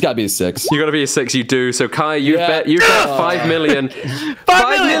 So you just gotta be a 6. You gotta be a 6. You do. So Kai, you Yeah. bet. You bet 5 million.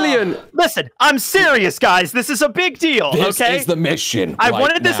 5 million. Listen, I'm serious, guys. This is a big deal. This okay. is the mission. I right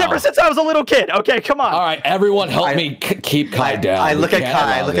wanted this now. ever since I was a little kid. Okay, come on. All right, everyone, help me keep Kai down. I look We at can't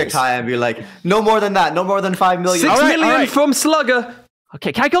Kai. I allow look at this. Kai and be like, no more than that. No more than 5 million. 6 All right, million all right. from Slugger.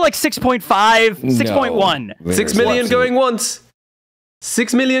 Okay, can I go like 6.5, 6.1? No. 6 million going once.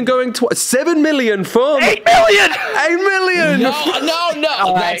 6 million going twice. 7 million from. 8 million. 8 million.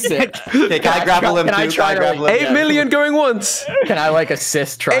 No, that's it. Okay, Kai grapple him Can I too. try Kai to, grapple like, him. 8 million going once. Can I like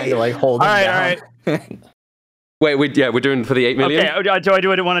assist trying to like hold All him right, down? all right. Wait, we're doing for the 8 million. Okay, do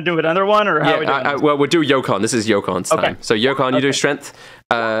I want to do another one or how are we doing? Yeah, well, we'll do Yokon. This is Yokon's time. Okay. So Yokon, you do strength.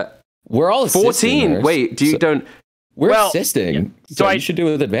 We're all assisting 14. her. Wait, don't. We're Well, assisting. so So I- you should do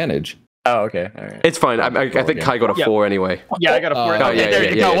it with advantage. Oh, okay. All right. It's fine. I think Kai got a Yeah. 4 anyway. Yeah, I got a 4. Oh, Okay, yeah, there yeah,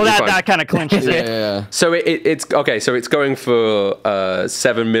 you yeah, go. yeah, Well, you're fine. that kind of clinches it. Yeah. So it's okay. So it's going for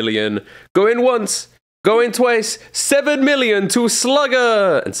 7 million. Going once. Going twice. 7 million to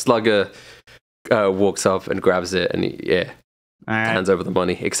Slugger. And Slugger walks up and grabs it and All right. hands over the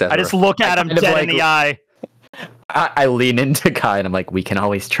money, etc. I just look at him kind of dead like- in the eye. I lean into Kai and I'm like, we can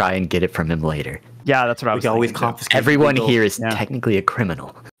always try and get it from him later. Yeah, that's what I We was can always thinking, too. confiscate. Everyone illegal- here is Yeah. technically a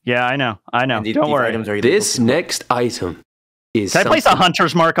criminal. Yeah, I know. and Don't these worry. items are illegal This too. next item is Can I place a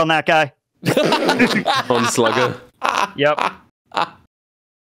hunter's mark on that guy? on Slugger. Yep.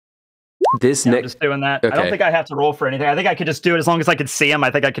 This Yeah, I'm next just doing that. I Okay. don't think I have to roll for anything. I think I could just do it as long as I could see him.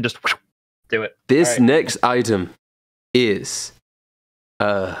 I think I could just do it. This All right. next item is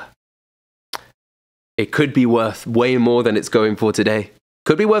it could be worth way more than it's going for today.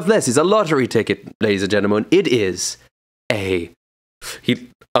 Could be worth less. It's a lottery ticket, ladies and gentlemen. It is he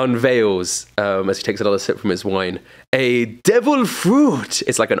unveils as he takes another sip from his wine, a devil fruit.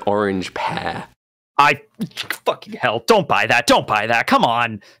 It's like an orange pear. Fucking hell. Don't buy that. Don't buy that. Come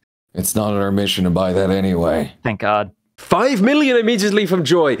on. It's not our mission to buy that anyway. Thank God. 5 million immediately from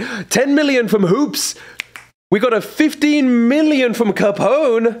Joy. 10 million from Hoops. We got a 15 million from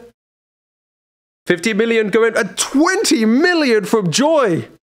Capone. 50 million going, 20 million from Joy.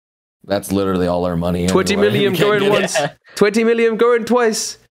 That's literally all our money. 20 anyway. million We can't going get once. it. 20 million going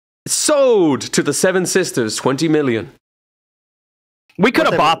twice. Sold to the Seven Sisters. 20 million. We could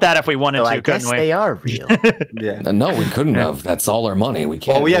have they- bought that if we wanted So to, I guess couldn't we? they are real. Yeah. No, we couldn't have. That's all our money. We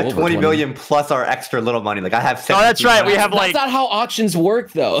can't. Well, we go have over 20 million plus our extra little money. Like I have. Oh, that's 17 right. We million. have like. That's not how auctions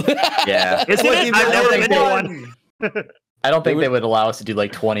work, though. Yeah. Isn't it? I've never been to one. I don't think they would allow us to do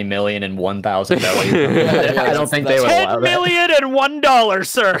like 20 million and 1,000 bellies. Yeah, I don't think they would allow 10 that. million and $1,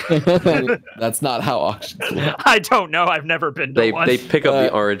 sir. That's not how auctions work. I don't know. I've never been to one. They pick up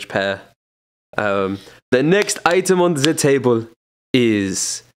the orange pear. The next item on the table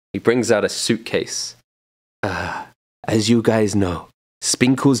is he brings out a suitcase. As you guys know,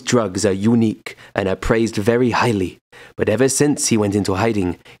 Spinkle's drugs are unique and are praised very highly. But ever since he went into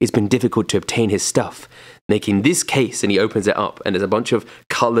hiding, it's been difficult to obtain his stuff, making this case, and he opens it up, and there's a bunch of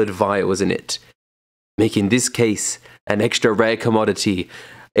colored vials in it, making this case an extra rare commodity,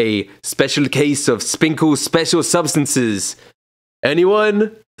 a special case of Spinkle's special substances.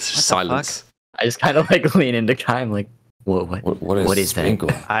 Anyone? Silence. I just kind of like lean into Kai. I'm like, what What is that?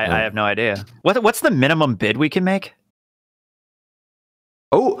 Spinkle? I have no idea. What's the minimum bid we can make?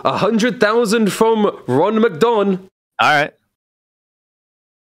 Oh, 100,000 from Ron McDon. All right.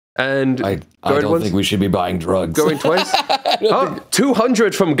 And I going don't once, think we should be buying drugs. going twice. Oh,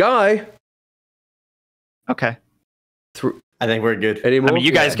 200 from Guy. Okay. I think we're good. Any more? I mean,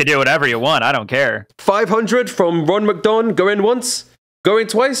 you guys can do whatever you want. I don't care. 500 from Ron McDon. Going once. Going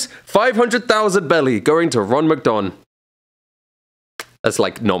twice. 500,000 belly. Going to Ron McDon. That's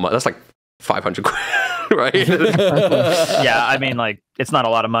like not much. That's like 500 quid, right? Yeah, I mean, like, it's not a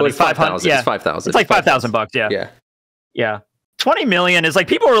lot of money. Well, it's 5,000. Yeah, It's 5,000. it's like $5,000. Yeah. Yeah. Yeah. 20 million is like,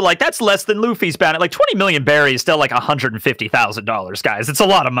 people were like, that's less than Luffy's bounty. Like 20 million berries is still like $150,000, guys. It's a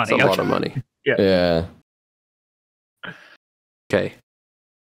lot of money. It's a lot of money. Yeah. Okay.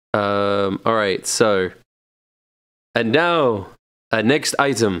 All right. So, and now, next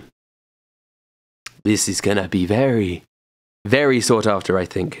item. This is gonna be very, very sought after. I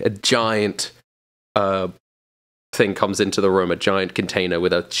think a giant thing comes into the room, a giant container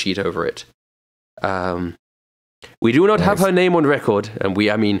with a sheet over it. We do not have her name on record, and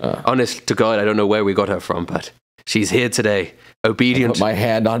honest to God, I don't know where we got her from, but she's here today, obedient. I put my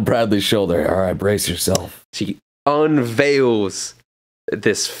hand on Bradley's shoulder. All right, brace yourself. She unveils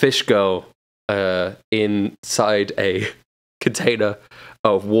this fish girl inside a container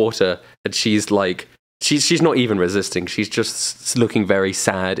of water, and she's like, she's not even resisting. She's just looking very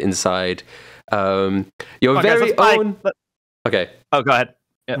sad inside. Your very own. Okay. Oh, go ahead.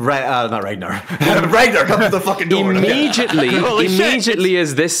 Yeah. Not Ragnar. Ragnar, come to the fucking door. Immediately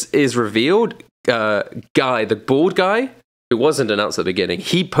as this is revealed, Guy, the bald guy, who wasn't announced at the beginning,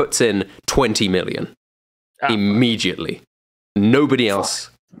 he puts in 20 million immediately. Nobody else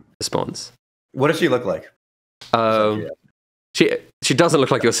responds. What does she look like? She doesn't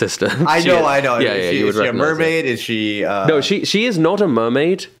look like your sister. I know. Yeah, Is she a mermaid? Is she? No, she is not a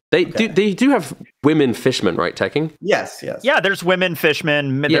mermaid. They do have women fishermen, right, Tekking? Yes. Yeah, there's women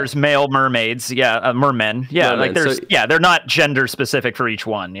fishermen. There's male mermaids. Yeah, mermen. Yeah, mermen. They're not gender specific for each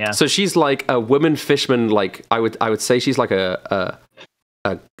one. Yeah. So she's like a woman fisherman. Like I would say she's like a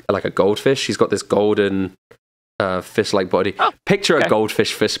goldfish. She's got this golden fish-like body. Oh, Picture a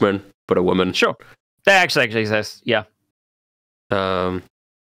goldfish fisherman, but a woman. Sure, that actually exists. Yeah.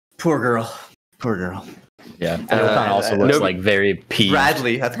 Poor girl. Yeah, Ryokan also looks like very peeved.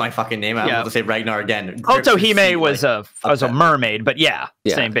 Bradley, that's my fucking name. I have to say Ragnar again. Otohime was a mermaid, but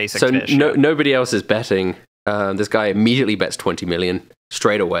same basic fish. So nobody else is betting. This guy immediately bets 20 million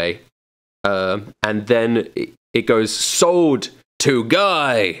straight away. And then it goes sold to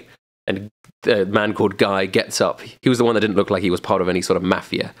Guy. And a man called Guy gets up. He was the one that didn't look like he was part of any sort of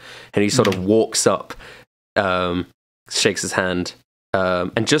mafia. And he sort of walks up, shakes his hand,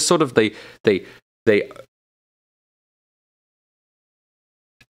 and just sort of they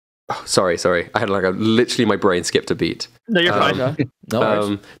Sorry. I had literally my brain skipped a beat. No, you're fine.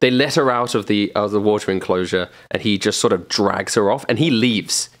 No they let her out of the water enclosure, and he just sort of drags her off, and he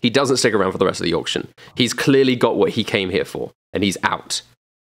leaves. He doesn't stick around for the rest of the auction. He's clearly got what he came here for, and he's out.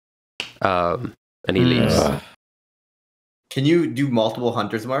 And he leaves. Can you do multiple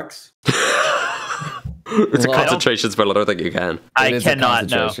hunter's marks? It's a concentration spell. I don't think you can. I cannot.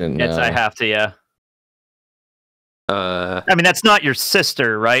 No, I have to. Yeah. I mean, that's not your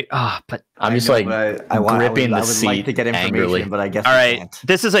sister, right? But I'm just gripping the seat like to get information, angrily. But I guess all right.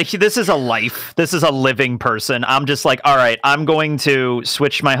 This is a life. This is a living person. I'm just like, all right. I'm going to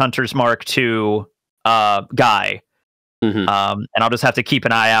switch my hunter's mark to Guy, and I'll just have to keep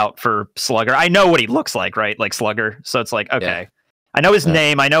an eye out for Slugger. I know what he looks like, right? Like Slugger. So it's like, okay, I know his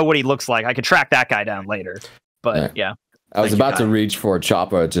name. I know what he looks like. I could track that guy down later. But yeah. I was about to reach for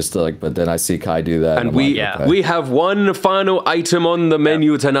Chopper just to but then I see Kai do that. And we have one final item on the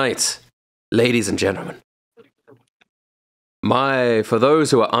menu tonight, ladies and gentlemen. For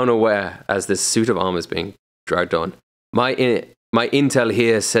those who are unaware, as this suit of armor is being dragged on, my intel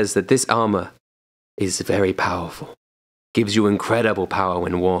here says that this armor is very powerful, gives you incredible power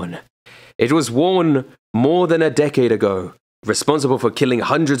when worn. It was worn more than a decade ago, responsible for killing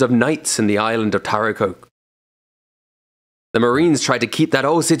hundreds of knights in the island of Tarako. The Marines tried to keep that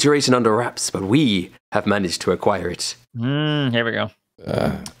whole situation under wraps, but we have managed to acquire it. Here we go.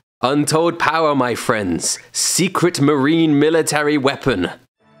 Untold power, my friends. Secret Marine military weapon.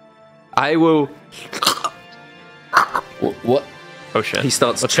 I will... What? Oh, shit. He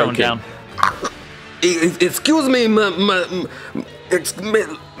starts choking. Down. Excuse me,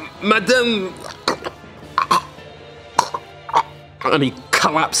 madame... And he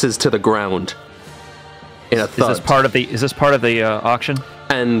collapses to the ground. Is this part of the auction?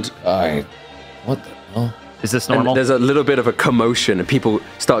 And what the hell? Is this normal? There's a little bit of a commotion, and people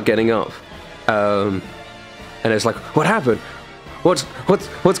start getting up. And it's like, what happened? What's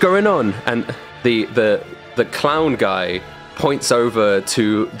going on? And the clown guy points over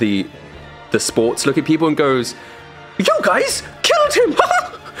to the sports-looking people and goes, "You guys killed him!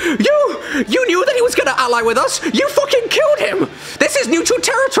 You knew that he was going to ally with us! You fucking killed him! This is neutral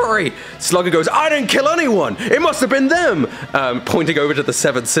territory!" Slugger goes, "I didn't kill anyone! It must have been them!" Pointing over to the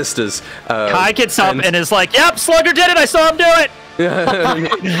Seven Sisters. Kai gets up and is like, "Yep, Slugger did it! I saw him do it!"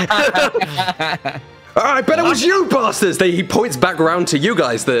 I bet it was you bastards. He points back round to you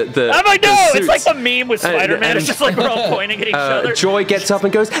guys. I'm like, no, it's like the meme with Spider-Man. It's just like we're all pointing at each other. Joy gets up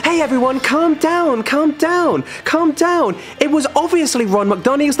and goes, "Hey everyone, calm down, calm down, calm down. It was obviously Ron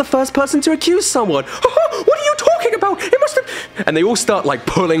McDonough was the first person to accuse someone. What are you talking about? It must have." And they all start like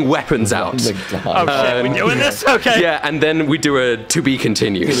pulling weapons out. Oh shit, we doing this? Okay. Yeah, and then we do a to be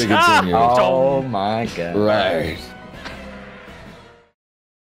continued. Oh my god. Right.